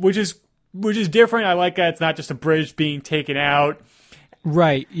 and which is different. I like that it's not just a bridge being taken out.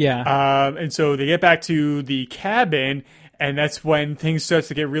 Right. Yeah. And so they get back to the cabin. And that's when things starts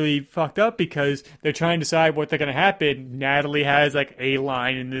to get really fucked up because they're trying to decide what they're going to happen. Natalie has like a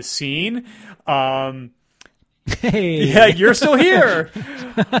line in this scene. Hey. Yeah, you're still here.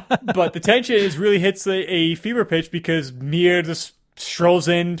 But the tension really hits a fever pitch because Mia just strolls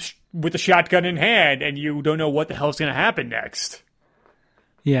in with the shotgun in hand and you don't know what the hell's going to happen next.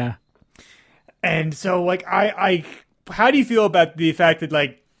 Yeah. And so like, how do you feel about the fact that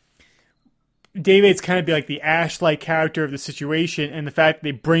like, David's kind of be like the Ash-like character of the situation, and the fact that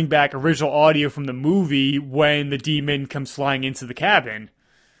they bring back original audio from the movie when the demon comes flying into the cabin.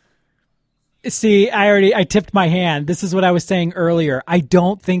 See, I tipped my hand. This is what I was saying earlier. I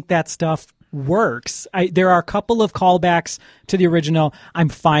don't think that stuff works. There are a couple of callbacks to the original I'm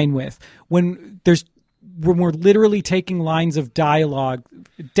fine with. When we're literally taking lines of dialogue,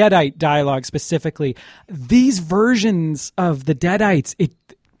 Deadite dialogue specifically, these versions of the Deadites,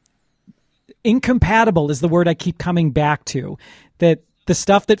 incompatible is the word I keep coming back to. That the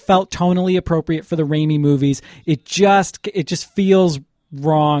stuff that felt tonally appropriate for the Raimi movies, it just feels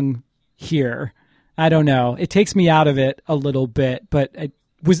wrong here. I don't know. It takes me out of it a little bit, but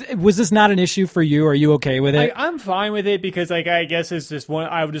was this not an issue for you? Are you okay with it? I'm fine with it because like I guess it's just one.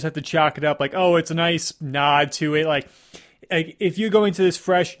 I would just have to chalk it up like, oh, it's a nice nod to it. Like if you're going to this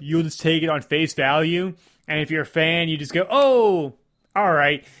fresh, you'll just take it on face value, and if you're a fan, you just go, oh, all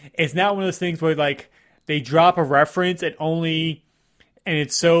right. It's not one of those things where like they drop a reference and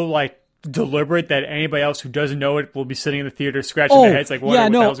it's so like deliberate that anybody else who doesn't know it will be sitting in the theater scratching their heads like, what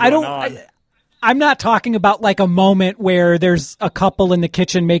the hell's going on? I'm not talking about like a moment where there's a couple in the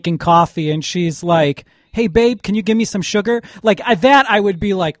kitchen making coffee and she's like, hey babe, can you give me some sugar? Like that I would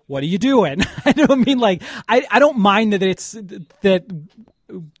be like, what are you doing? I don't mean like, I don't mind that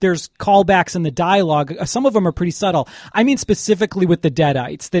there's callbacks in the dialogue. Some of them are pretty subtle. I mean specifically with the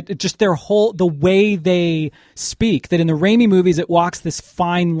Deadites, that just the way they speak, that in the Raimi movies it walks this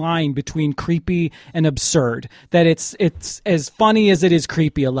fine line between creepy and absurd, that it's as funny as it is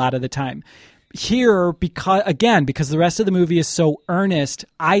creepy a lot of the time. Here, because the rest of the movie is so earnest,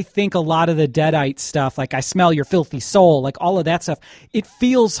 I think a lot of the Deadite stuff, like I smell your filthy soul, like all of that stuff, it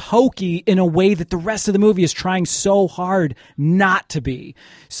feels hokey in a way that the rest of the movie is trying so hard not to be.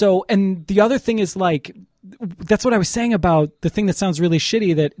 So, and the other thing is like, that's what I was saying about the thing that sounds really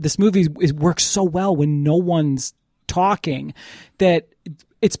shitty, that this movie works so well when no one's talking, that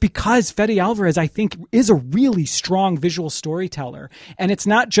it's because Fede Alvarez, I think, is a really strong visual storyteller. And it's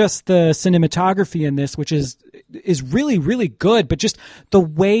not just the cinematography in this, which is really, really good, but just the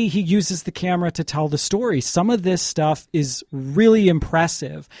way he uses the camera to tell the story. Some of this stuff is really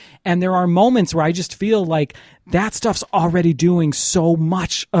impressive. And there are moments where I just feel like that stuff's already doing so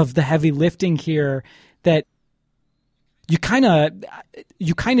much of the heavy lifting here that you kind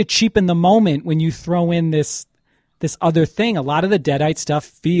of cheapen the moment when you throw in this other thing. A lot of the Deadite stuff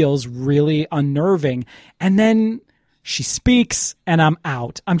feels really unnerving. And then she speaks and I'm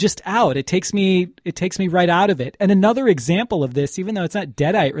out. I'm just out. It takes me right out of it. And another example of this, even though it's not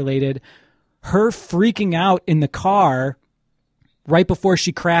Deadite related, her freaking out in the car right before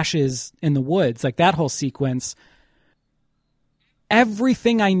she crashes in the woods, like that whole sequence.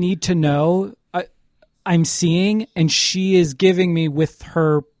 Everything I need to know, I'm seeing, and she is giving me with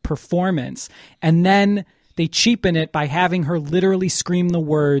her performance. And then they cheapen it by having her literally scream the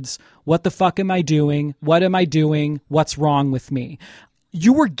words, "What the fuck am I doing? What am I doing? What's wrong with me?"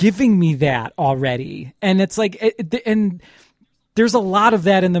 You were giving me that already. And it's like, and there's a lot of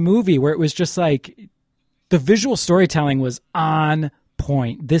that in the movie where it was just like, the visual storytelling was on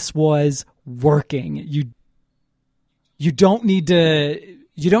point. This was working. You don't need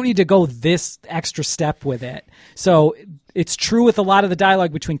to go this extra step with it. So it's true with a lot of the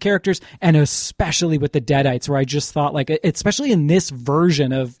dialogue between characters, and especially with the Deadites, where I just thought, like, especially in this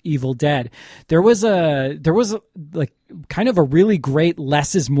version of Evil Dead, there was like kind of a really great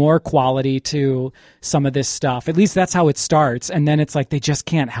less is more quality to some of this stuff. At least that's how it starts, and then it's like they just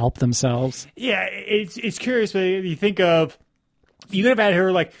can't help themselves. Yeah, it's curious, but you think of, you could have had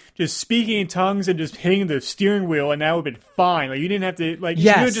her like just speaking in tongues and just hitting the steering wheel, and that would have been fine. Like, you didn't have to, like,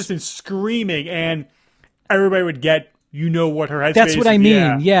 yes. She could have just been screaming, and everybody would get, what her headspace. That's what I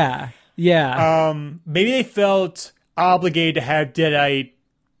mean. Yeah. Maybe they felt obligated to have Deadite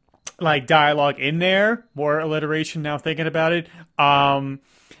like dialogue in there, more alliteration. Now thinking about it, and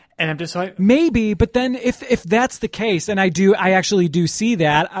I'm just like, maybe. But then if that's the case, and I actually do see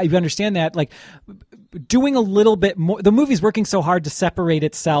that, I understand that, like, doing a little bit more, the movie's working so hard to separate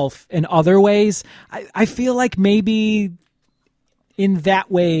itself in other ways. I feel like maybe in that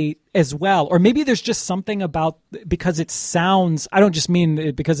way as well, or maybe there's just something about, because it sounds, I don't just mean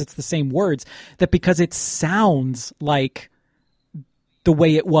it because it's the same words, that because it sounds like the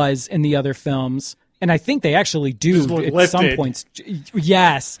way it was in the other films. And I think they actually do at some points.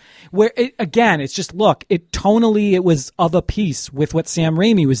 Yes. Where it's just, look, tonally it was of a piece with what Sam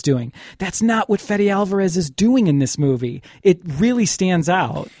Raimi was doing. That's not what Fede Alvarez is doing in this movie. It really stands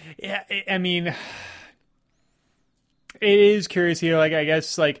out. Yeah, I mean, it is curious here, like, I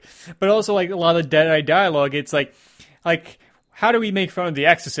guess, like, but also, like, a lot of Deadite dialogue, it's like, how do we make fun of The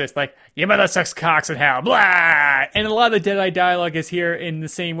Exorcist? Like, your mother sucks cocks in hell, blah! And a lot of the Deadite dialogue is here in the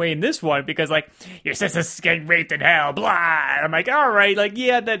same way in this one, because, like, your sister's getting raped in hell, blah! And I'm like, alright, like,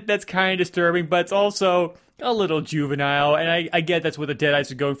 yeah, that's kind of disturbing, but it's also a little juvenile, and I get that's what the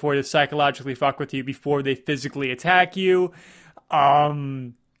Deadites are going for, to psychologically fuck with you before they physically attack you.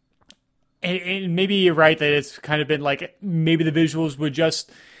 And maybe you're right that it's kind of been like, maybe the visuals would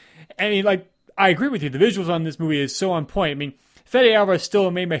just, I mean, like, I agree with you, the visuals on this movie is so on point. I mean, Fede Alvarez still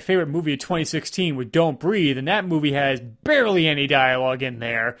made my favorite movie of 2016 with Don't Breathe, and that movie has barely any dialogue in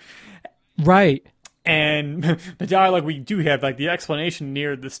there. Right. And the dialogue we do have, like, the explanation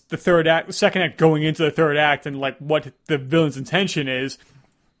near the third act, the second act going into the third act, and, like, what the villain's intention is.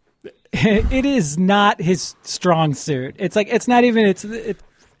 It is not his strong suit. It's like, it's not even,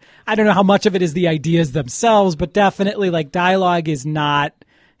 I don't know how much of it is the ideas themselves, but definitely, like, dialogue is not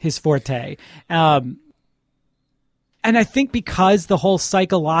his forte. And I think because the whole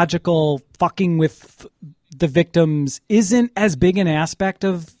psychological fucking with the victims isn't as big an aspect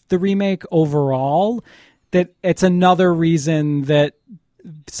of the remake overall, that it's another reason that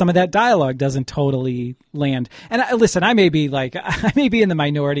some of that dialogue doesn't totally land. And listen, I may be in the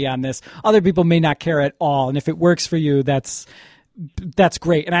minority on this. Other people may not care at all. And if it works for you, that's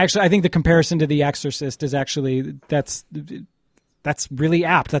great. And I think the comparison to The Exorcist is actually, that's really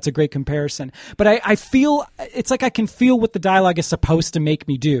apt. That's a great comparison. But I feel, it's like I can feel what the dialogue is supposed to make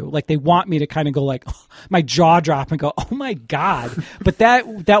me do. Like, they want me to kind of go, like, my jaw drop and go, oh my God. But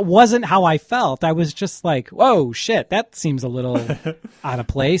that wasn't how I felt. I was just like, whoa, shit, that seems a little out of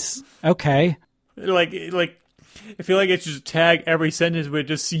place. Okay. Like I feel like it's just tag every sentence with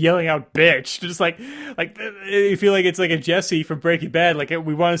just yelling out bitch. Just like you feel like it's like a Jesse from Breaking Bad. Like,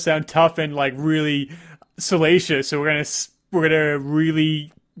 we want to sound tough and, like, really salacious. So we're gonna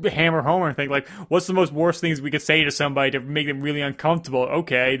really hammer home and think, like, what's the most worst things we could say to somebody to make them really uncomfortable?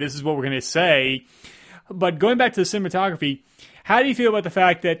 Okay, this is what we're gonna say. But going back to the cinematography, How do you feel about the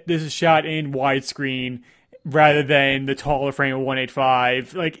fact that this is shot in widescreen rather than the taller frame of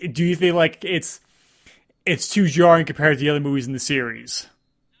 185? Like, do you feel like it's too jarring compared to the other movies in the series?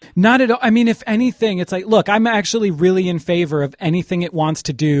 Not at all. I mean, if anything, it's like, look, I'm actually really in favor of anything it wants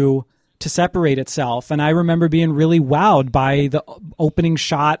to do to separate itself. And I remember being really wowed by the opening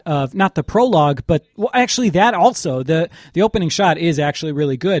shot of, not the prologue, but well, actually that also, the opening shot is actually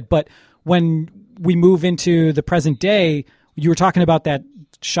really good. But when we move into the present day, you were talking about that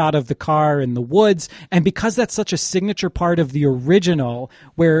shot of the car in the woods. And because that's such a signature part of the original,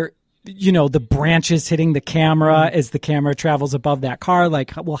 where the branches hitting the camera as the camera travels above that car.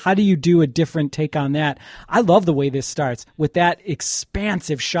 Like, well, how do you do a different take on that? I love the way this starts with that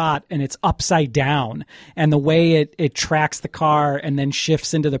expansive shot and it's upside down and the way it tracks the car and then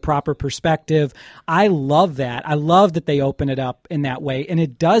shifts into the proper perspective. I love that. I love that they open it up in that way, and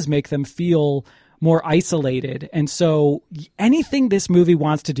it does make them feel more isolated. And so anything this movie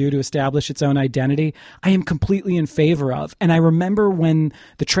wants to do to establish its own identity, I am completely in favor of. And I remember when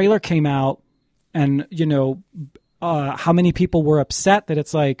the trailer came out and, how many people were upset that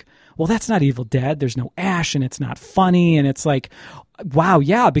it's like, well, that's not Evil Dead. There's no Ash and it's not funny. And it's like, wow,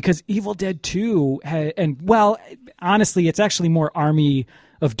 yeah, because Evil Dead 2, honestly, it's actually more Army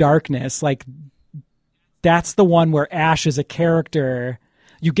of Darkness. Like, that's the one where Ash is a character.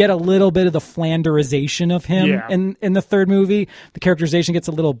 You get a little bit of the Flanderization of him in the third movie. The characterization gets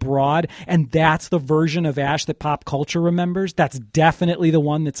a little broad, and that's the version of Ash that pop culture remembers. That's definitely the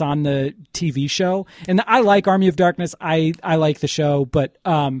one that's on the TV show. And I like Army of Darkness. I like the show, but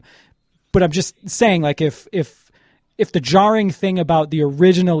I'm just saying, like, if the jarring thing about the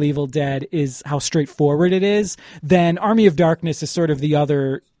original Evil Dead is how straightforward it is, then Army of Darkness is sort of the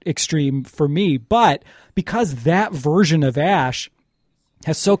other extreme for me. But because that version of Ash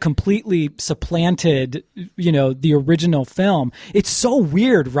has so completely supplanted, the original film. It's so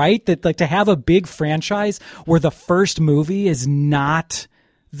weird, right? That, like, to have a big franchise where the first movie is not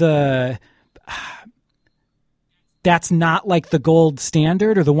that's not like the gold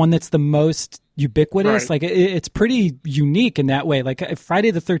standard or the one that's the most ubiquitous. Right. Like, it's pretty unique in that way. Like, Friday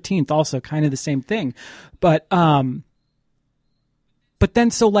the 13th, also kind of the same thing. But then,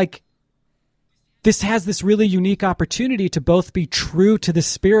 so, like, this has this really unique opportunity to both be true to the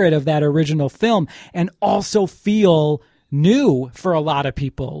spirit of that original film and also feel new for a lot of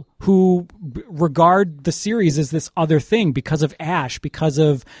people who regard the series as this other thing because of Ash, because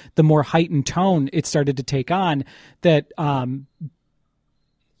of the more heightened tone it started to take on. That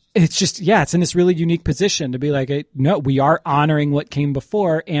it's just, it's in this really unique position to be like, no, we are honoring what came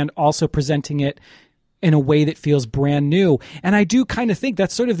before and also presenting it in a way that feels brand new. And I do kind of think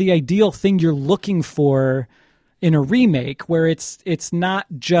that's sort of the ideal thing you're looking for in a remake, where it's not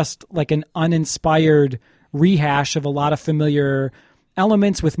just like an uninspired rehash of a lot of familiar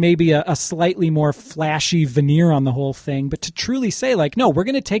elements with maybe a slightly more flashy veneer on the whole thing, but to truly say, like, no, we're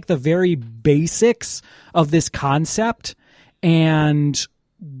going to take the very basics of this concept and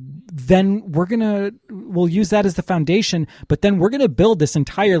then we'll use that as the foundation, but then we're going to build this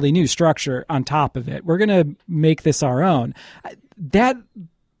entirely new structure on top of it. We're going to make this our own.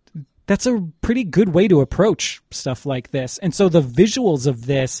 That's a pretty good way to approach stuff like this. And so the visuals of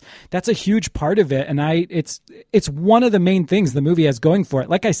this, that's a huge part of it. And it's one of the main things the movie has going for it.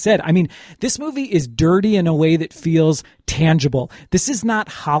 Like I said, I mean, this movie is dirty in a way that feels tangible. This is not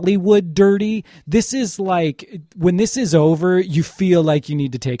Hollywood dirty. This is like, when this is over, you feel like you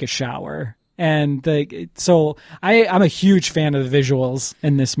need to take a shower. And so I'm a huge fan of the visuals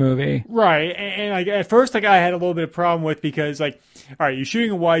in this movie. Right. And like, at first, like, I had a little bit of problem with, because, like, all right, you're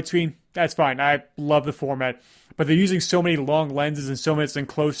shooting a widescreen. That's fine. I love the format. But they're using so many long lenses and so much in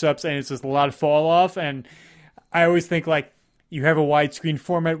close-ups, and it's just a lot of fall off. And I always think, like, you have a widescreen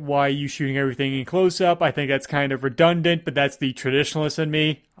format. Why are you shooting everything in close-up? I think that's kind of redundant, but that's the traditionalist in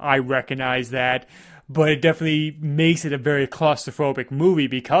me. I recognize that. But it definitely makes it a very claustrophobic movie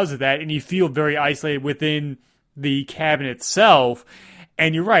because of that, and you feel very isolated within the cabin itself.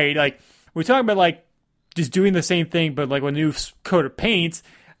 And you're right, like, we're talking about, like, just doing the same thing, but, like, with a new coat of paint.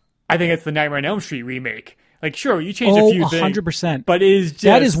 I think it's the Nightmare on Elm Street remake. Like, sure, you changed a few things. 100%. But it is just...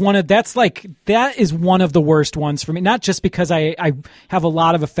 that is one of the worst ones for me. Not just because I have a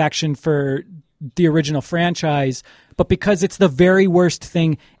lot of affection for the original franchise, but because it's the very worst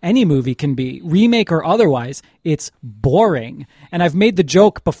thing any movie can be, remake or otherwise. It's boring. And I've made the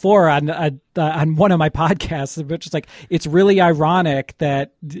joke before on one of my podcasts, which is like, it's really ironic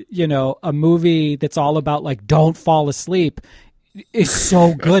that, a movie that's all about, like, don't fall asleep is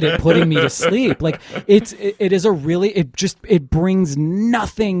so good at putting me to sleep. Like, it brings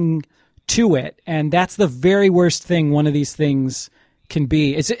nothing to it. And that's the very worst thing one of these things can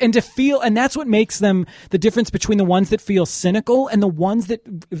be. And that's what makes them the difference between the ones that feel cynical and the ones that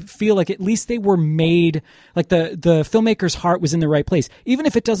feel like at least they were made, like the filmmaker's heart was in the right place. Even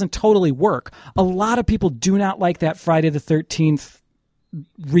if it doesn't totally work, a lot of people do not like that Friday the 13th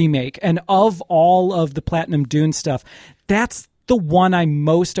remake. And of all of the Platinum Dune stuff, that's the one I'm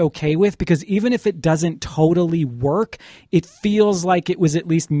most okay with, because even if it doesn't totally work, it feels like it was at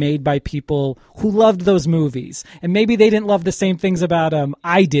least made by people who loved those movies. And maybe they didn't love the same things about them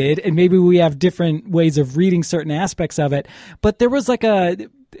I did, and maybe we have different ways of reading certain aspects of it. But there was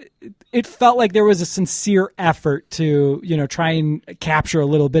it felt like there was a sincere effort to, try and capture a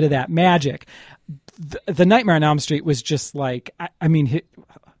little bit of that magic. The Nightmare on Elm Street was just like,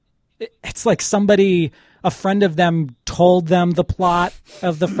 it's like a friend of them told them the plot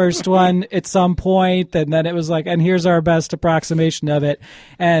of the first one at some point, and then it was like, and here's our best approximation of it.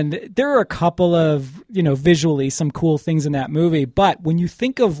 And there are a couple of, visually some cool things in that movie. But when you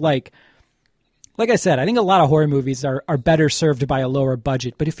think of like I said, I think a lot of horror movies are better served by a lower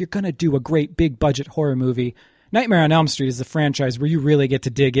budget. But if you're going to do a great big budget horror movie, Nightmare on Elm Street is a franchise where you really get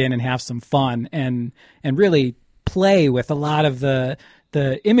to dig in and have some fun and really play with a lot of the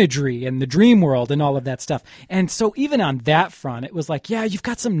imagery and the dream world and all of that stuff. And so even on that front, it was like, yeah, you've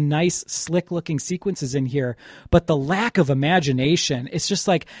got some nice, slick-looking sequences in here, but the lack of imagination, it's just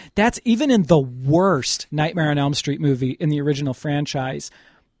like, that's even in the worst Nightmare on Elm Street movie in the original franchise.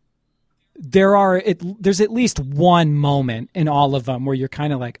 There's at least one moment in all of them where you're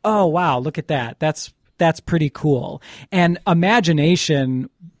kind of like, oh, wow, look at that. That's pretty cool. And imagination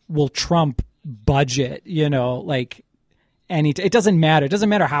will trump budget, it doesn't matter. It doesn't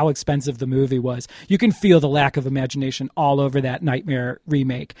matter how expensive the movie was. You can feel the lack of imagination all over that Nightmare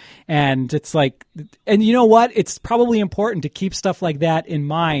remake. And it's like, and you know what? It's probably important to keep stuff like that in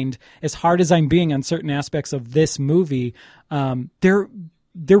mind. As hard as I'm being on certain aspects of this movie,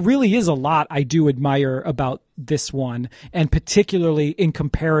 there really is a lot I do admire about this one, and particularly in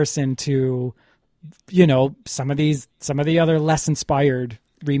comparison to, some of the other less inspired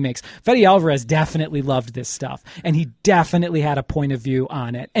remakes. Fede Alvarez definitely loved this stuff, and he definitely had a point of view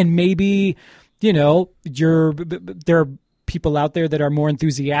on it. And maybe, there are people out there that are more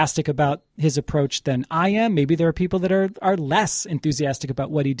enthusiastic about his approach than I am. Maybe there are people that are less enthusiastic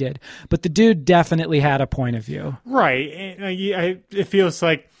about what he did. But the dude definitely had a point of view. Right. And it feels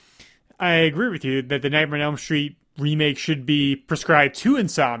like I agree with you that the Nightmare on Elm Street remake should be prescribed to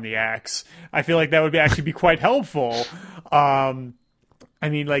insomniacs. I feel like that would actually be quite helpful.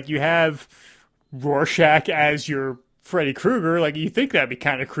 You have Rorschach as your Freddy Krueger. You think that'd be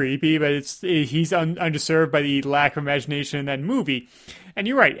kind of creepy, but he's undisturbed by the lack of imagination in that movie. And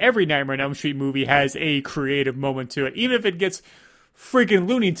you're right, every Nightmare on Elm Street movie has a creative moment to it, even if it gets freaking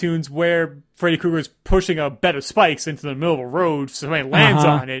Looney Tunes where Freddy Krueger's pushing a bed of spikes into the middle of a road so somebody lands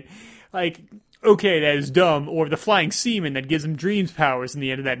on it. Okay, that is dumb. Or the flying semen that gives him dreams powers in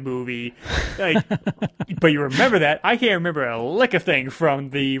the end of that movie. But you remember that. I can't remember a lick of thing from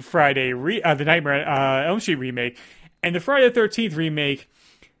the the Nightmare Elm Street remake. And the Friday the 13th remake,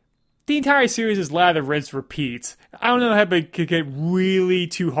 the entire series is lather, rinse, repeat. I don't know how it could get really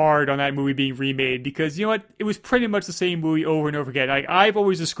too hard on that movie being remade, because you know what? It was pretty much the same movie over and over again. I've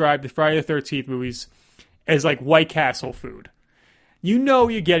always described the Friday the 13th movies as like White Castle food. You know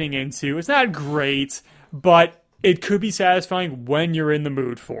what you're getting into. It's not great, but it could be satisfying when you're in the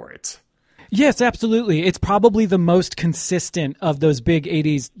mood for it. Yes, absolutely. It's probably the most consistent of those big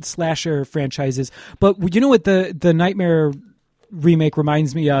 80s slasher franchises. But you know what the Nightmare remake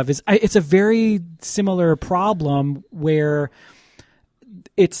reminds me of is it's a very similar problem where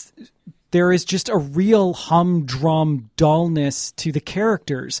there is just a real humdrum dullness to the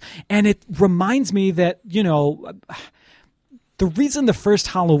characters. And it reminds me that, the reason the first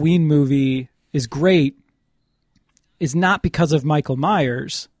Halloween movie is great is not because of Michael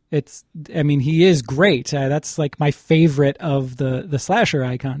Myers. He is great. That's like my favorite of the slasher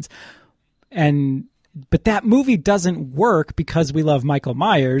icons. But that movie doesn't work because we love Michael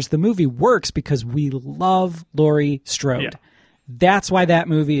Myers. The movie works because we love Laurie Strode. Yeah. That's why that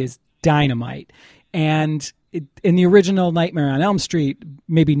movie is dynamite. And in the original Nightmare on Elm Street,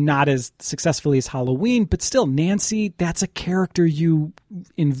 maybe not as successfully as Halloween, but still, Nancy, that's a character you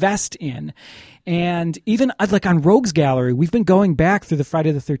invest in. And even like on Rogues Gallery, we've been going back through the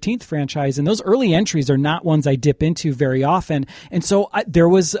Friday the 13th franchise, and those early entries are not ones I dip into very often. And so I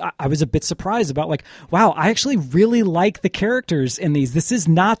was a bit surprised about like, wow, I actually really like the characters in these. This is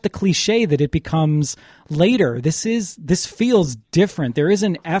not the cliche that it becomes later. This feels different. There is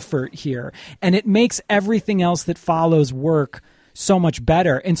an effort here, and it makes everything else that follows work so much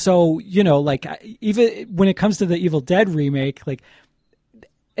better. And so, like, even when it comes to the Evil Dead remake, like,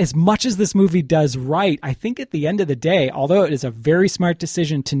 as much as this movie does right, I think at the end of the day, although it is a very smart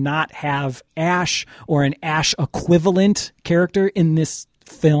decision to not have Ash or an Ash equivalent character in this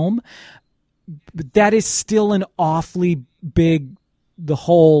film, that is still an awfully big the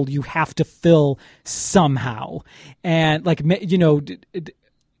hole you have to fill somehow. And like,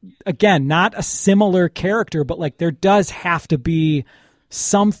 again, not a similar character, but like there does have to be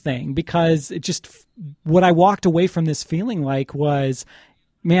something, because it just, what I walked away from this feeling like was,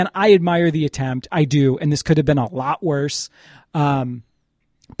 man, I admire the attempt. I do. And this could have been a lot worse.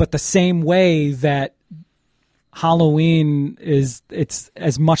 But the same way that Halloween it's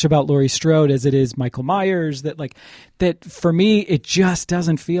as much about Laurie Strode as it is Michael Myers, that for me, it just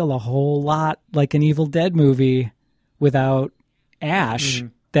doesn't feel a whole lot like an Evil Dead movie without Ash.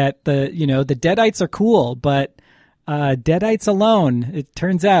 That the Deadites are cool, but Deadites alone, it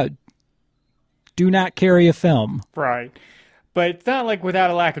turns out, do not carry a film. Right. But it's not like without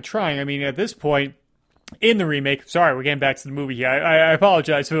a lack of trying. I mean, at this point in the remake, sorry, we're getting back to the movie here. I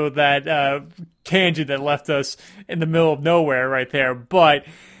apologize for that tangent that left us in the middle of nowhere right there. But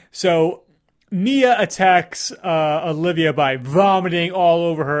so Mia attacks Olivia by vomiting all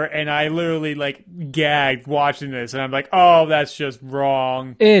over her, and I literally gagged watching this, and I'm like, oh, that's just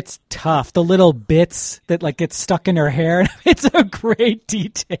wrong. It's tough. The little bits that get stuck in her hair, it's a great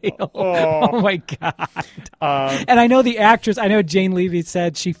detail. Oh my God. And I know the actress, Jane Levy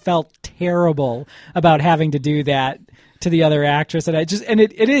said she felt terrible about having to do that to the other actress, and it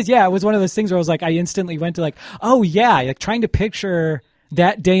is, it was one of those things where I was like, I instantly went to oh yeah, trying to picture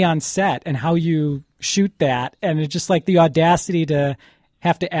that day on set and how you shoot that, and it's just the audacity to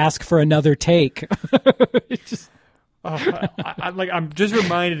have to ask for another take. I'm just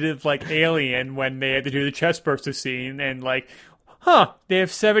reminded of Alien when they had to do the chest burster scene, and they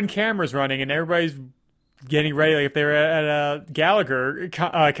have 7 cameras running and everybody's getting ready if they're at a Gallagher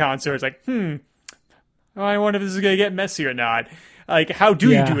concert. It's I wonder if this is gonna get messy or not. How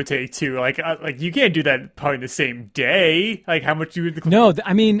do you do a take 2? You can't do that probably in the same day. How much do you... No,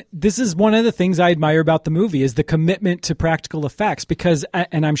 I mean, this is one of the things I admire about the movie is the commitment to practical effects, because,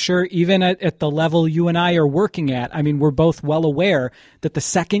 and I'm sure even at the level you and I are working at, I mean, we're both well aware that the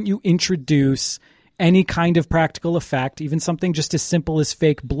second you introduce any kind of practical effect, even something just as simple as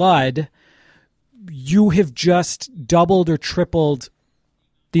fake blood, you have just doubled or tripled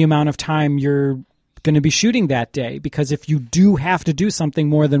the amount of time you're going to be shooting that day, because if you do have to do something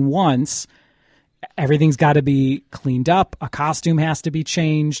more than once, everything's got to be cleaned up, a costume has to be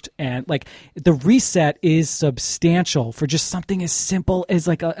changed, and the reset is substantial for just something as simple as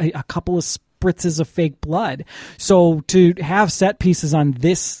a couple of spritzes of fake blood. So to have set pieces on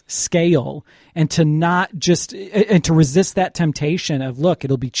this scale and to not just and to resist that temptation of, look,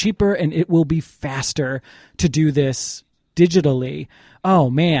 it'll be cheaper and it will be faster to do this digitally. Oh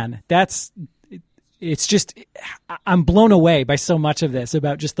man, it's just, I'm blown away by so much of this,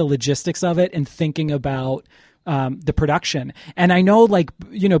 about just the logistics of it and thinking about the production. And I know,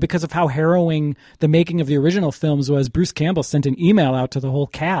 because of how harrowing the making of the original films was, Bruce Campbell sent an email out to the whole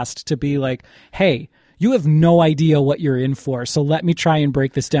cast to be like, hey, you have no idea what you're in for, so let me try and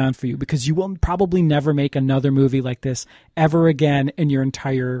break this down for you, because you will probably never make another movie like this ever again in your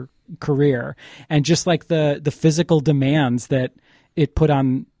entire career. And just the physical demands that it put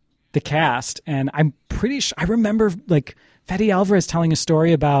on the cast. And I'm pretty sure I remember Fede Alvarez telling a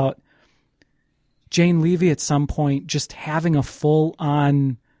story about Jane Levy at some point just having a full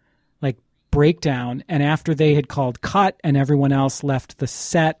on breakdown, and after they had called cut and everyone else left the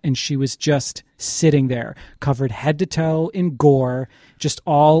set, and she was just sitting there covered head to toe in gore, just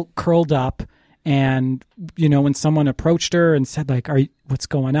all curled up. And when someone approached her and said what's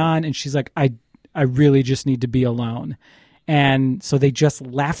going on, and she's like, I really just need to be alone. And so they just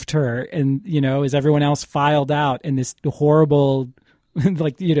left her, and as everyone else filed out in this horrible,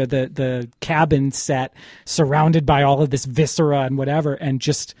 the cabin set surrounded by all of this viscera and whatever, and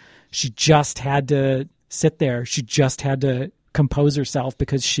she just had to sit there. She just had to compose herself,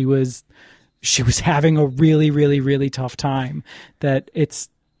 because she was having a really, really, really tough time. That it's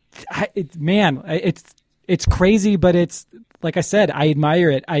crazy, but it's, like I said, I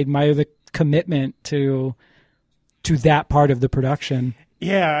admire it. I admire the commitment to that part of the production.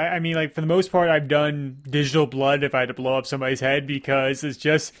 Yeah, I mean, for the most part, I've done digital blood if I had to blow up somebody's head, because it's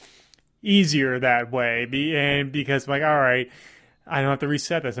just easier that way. And because all right, I don't have to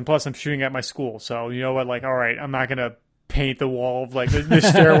reset this. And plus, I'm shooting at my school. So, you know what? All right, I'm not going to paint the wall of the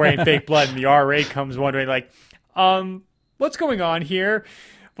stairway in fake blood. And the RA comes wondering, what's going on here?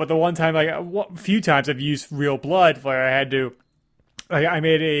 But the one time, a few times I've used real blood where I had to I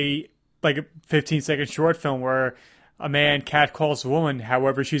made a 15-second short film where a man catcalls a woman,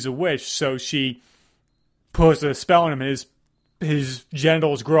 however she's a witch, so she puts a spell on him, and his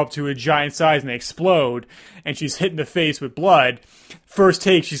genitals grow up to a giant size and they explode, and she's hit in the face with blood. First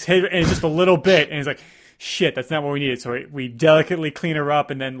take, she's hit, and it's just a little bit, and it's like, shit, that's not what we needed. So we delicately clean her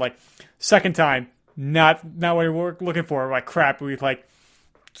up, and then like second time, not what we were looking for. Like crap, we like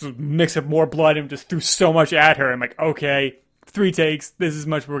mix up more blood and just threw so much at her. I'm like, okay, 3 takes. This is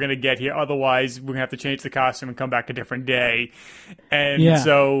much we're gonna get here. Otherwise, we're gonna have to change the costume and come back a different day. And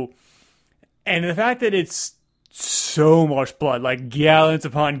and the fact that it's so much blood, like gallons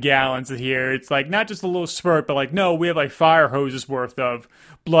upon gallons here. It's like not just a little spurt, but like, no, we have like fire hoses worth of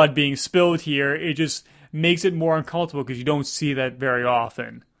blood being spilled here. It just makes it more uncomfortable because you don't see that very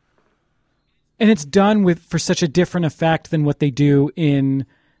often. And it's done for such a different effect than what they do in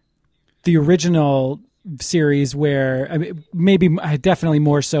the original series, where I mean, maybe definitely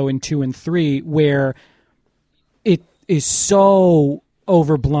more so in 2 and 3, where it is so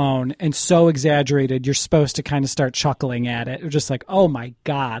overblown and so exaggerated, you're supposed to kind of start chuckling at it. You're just like, oh my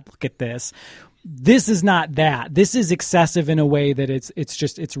God, look at this. This is not that. This is excessive in a way that it's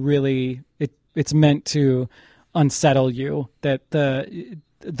meant to unsettle you. That the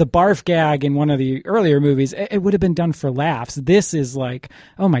barf gag in one of the earlier movies, it would have been done for laughs. This is like,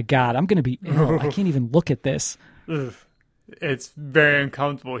 oh my God, I'm going to be ill. I can't even look at this. It's very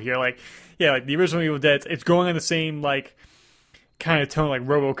uncomfortable here. Like, yeah, like the original Evil Dead, it's going on the same like kind of tone like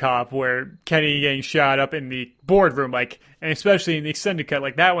RoboCop, where Kenny getting shot up in the boardroom, like, and especially in the extended cut,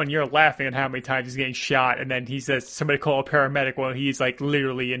 like that one, you're laughing at how many times he's getting shot, and then he says somebody call a paramedic while he's like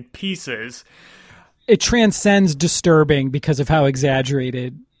literally in pieces. It transcends disturbing because of how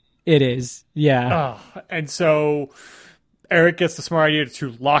exaggerated it is. Yeah. And so Eric gets the smart idea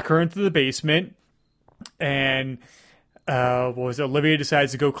to lock her into the basement, and Olivia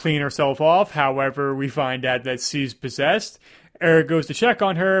decides to go clean herself off. However, we find out that she's possessed. Eric goes to check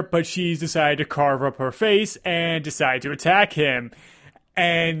on her, but she's decided to carve up her face and decide to attack him.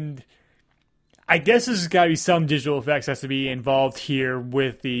 And I guess there's got to be some digital effects has to be involved here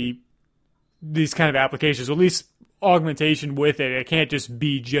with these kind of applications, or at least augmentation with it. It can't just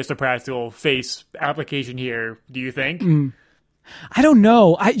be just a practical face application here, do you think? I don't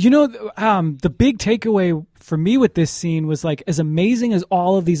know. The big takeaway for me with this scene was like, as amazing as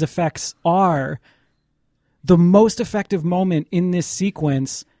all of these effects are, the most effective moment in this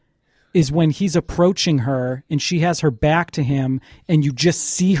sequence is when he's approaching her and she has her back to him, and you just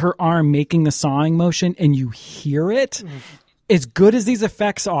see her arm making the sawing motion and you hear it. As good as these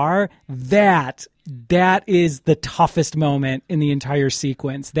effects are, that is the toughest moment in the entire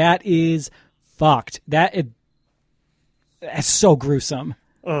sequence. That is fucked. That's so gruesome.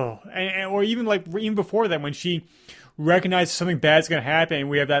 Oh, or even before that, when she recognizes something bad's going to happen, and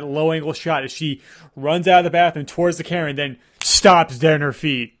we have that low angle shot as she runs out of the bathroom towards the camera and then stops dead on her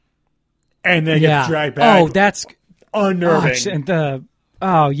feet, and then gets dragged back. Oh, that's unnerving.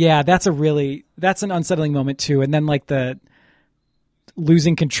 That's an unsettling moment too. And then like the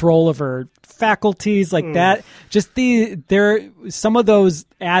losing control of her faculties, like that. Just some of those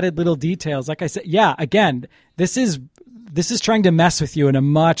added little details. Like I said, again, this is trying to mess with you in a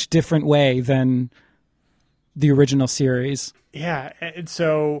much different way than the original series. Yeah, and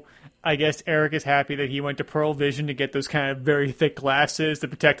so I guess Eric is happy that he went to Pearl Vision to get those kind of very thick glasses to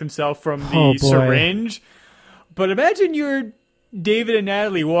protect himself from the syringe. But imagine you're David and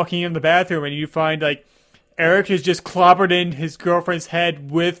Natalie walking in the bathroom and you find like Eric has just clobbered in his girlfriend's head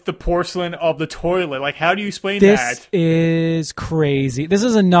with the porcelain of the toilet. Like, how do you explain that? This is crazy. This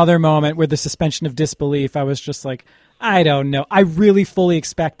is another moment where the suspension of disbelief, I was just like, I don't know. I really fully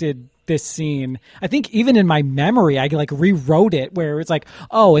expected this scene. I think even in my memory, I like rewrote it where it's like,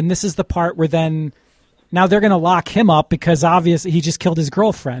 oh, and this is the part where then now they're going to lock him up because obviously he just killed his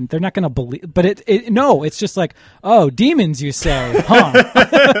girlfriend. They're not going to believe, but it's just like, oh, demons, you say, huh?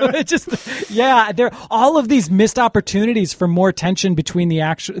 It just, there all of these missed opportunities for more tension between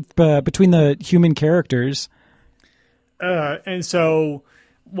between the human characters. And so,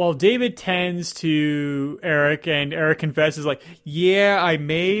 well, David tends to Eric, and Eric confesses, like, yeah, I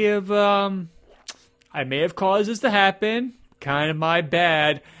may have caused this to happen. Kind of my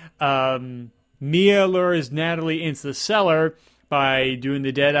bad. Mia lures Natalie into the cellar by doing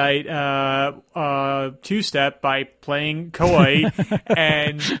the Deadite two-step by playing coy,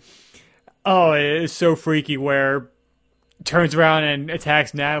 and it is so freaky where turns around and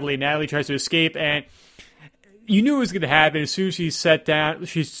attacks Natalie. Natalie tries to escape, and you knew it was going to happen. As soon as she sat down,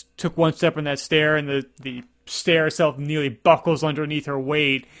 she took one step on that stair, and the stair itself nearly buckles underneath her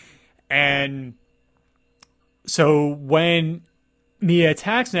weight. And so when Mia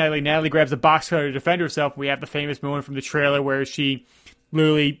attacks Natalie. Natalie grabs a box cutter to defend herself. We have the famous moment from the trailer where she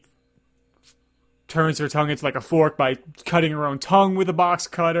literally turns her tongue into like a fork by cutting her own tongue with a box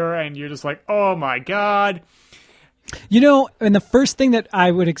cutter, and you're just like, oh my god. You know, and the first thing that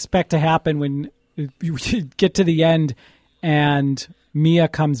I would expect to happen when you get to the end and Mia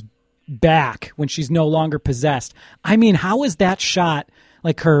comes back when she's no longer possessed. I mean, how is that shot?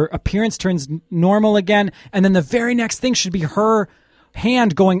 Like, her appearance turns normal again, and then the very next thing should be her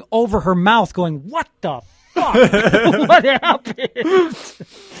hand going over her mouth going, what the fuck? What happened?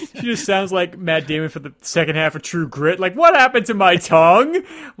 She just sounds like Matt Damon for the second half of True Grit. Like, what happened to my tongue?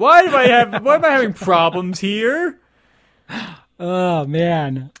 Why am I having problems here? Oh,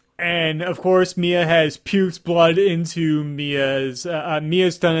 man. And, of course, Mia has puked blood into Mia's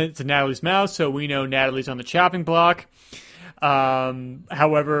done it to Natalie's mouth, so we know Natalie's on the chopping block.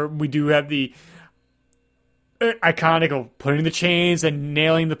 However, we do have the iconic of putting the chains and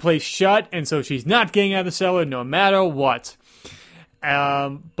nailing the place shut, and so she's not getting out of the cellar no matter what.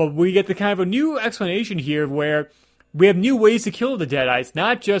 But we get the kind of a new explanation here where we have new ways to kill the Deadites,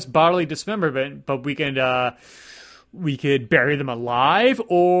 not just bodily dismemberment, but we could bury them alive,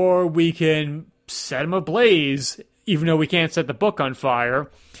 or we can set them ablaze, even though we can't set the book on fire.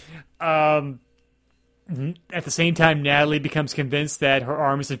 At the same time, Natalie becomes convinced that her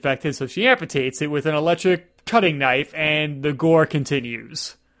arm is infected, so she amputates it with an electric cutting knife, and the gore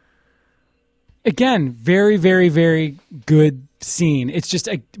continues. Again, very, very, very good scene. It's just,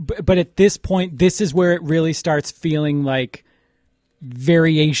 but at this point, this is where it really starts feeling like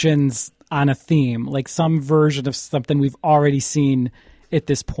variations on a theme, like some version of something we've already seen at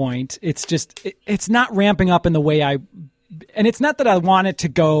this point. It's just, it's not ramping up in the way and it's not that I want it to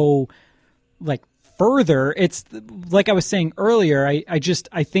go like further. It's like I was saying earlier,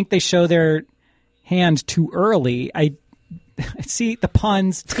 I think they show their hand too early. I see the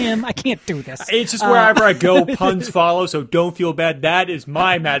puns, Tim. I can't do this. It's just wherever I go, puns follow. So don't feel bad. That is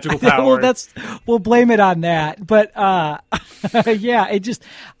my magical power. Well, we'll blame it on that. But yeah,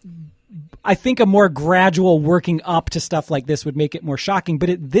 I think a more gradual working up to stuff like this would make it more shocking. But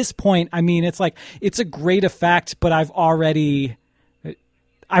at this point, I mean, it's like it's a great effect, but I've already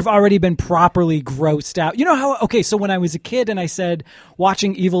been properly grossed out. You know how? Okay, so when I was a kid and I said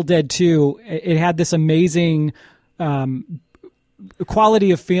watching Evil Dead 2, it had this amazing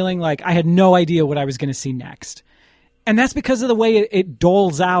quality of feeling like I had no idea what I was going to see next. And that's because of the way it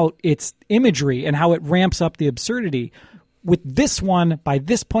doles out its imagery and how it ramps up the absurdity. With this one, by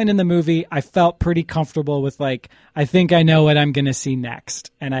this point in the movie, I felt pretty comfortable with, like, I think I know what I'm going to see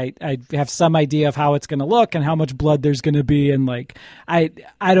next. And I have some idea of how it's going to look and how much blood there's going to be. And, like, I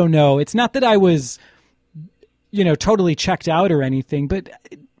don't know. It's not that I was, totally checked out or anything, but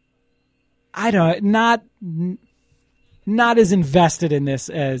I don't, not as invested in this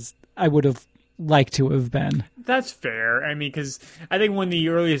as I would have liked to have been. That's fair. I mean, because I think one of the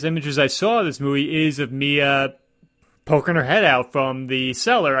earliest images I saw of this movie is of Mia poking her head out from the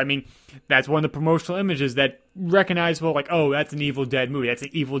cellar. I mean, that's one of the promotional images that recognizable, like, oh, that's an Evil Dead movie. That's an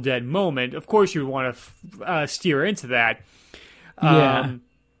Evil Dead moment. Of course you would want to steer into that. Yeah.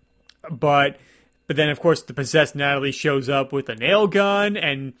 But then, of course, the possessed Natalie shows up with a nail gun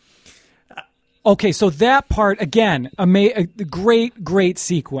and... Okay, so that part, again, a great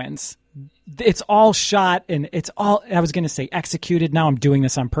sequence. It's all shot and it's all, I was going to say executed. Now I'm doing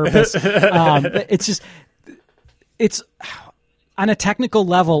this on purpose. It's just... It's on a technical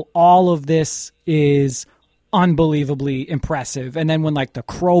level, all of this is unbelievably impressive. And then when like the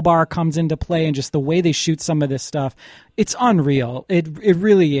crowbar comes into play and just the way they shoot some of this stuff, it's unreal. It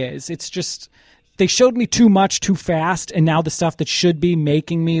really is. It's just, they showed me too much too fast. And now the stuff that should be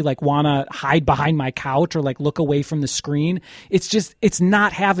making me like want to hide behind my couch or like look away from the screen, it's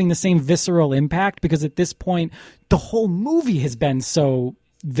not having the same visceral impact because at this point, the whole movie has been so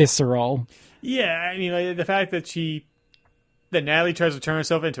visceral. Yeah, I mean, like, the fact that Natalie tries to turn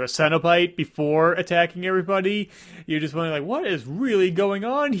herself into a Cenobite before attacking everybody, you're just wondering, like, what is really going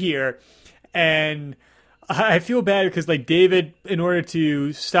on here? And I feel bad because, like, David, in order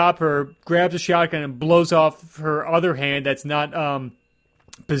to stop her, grabs a shotgun and blows off her other hand that's not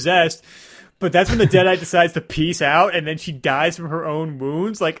possessed. But that's when the Deadite decides to peace out, and then she dies from her own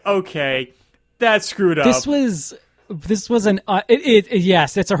wounds. Like, okay, that's screwed up. This was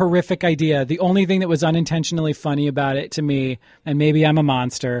yes, it's a horrific idea. The only thing that was unintentionally funny about it to me, and maybe I'm a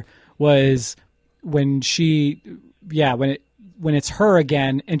monster, was when when it's her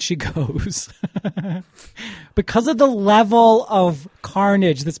again and she goes, because of the level of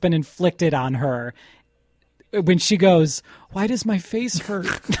carnage that's been inflicted on her, when she goes, why does my face hurt?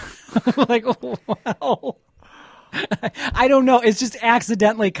 Like, well, I don't know. It's just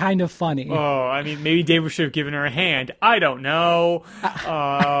accidentally kind of funny. Oh, I mean, maybe David should have given her a hand. I don't know.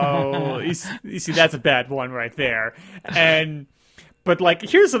 Oh, you see, that's a bad one right there. But like,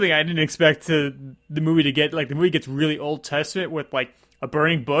 here's something I didn't expect the movie to get. Like, the movie gets really Old Testament with like a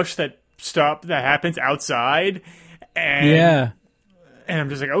burning bush that happens outside, and Yeah. and I'm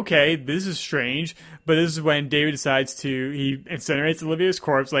just like, okay, this is strange. But this is when David decides he incinerates Olivia's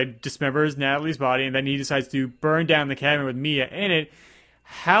corpse, like dismembers Natalie's body, and then he decides to burn down the cabin with Mia in it.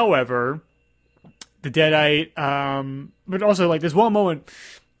 However, the Deadite, but also like there's one moment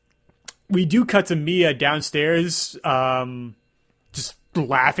we do cut to Mia downstairs, just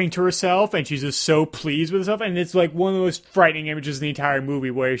laughing to herself, and she's just so pleased with herself, and it's like one of the most frightening images in the entire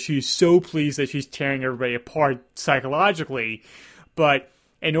movie, where she's so pleased that she's tearing everybody apart psychologically. But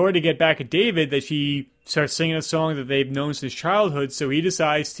in order to get back at David, that she starts singing a song that they've known since childhood, so he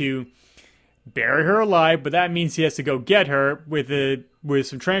decides to bury her alive, but that means he has to go get her with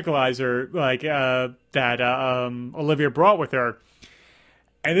some tranquilizer like that Olivia brought with her.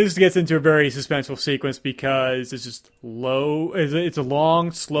 And this gets into a very suspenseful sequence because it's just it's a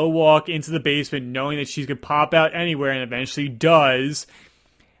long, slow walk into the basement, knowing that she's going to pop out anywhere, and eventually does.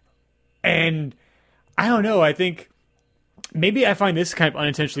 And I don't know, I think maybe I find this kind of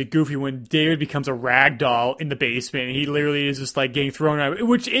unintentionally goofy when David becomes a rag doll in the basement, and he literally is just like getting thrown out,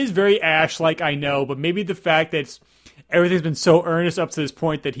 which is very Ash-like, I know, but maybe the fact that everything's been so earnest up to this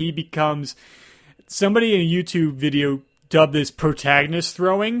point that he becomes somebody in a YouTube video dubbed this protagonist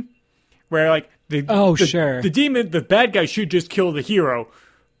throwing, where like the demon, the bad guy should just kill the hero,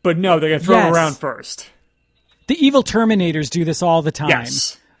 but no, they're gonna throw him around first. The evil Terminators do this all the time.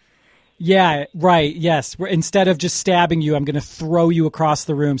 Yes. Yeah, right, yes. Instead of just stabbing you, I'm going to throw you across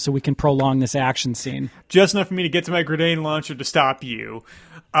the room so we can prolong this action scene. Just enough for me to get to my grenade launcher to stop you.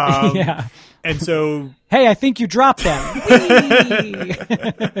 Yeah. And so... Hey, I think you dropped that.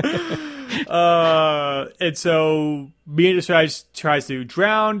 And so Mia just tries to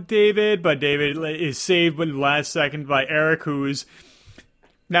drown David, but David is saved in the last second by Eric, who's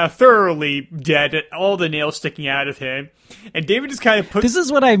now thoroughly dead, all the nails sticking out of him. And David just kind of This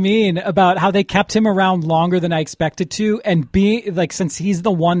is what I mean about how they kept him around longer than I expected to, and since he's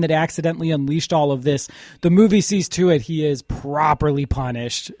the one that accidentally unleashed all of this, the movie sees to it he is properly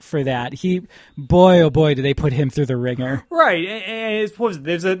punished for that. Boy, oh boy, do they put him through the ringer. Right, and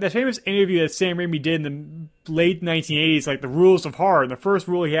there's that famous interview that Sam Raimi did in the late 1980s, like the rules of horror, and the first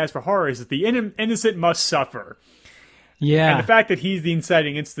rule he has for horror is that the innocent must suffer. Yeah. And the fact that he's the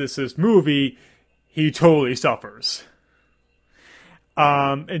inciting instance of this movie, he totally suffers.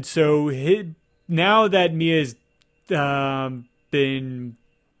 And so now that Mia's been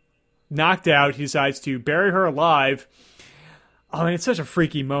knocked out, he decides to bury her alive. Oh, and it's such a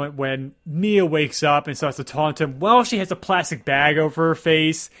freaky moment when Mia wakes up and starts to taunt him. Well, she has a plastic bag over her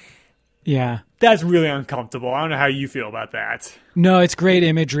face. Yeah. That's really uncomfortable. I don't know how you feel about that. No, it's great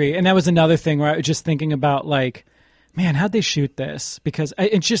imagery. And that was another thing where I was just thinking about, like, man, how'd they shoot this? Because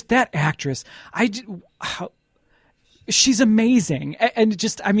it's just that actress. She's amazing. And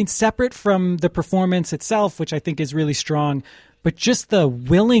just, I mean, separate from the performance itself, which I think is really strong, but just the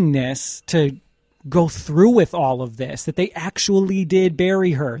willingness to go through with all of this, that they actually did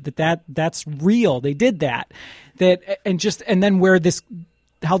bury her, that's real. They did that. And then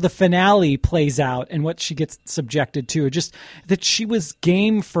how the finale plays out and what she gets subjected to, just that she was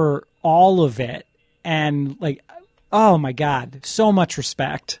game for all of it. And like, oh my God, so much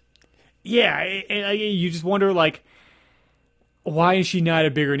respect. Yeah, and you just wonder, like, why is she not a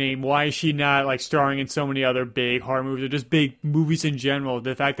bigger name? Why is she not, like, starring in so many other big horror movies or just big movies in general?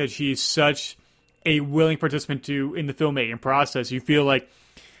 The fact that she is such a willing participant in the filmmaking process, you feel like,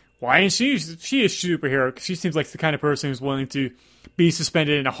 why isn't she a superhero? Because she seems like the kind of person who's willing to be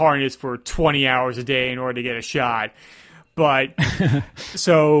suspended in a harness for 20 hours a day in order to get a shot. But,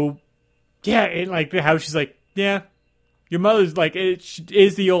 so, yeah, like, how she's like, yeah, your mother's, like, it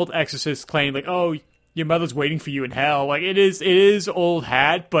is the old Exorcist claim, like, oh, your mother's waiting for you in hell. Like, it is old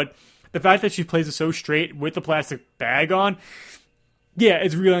hat, but the fact that she plays it so straight with the plastic bag on, yeah,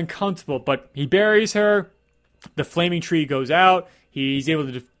 it's really uncomfortable. But he buries her, the flaming tree goes out, he's able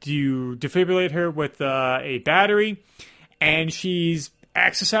to defibrillate her with a battery, and she's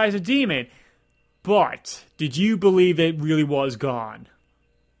exorcised a demon. But did you believe it really was gone?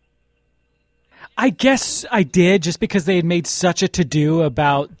 I guess I did, just because they had made such a to-do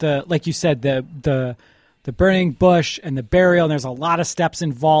about the, like you said, the burning bush and the burial, and there's a lot of steps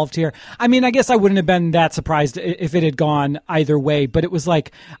involved here. I mean, I guess I wouldn't have been that surprised if it had gone either way, but it was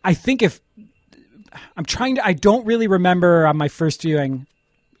like, I think I don't really remember on my first viewing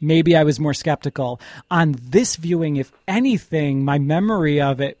maybe I was more skeptical. On this viewing, if anything, my memory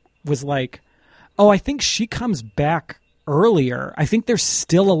of it was like, oh, I think she comes back earlier. I think there's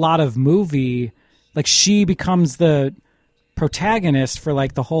still a lot of movie. Like, she becomes the protagonist for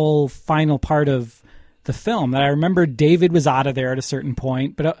like the whole final part of the film. That I remember David was out of there at a certain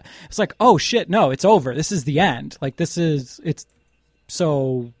point, but it's like, oh shit, no, it's over. This is the end. Like, it's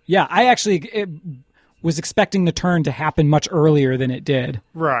so, yeah, I actually was expecting the turn to happen much earlier than it did.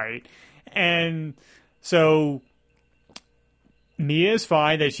 Right. And so Mia's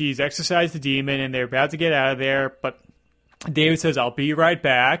fine that she's exorcised the demon and they're about to get out of there, but David says, I'll be right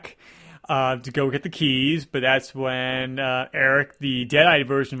back to go get the keys. But that's when Eric, the dead-eyed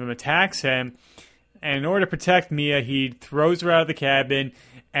version of him, attacks him. And in order to protect Mia, he throws her out of the cabin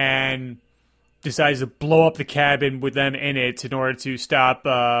and decides to blow up the cabin with them in it in order to stop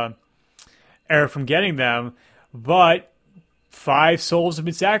Eric from getting them. But 5 souls have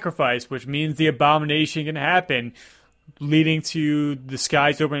been sacrificed, which means the abomination can happen, leading to the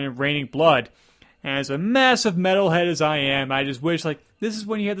skies opening and raining blood. And as a massive metalhead as I am, I just wish, like, this is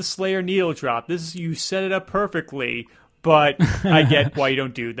when you had the Slayer needle drop. You set it up perfectly, but I get why you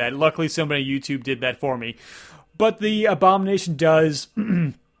don't do that. Luckily, somebody on YouTube did that for me. But the abomination does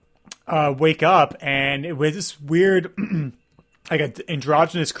wake up, and it was this weird, like, an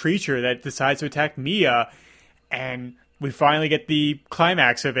androgynous creature that decides to attack Mia, and we finally get the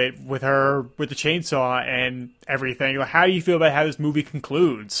climax of it with her with the chainsaw and everything. How do you feel about how this movie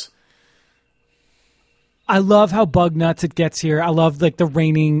concludes? I love how bug nuts it gets here. I love like the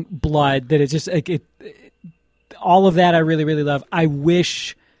raining blood that it's just like it all of that I really, really love. I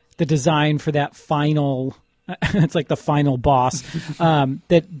wish the design for that final it's like the final boss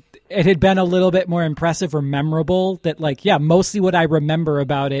that it had been a little bit more impressive or memorable. That like, yeah, mostly what I remember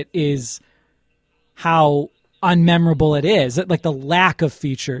about it is how unmemorable it is. Like the lack of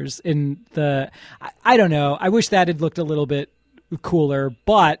features in the I don't know. I wish that had looked a little bit cooler,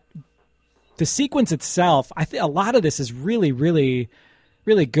 but the sequence itself, I think a lot of this is really, really,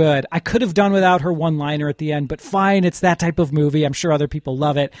 really good. I could have done without her one-liner at the end, but fine, it's that type of movie. I'm sure other people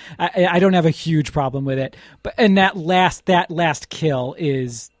love it. I don't have a huge problem with it. But and that last kill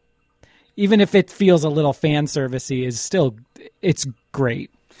is, even if it feels a little fan servicey, is still it's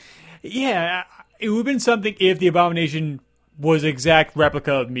great. Yeah, it would have been something if the abomination was an exact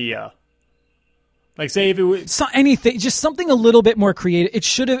replica of Mia. Like, say if it was anything, just something a little bit more creative. It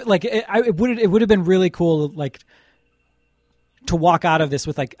should have it would have been really cool, like, to walk out of this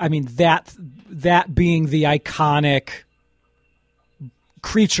with like, I mean, that being the iconic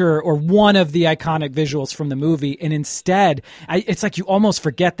creature or one of the iconic visuals from the movie, and instead, it's like you almost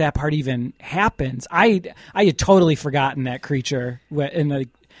forget that part even happens. I had totally forgotten that creature, and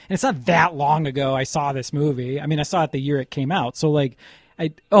it's not that long ago I saw this movie. I mean, I saw it the year it came out, so like.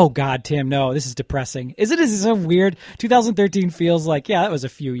 Oh God, Tim, no, this is depressing. Is it so weird? 2013 feels like, yeah, that was a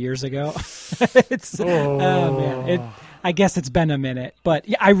few years ago. Oh man, I guess it's been a minute, but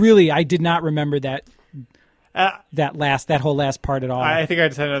yeah, I did not remember that whole last part at all. I think I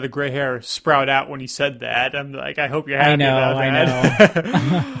just had another gray hair sprout out when you said that. I'm like, I hope you're happy about that.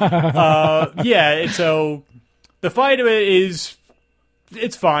 I know. Yeah, and so the fight of it is.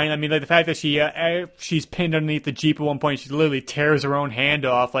 It's fine. I mean, like the fact that she's pinned underneath the Jeep at one point, she literally tears her own hand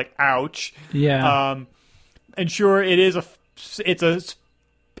off. Like, ouch. Yeah. And sure, it's a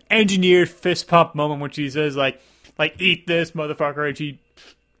engineered fist pump moment when she says like eat this, motherfucker, and she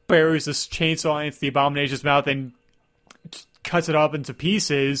buries this chainsaw into the abomination's mouth and cuts it up into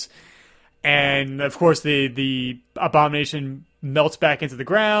pieces. And of course, the abomination melts back into the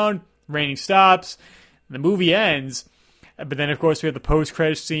ground. Raining stops. The movie ends. But then, of course, we have the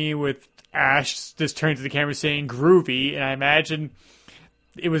post-credit scene with Ash just turning to the camera saying groovy, and I imagine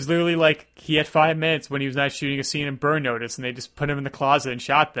it was literally like he had 5 minutes when he was not shooting a scene in Burn Notice, and they just put him in the closet and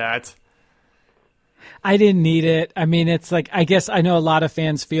shot that. I didn't need it. I mean, it's like, I guess I know a lot of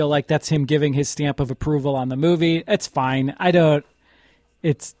fans feel like that's him giving his stamp of approval on the movie. It's fine.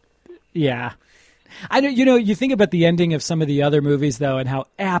 Yeah. I know, you think about the ending of some of the other movies, though, and how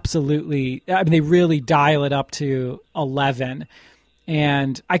absolutely, I mean, they really dial it up to 11.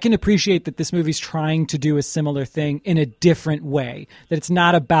 And I can appreciate that this movie's trying to do a similar thing in a different way. That it's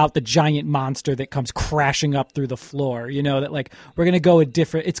not about the giant monster that comes crashing up through the floor. That like, we're going to go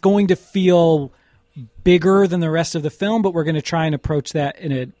it's going to feel bigger than the rest of the film, but we're going to try and approach that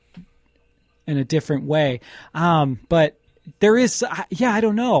in a different way. But there is, I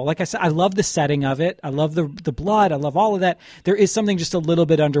don't know. Like I said, I love the setting of it. I love the blood. I love all of that. There is something just a little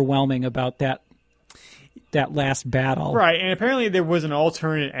bit underwhelming about that last battle. Right, and apparently there was an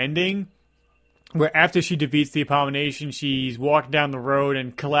alternate ending where after she defeats the Abomination, she's walking down the road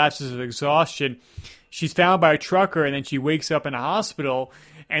and collapses of exhaustion. She's found by a trucker, and then she wakes up in a hospital,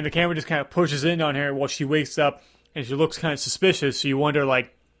 and the camera just kind of pushes in on her while she wakes up, and she looks kind of suspicious. So you wonder,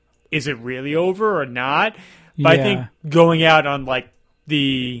 like, is it really over or not? But I think going out on, like,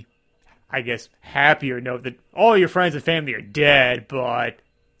 the, I guess, happier note that all your friends and family are dead, but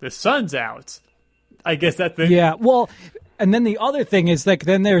the sun's out. I guess that's the... Yeah, well, and then the other thing is, like,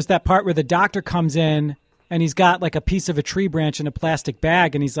 then there's that part where the doctor comes in and he's got, like, a piece of a tree branch in a plastic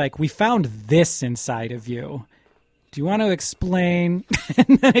bag, and he's like, we found this inside of you. Do you want to explain?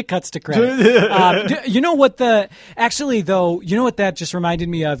 And then it cuts to credit. You know what actually, though, you know what that just reminded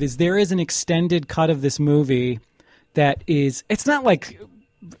me of is there is an extended cut of this movie that is, it's not like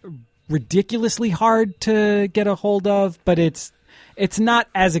ridiculously hard to get a hold of, but it's not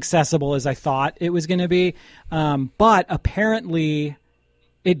as accessible as I thought it was going to be. But apparently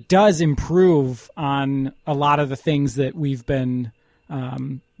it does improve on a lot of the things that we've been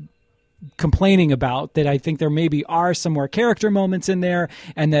complaining about, that I think there maybe are some more character moments in there,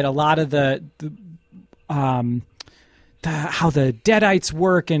 and that a lot of the how the Deadites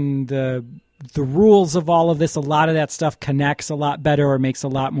work and the rules of all of this, a lot of that stuff connects a lot better or makes a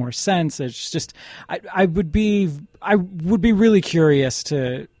lot more sense. It's just I would be really curious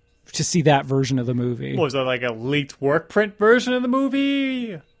to see that version of the movie. Was that like a leaked work print version of the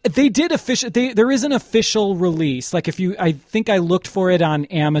movie? They did there is an official release. Like I think I looked for it on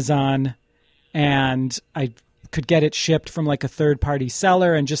Amazon, and I could get it shipped from like a third-party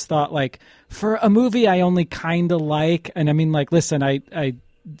seller, and just thought, like, for a movie I only kind of like, and I mean, like, listen, I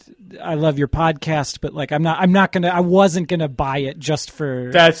love your podcast, but like I wasn't gonna buy it just for.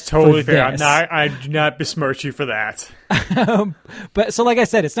 That's totally for fair. I do not besmirch you for that. But so, like I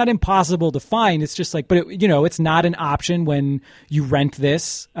said, it's not impossible to find. It's just like, but it's not an option when you rent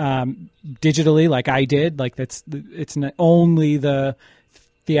this digitally, like I did. Like it's not only the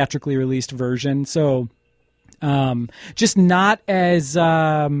theatrically released version. So, just not as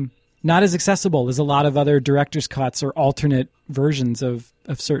accessible as a lot of other director's cuts or alternate versions of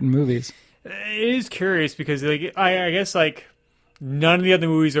certain movies. It is curious because, like, I guess, like, none of the other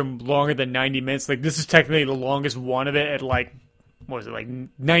movies are longer than 90 minutes. Like, this is technically the longest one of it at, like, what was it, like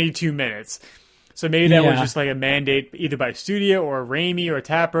 92 minutes. So maybe that was just, like, a mandate either by studio or Raimi or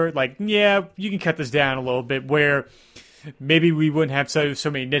Tapper. Like, yeah, you can cut this down a little bit, where maybe we wouldn't have so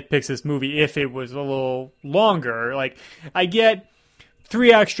many nitpicks this movie if it was a little longer. Like, I get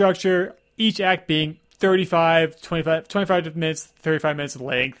 3-act structure, each act being 25 minutes, 35 minutes in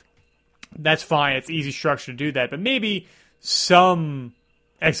length. That's fine. It's easy structure to do that. But maybe some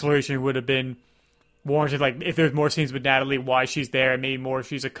exploration would have been warranted. Like, if there's more scenes with Natalie, why she's there, and maybe more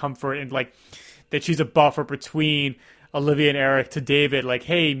she's a comfort, and, like, that she's a buffer between Olivia and Eric to David. Like,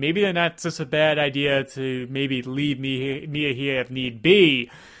 hey, maybe they're not such a bad idea to maybe leave Mia here if need be.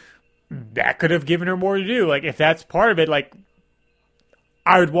 That could have given her more to do. Like, if that's part of it, like,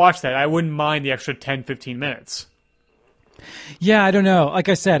 I would watch that. I wouldn't mind the extra 10, 15 minutes. Yeah, I don't know. Like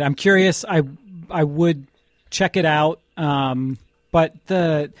I said, I'm curious. I would check it out. But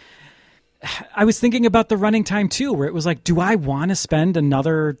I was thinking about the running time too, where it was like, do I want to spend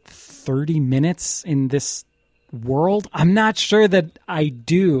another 30 minutes in this world? I'm not sure that I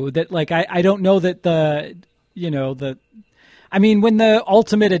do. That, like, I don't know that I mean, when the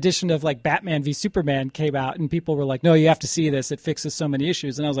Ultimate Edition of, like, Batman v Superman came out and people were like, no, you have to see this, it fixes so many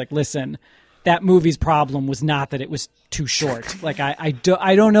issues. And I was like, listen, that movie's problem was not that it was too short. Like, I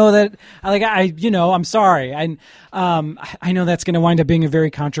don't know that, like, I'm sorry. I know that's going to wind up being a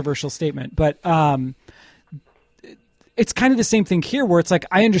very controversial statement, but it's kind of the same thing here, where it's like,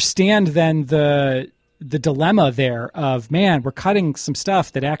 I understand then the dilemma there of, man, we're cutting some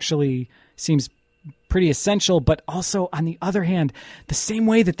stuff that actually seems pretty essential, but also, on the other hand, the same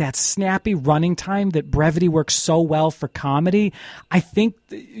way that snappy running time, that brevity works so well for comedy, I think,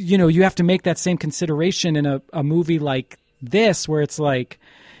 you have to make that same consideration in a movie like this, where it's like,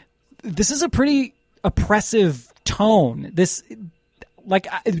 this is a pretty oppressive tone. This, like,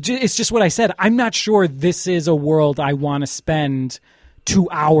 it's just what I said. I'm not sure this is a world I want to spend 2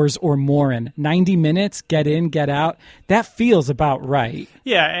 hours or more in. 90 minutes, get in, get out. That feels about right.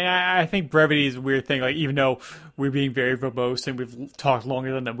 Yeah, and I think brevity is a weird thing. Like, even though we're being very verbose and we've talked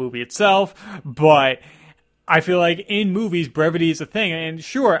longer than the movie itself, but I feel like in movies, brevity is a thing. And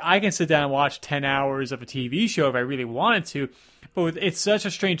sure, I can sit down and watch 10 hours of a TV show if I really wanted to, but it's such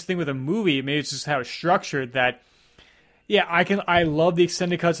a strange thing with a movie. Maybe it's just how it's structured that, yeah, I love the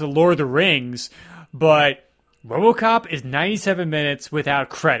extended cuts of Lord of the Rings, but RoboCop is 97 minutes without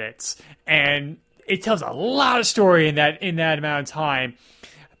credits, and it tells a lot of story in that amount of time.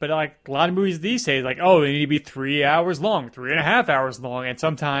 But like a lot of movies these days, like, oh, they need to be 3 hours long, 3.5 hours long. And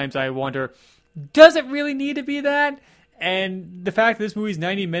sometimes I wonder, does it really need to be that? And the fact that this movie's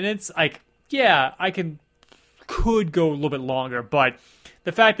 90 minutes, like, yeah, could go a little bit longer. But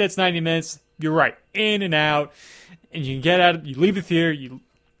the fact that it's 90 minutes, you're right, in and out. And you can get out, you leave the theater,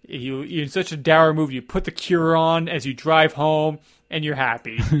 you're in such a dour mood, you put the Cure on as you drive home, and you're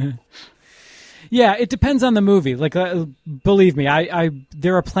happy. Yeah, it depends on the movie. Like, believe me,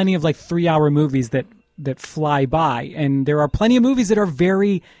 there are plenty of like 3-hour movies that fly by, and there are plenty of movies that are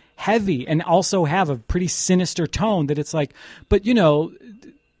very heavy and also have a pretty sinister tone. That it's like, but you know,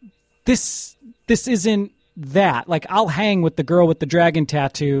 this isn't that. Like, I'll hang with the girl with the dragon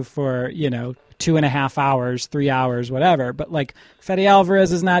tattoo for 2.5 hours, 3 hours, whatever. But like, Fede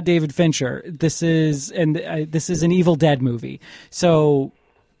Alvarez is not David Fincher. This is an Evil Dead movie. So.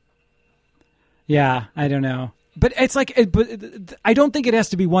 Yeah, I don't know. But it's like, but I don't think it has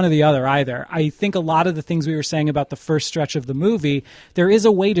to be one or the other either. I think a lot of the things we were saying about the first stretch of the movie, there is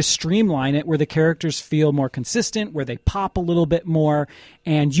a way to streamline it where the characters feel more consistent, where they pop a little bit more,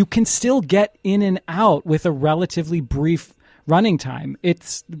 and you can still get in and out with a relatively brief running time.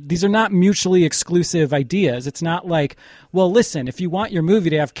 These are not mutually exclusive ideas. It's not like, well, listen, if you want your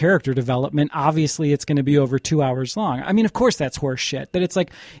movie to have character development, obviously it's going to be over 2 hours long. I mean, of course that's horse shit. But it's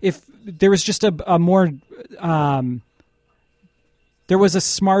like, if there was just a more there was a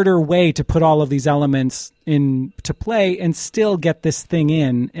smarter way to put all of these elements into play and still get this thing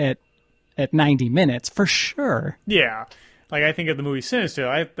in at 90 minutes for sure. Yeah. Like, I think of the movie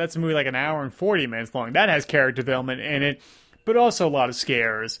Sinister. That's a movie like an hour and 40 minutes long. That has character development in it, but also a lot of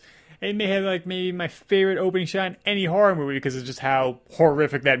scares. It may have like maybe my favorite opening shot in any horror movie because of just how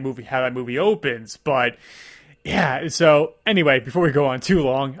horrific how that movie opens. But yeah, so anyway, before we go on too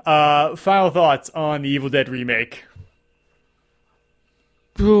long, final thoughts on the Evil Dead remake.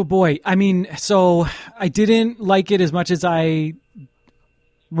 Oh boy. I mean, so I didn't like it as much as I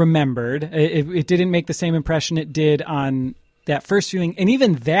remembered. It didn't make the same impression it did on that first viewing. And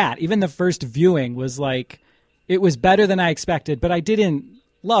even the first viewing was like, it was better than I expected, but I didn't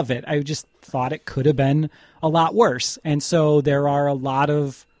love it. I just thought it could have been a lot worse. And so there are a lot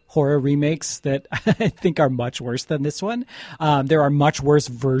of horror remakes that I think are much worse than this one. There are much worse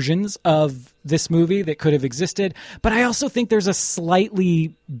versions of this movie that could have existed, but I also think there's a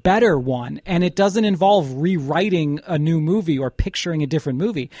slightly better one, and it doesn't involve rewriting a new movie or picturing a different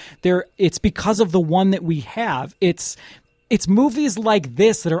movie. It's because of the one that we have. It's movies like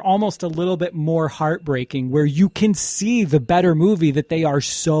this that are almost a little bit more heartbreaking, where you can see the better movie that they are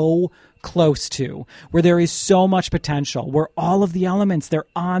so close to, where there is so much potential, where all of the elements, they're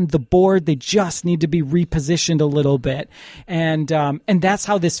on the board, they just need to be repositioned a little bit. And that's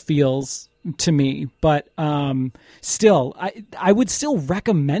how this feels to me. But still, I would still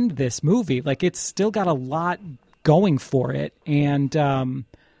recommend this movie. Like, it's still got a lot going for it. And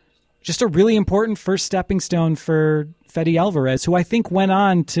just a really important first stepping stone for Fede Alvarez, who I think went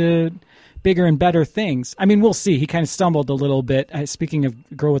on to bigger and better things. I mean, we'll see. He kind of stumbled a little bit. Speaking of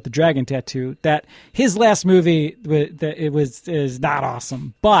Girl with the Dragon Tattoo, that his last movie is not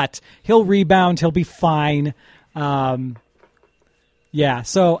awesome, but he'll rebound. He'll be fine. Yeah.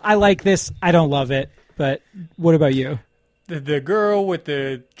 So I like this. I don't love it, but what about you? The girl with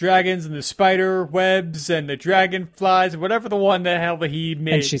the dragons and the spider webs and the dragonflies, whatever the one the hell that he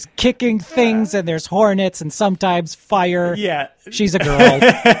made. And she's kicking things, and there's hornets and sometimes fire. Yeah. She's a girl.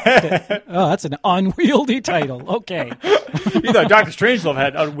 Oh, that's an unwieldy title. Okay. You know, Dr. Strangelove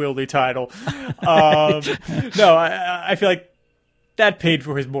had an unwieldy title. No, I feel like that paid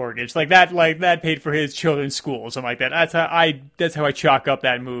for his mortgage. Like that paid for his children's school or something like that. That's how I chalk up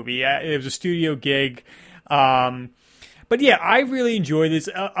that movie. It was a studio gig. But yeah, I really enjoy this.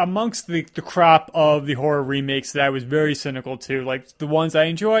 Amongst the crop of the horror remakes that I was very cynical to, like the ones I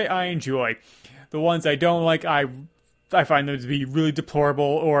enjoy. The ones I don't like, I find them to be really deplorable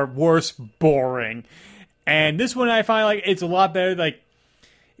or worse, boring. And this one I find like it's a lot better. Like,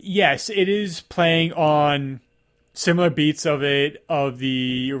 yes, it is playing on similar beats of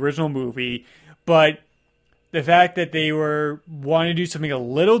the original movie, but the fact that they were wanting to do something a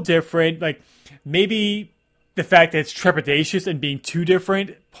little different, like maybe the fact that it's trepidatious and being too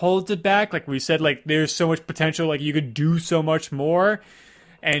different holds it back. Like we said, like there's so much potential, like you could do so much more,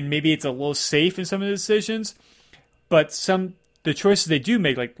 and maybe it's a little safe in some of the decisions. But the choices they do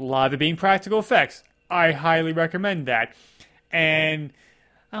make, like a lot of it being practical effects, I highly recommend that. And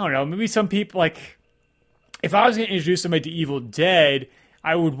I don't know, maybe some people, like if I was going to introduce somebody to Evil Dead,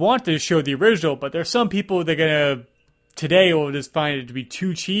 I would want to show the original, but there's some people that are going to today will just find it to be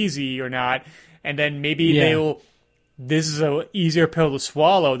too cheesy or not. And then maybe this is a easier pill to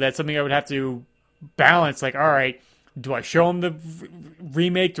swallow. That's something I would have to balance. Like, all right, do I show them the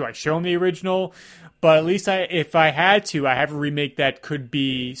remake? Do I show them the original? But at least if I had to, I have a remake that could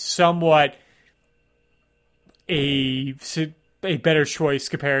be somewhat a better choice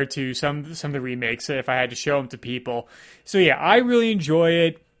compared to some of the remakes if I had to show them to people. So yeah, I really enjoy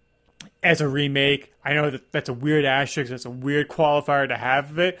it as a remake. I know that's a weird asterisk, that's a weird qualifier to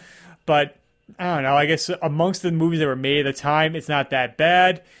have of it, but I don't know. I guess amongst the movies that were made at the time, it's not that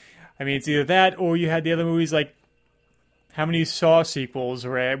bad. I mean, it's either that or you had the other movies like how many Saw sequels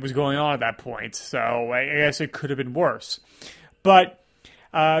was going on at that point. So I guess it could have been worse. But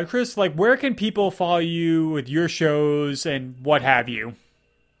Chris, like, where can people follow you with your shows and what have you?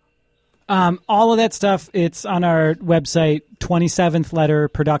 All of that stuff, it's on our website,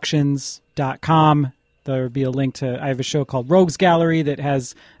 27thletterproductions.com. There'll be a link to, I have a show called Rogues Gallery that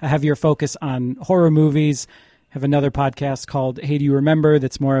has a heavier focus on horror movies. I have another podcast called Hey Do You Remember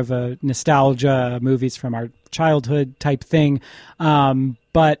that's more of a nostalgia, movies from our childhood type thing.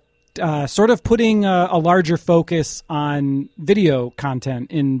 But sort of putting a larger focus on video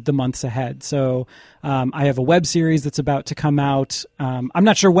content in the months ahead. So I have a web series that's about to come out. I'm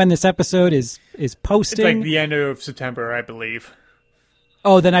not sure when this episode is posting. It's like the end of September, I believe.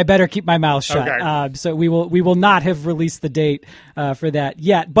 Oh, then I better keep my mouth shut. Okay. So we will not have released the date for that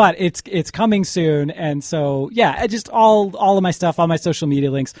yet, but it's coming soon. And so yeah, just all of my stuff, all my social media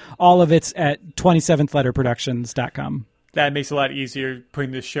links, all of it's at 27thletterproductions.com. That makes it a lot easier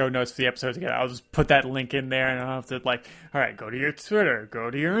putting the show notes for the episode together. I'll just put that link in there, and I don't have to all right, go to your Twitter,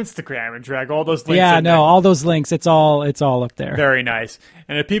 go to your Instagram, and drag all those links in there. All those links, it's all up there. Very nice.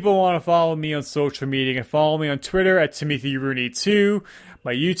 And if people want to follow me on social media, you can follow me on Twitter at TimothyRooney2.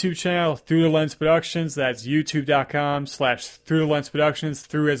 My YouTube channel, Through the Lens Productions, that's youtube.com/Through the Lens Productions,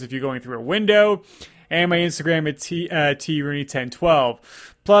 through as if you're going through a window. And my Instagram at TRooney1012.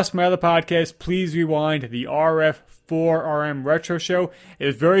 Plus, my other podcast, Please Rewind, the RF4RM Retro Show. It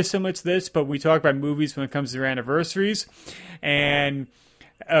is very similar to this, but we talk about movies when it comes to their anniversaries. And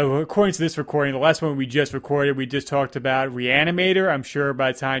according to this recording, the last one we just recorded, we just talked about Reanimator. I'm sure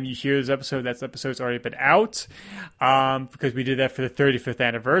by the time you hear this episode, that episode's already been out because we did that for the 35th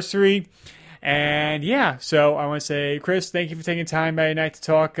anniversary. And yeah, so I want to say, Chris, thank you for taking time by night to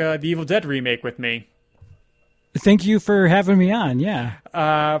talk the Evil Dead remake with me. Thank you for having me on, yeah.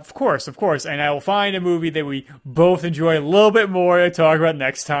 Of course. And I will find a movie that we both enjoy a little bit more to talk about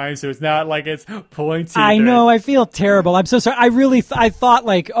next time, so it's not like it's pulling teeth. I know, I feel terrible. I'm so sorry. I thought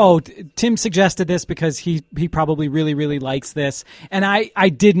like, oh, Tim suggested this because he probably really, really likes this. And I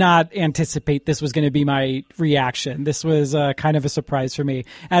did not anticipate this was going to be my reaction. This was kind of a surprise for me.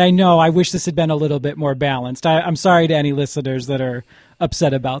 And I know, I wish this had been a little bit more balanced. I'm sorry to any listeners that are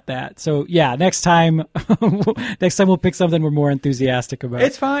upset about that. So yeah, next time we'll pick something we're more enthusiastic about.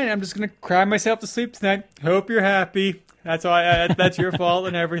 It's fine. I'm just gonna cry myself to sleep tonight. Hope you're happy. That's all. That's your fault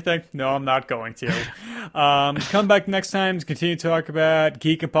and everything. No, I'm not going to. Come back next time to continue to talk about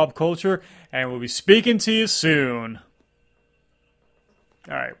geek and pop culture, and we'll be speaking to you soon.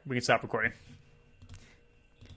 All right, we can stop recording.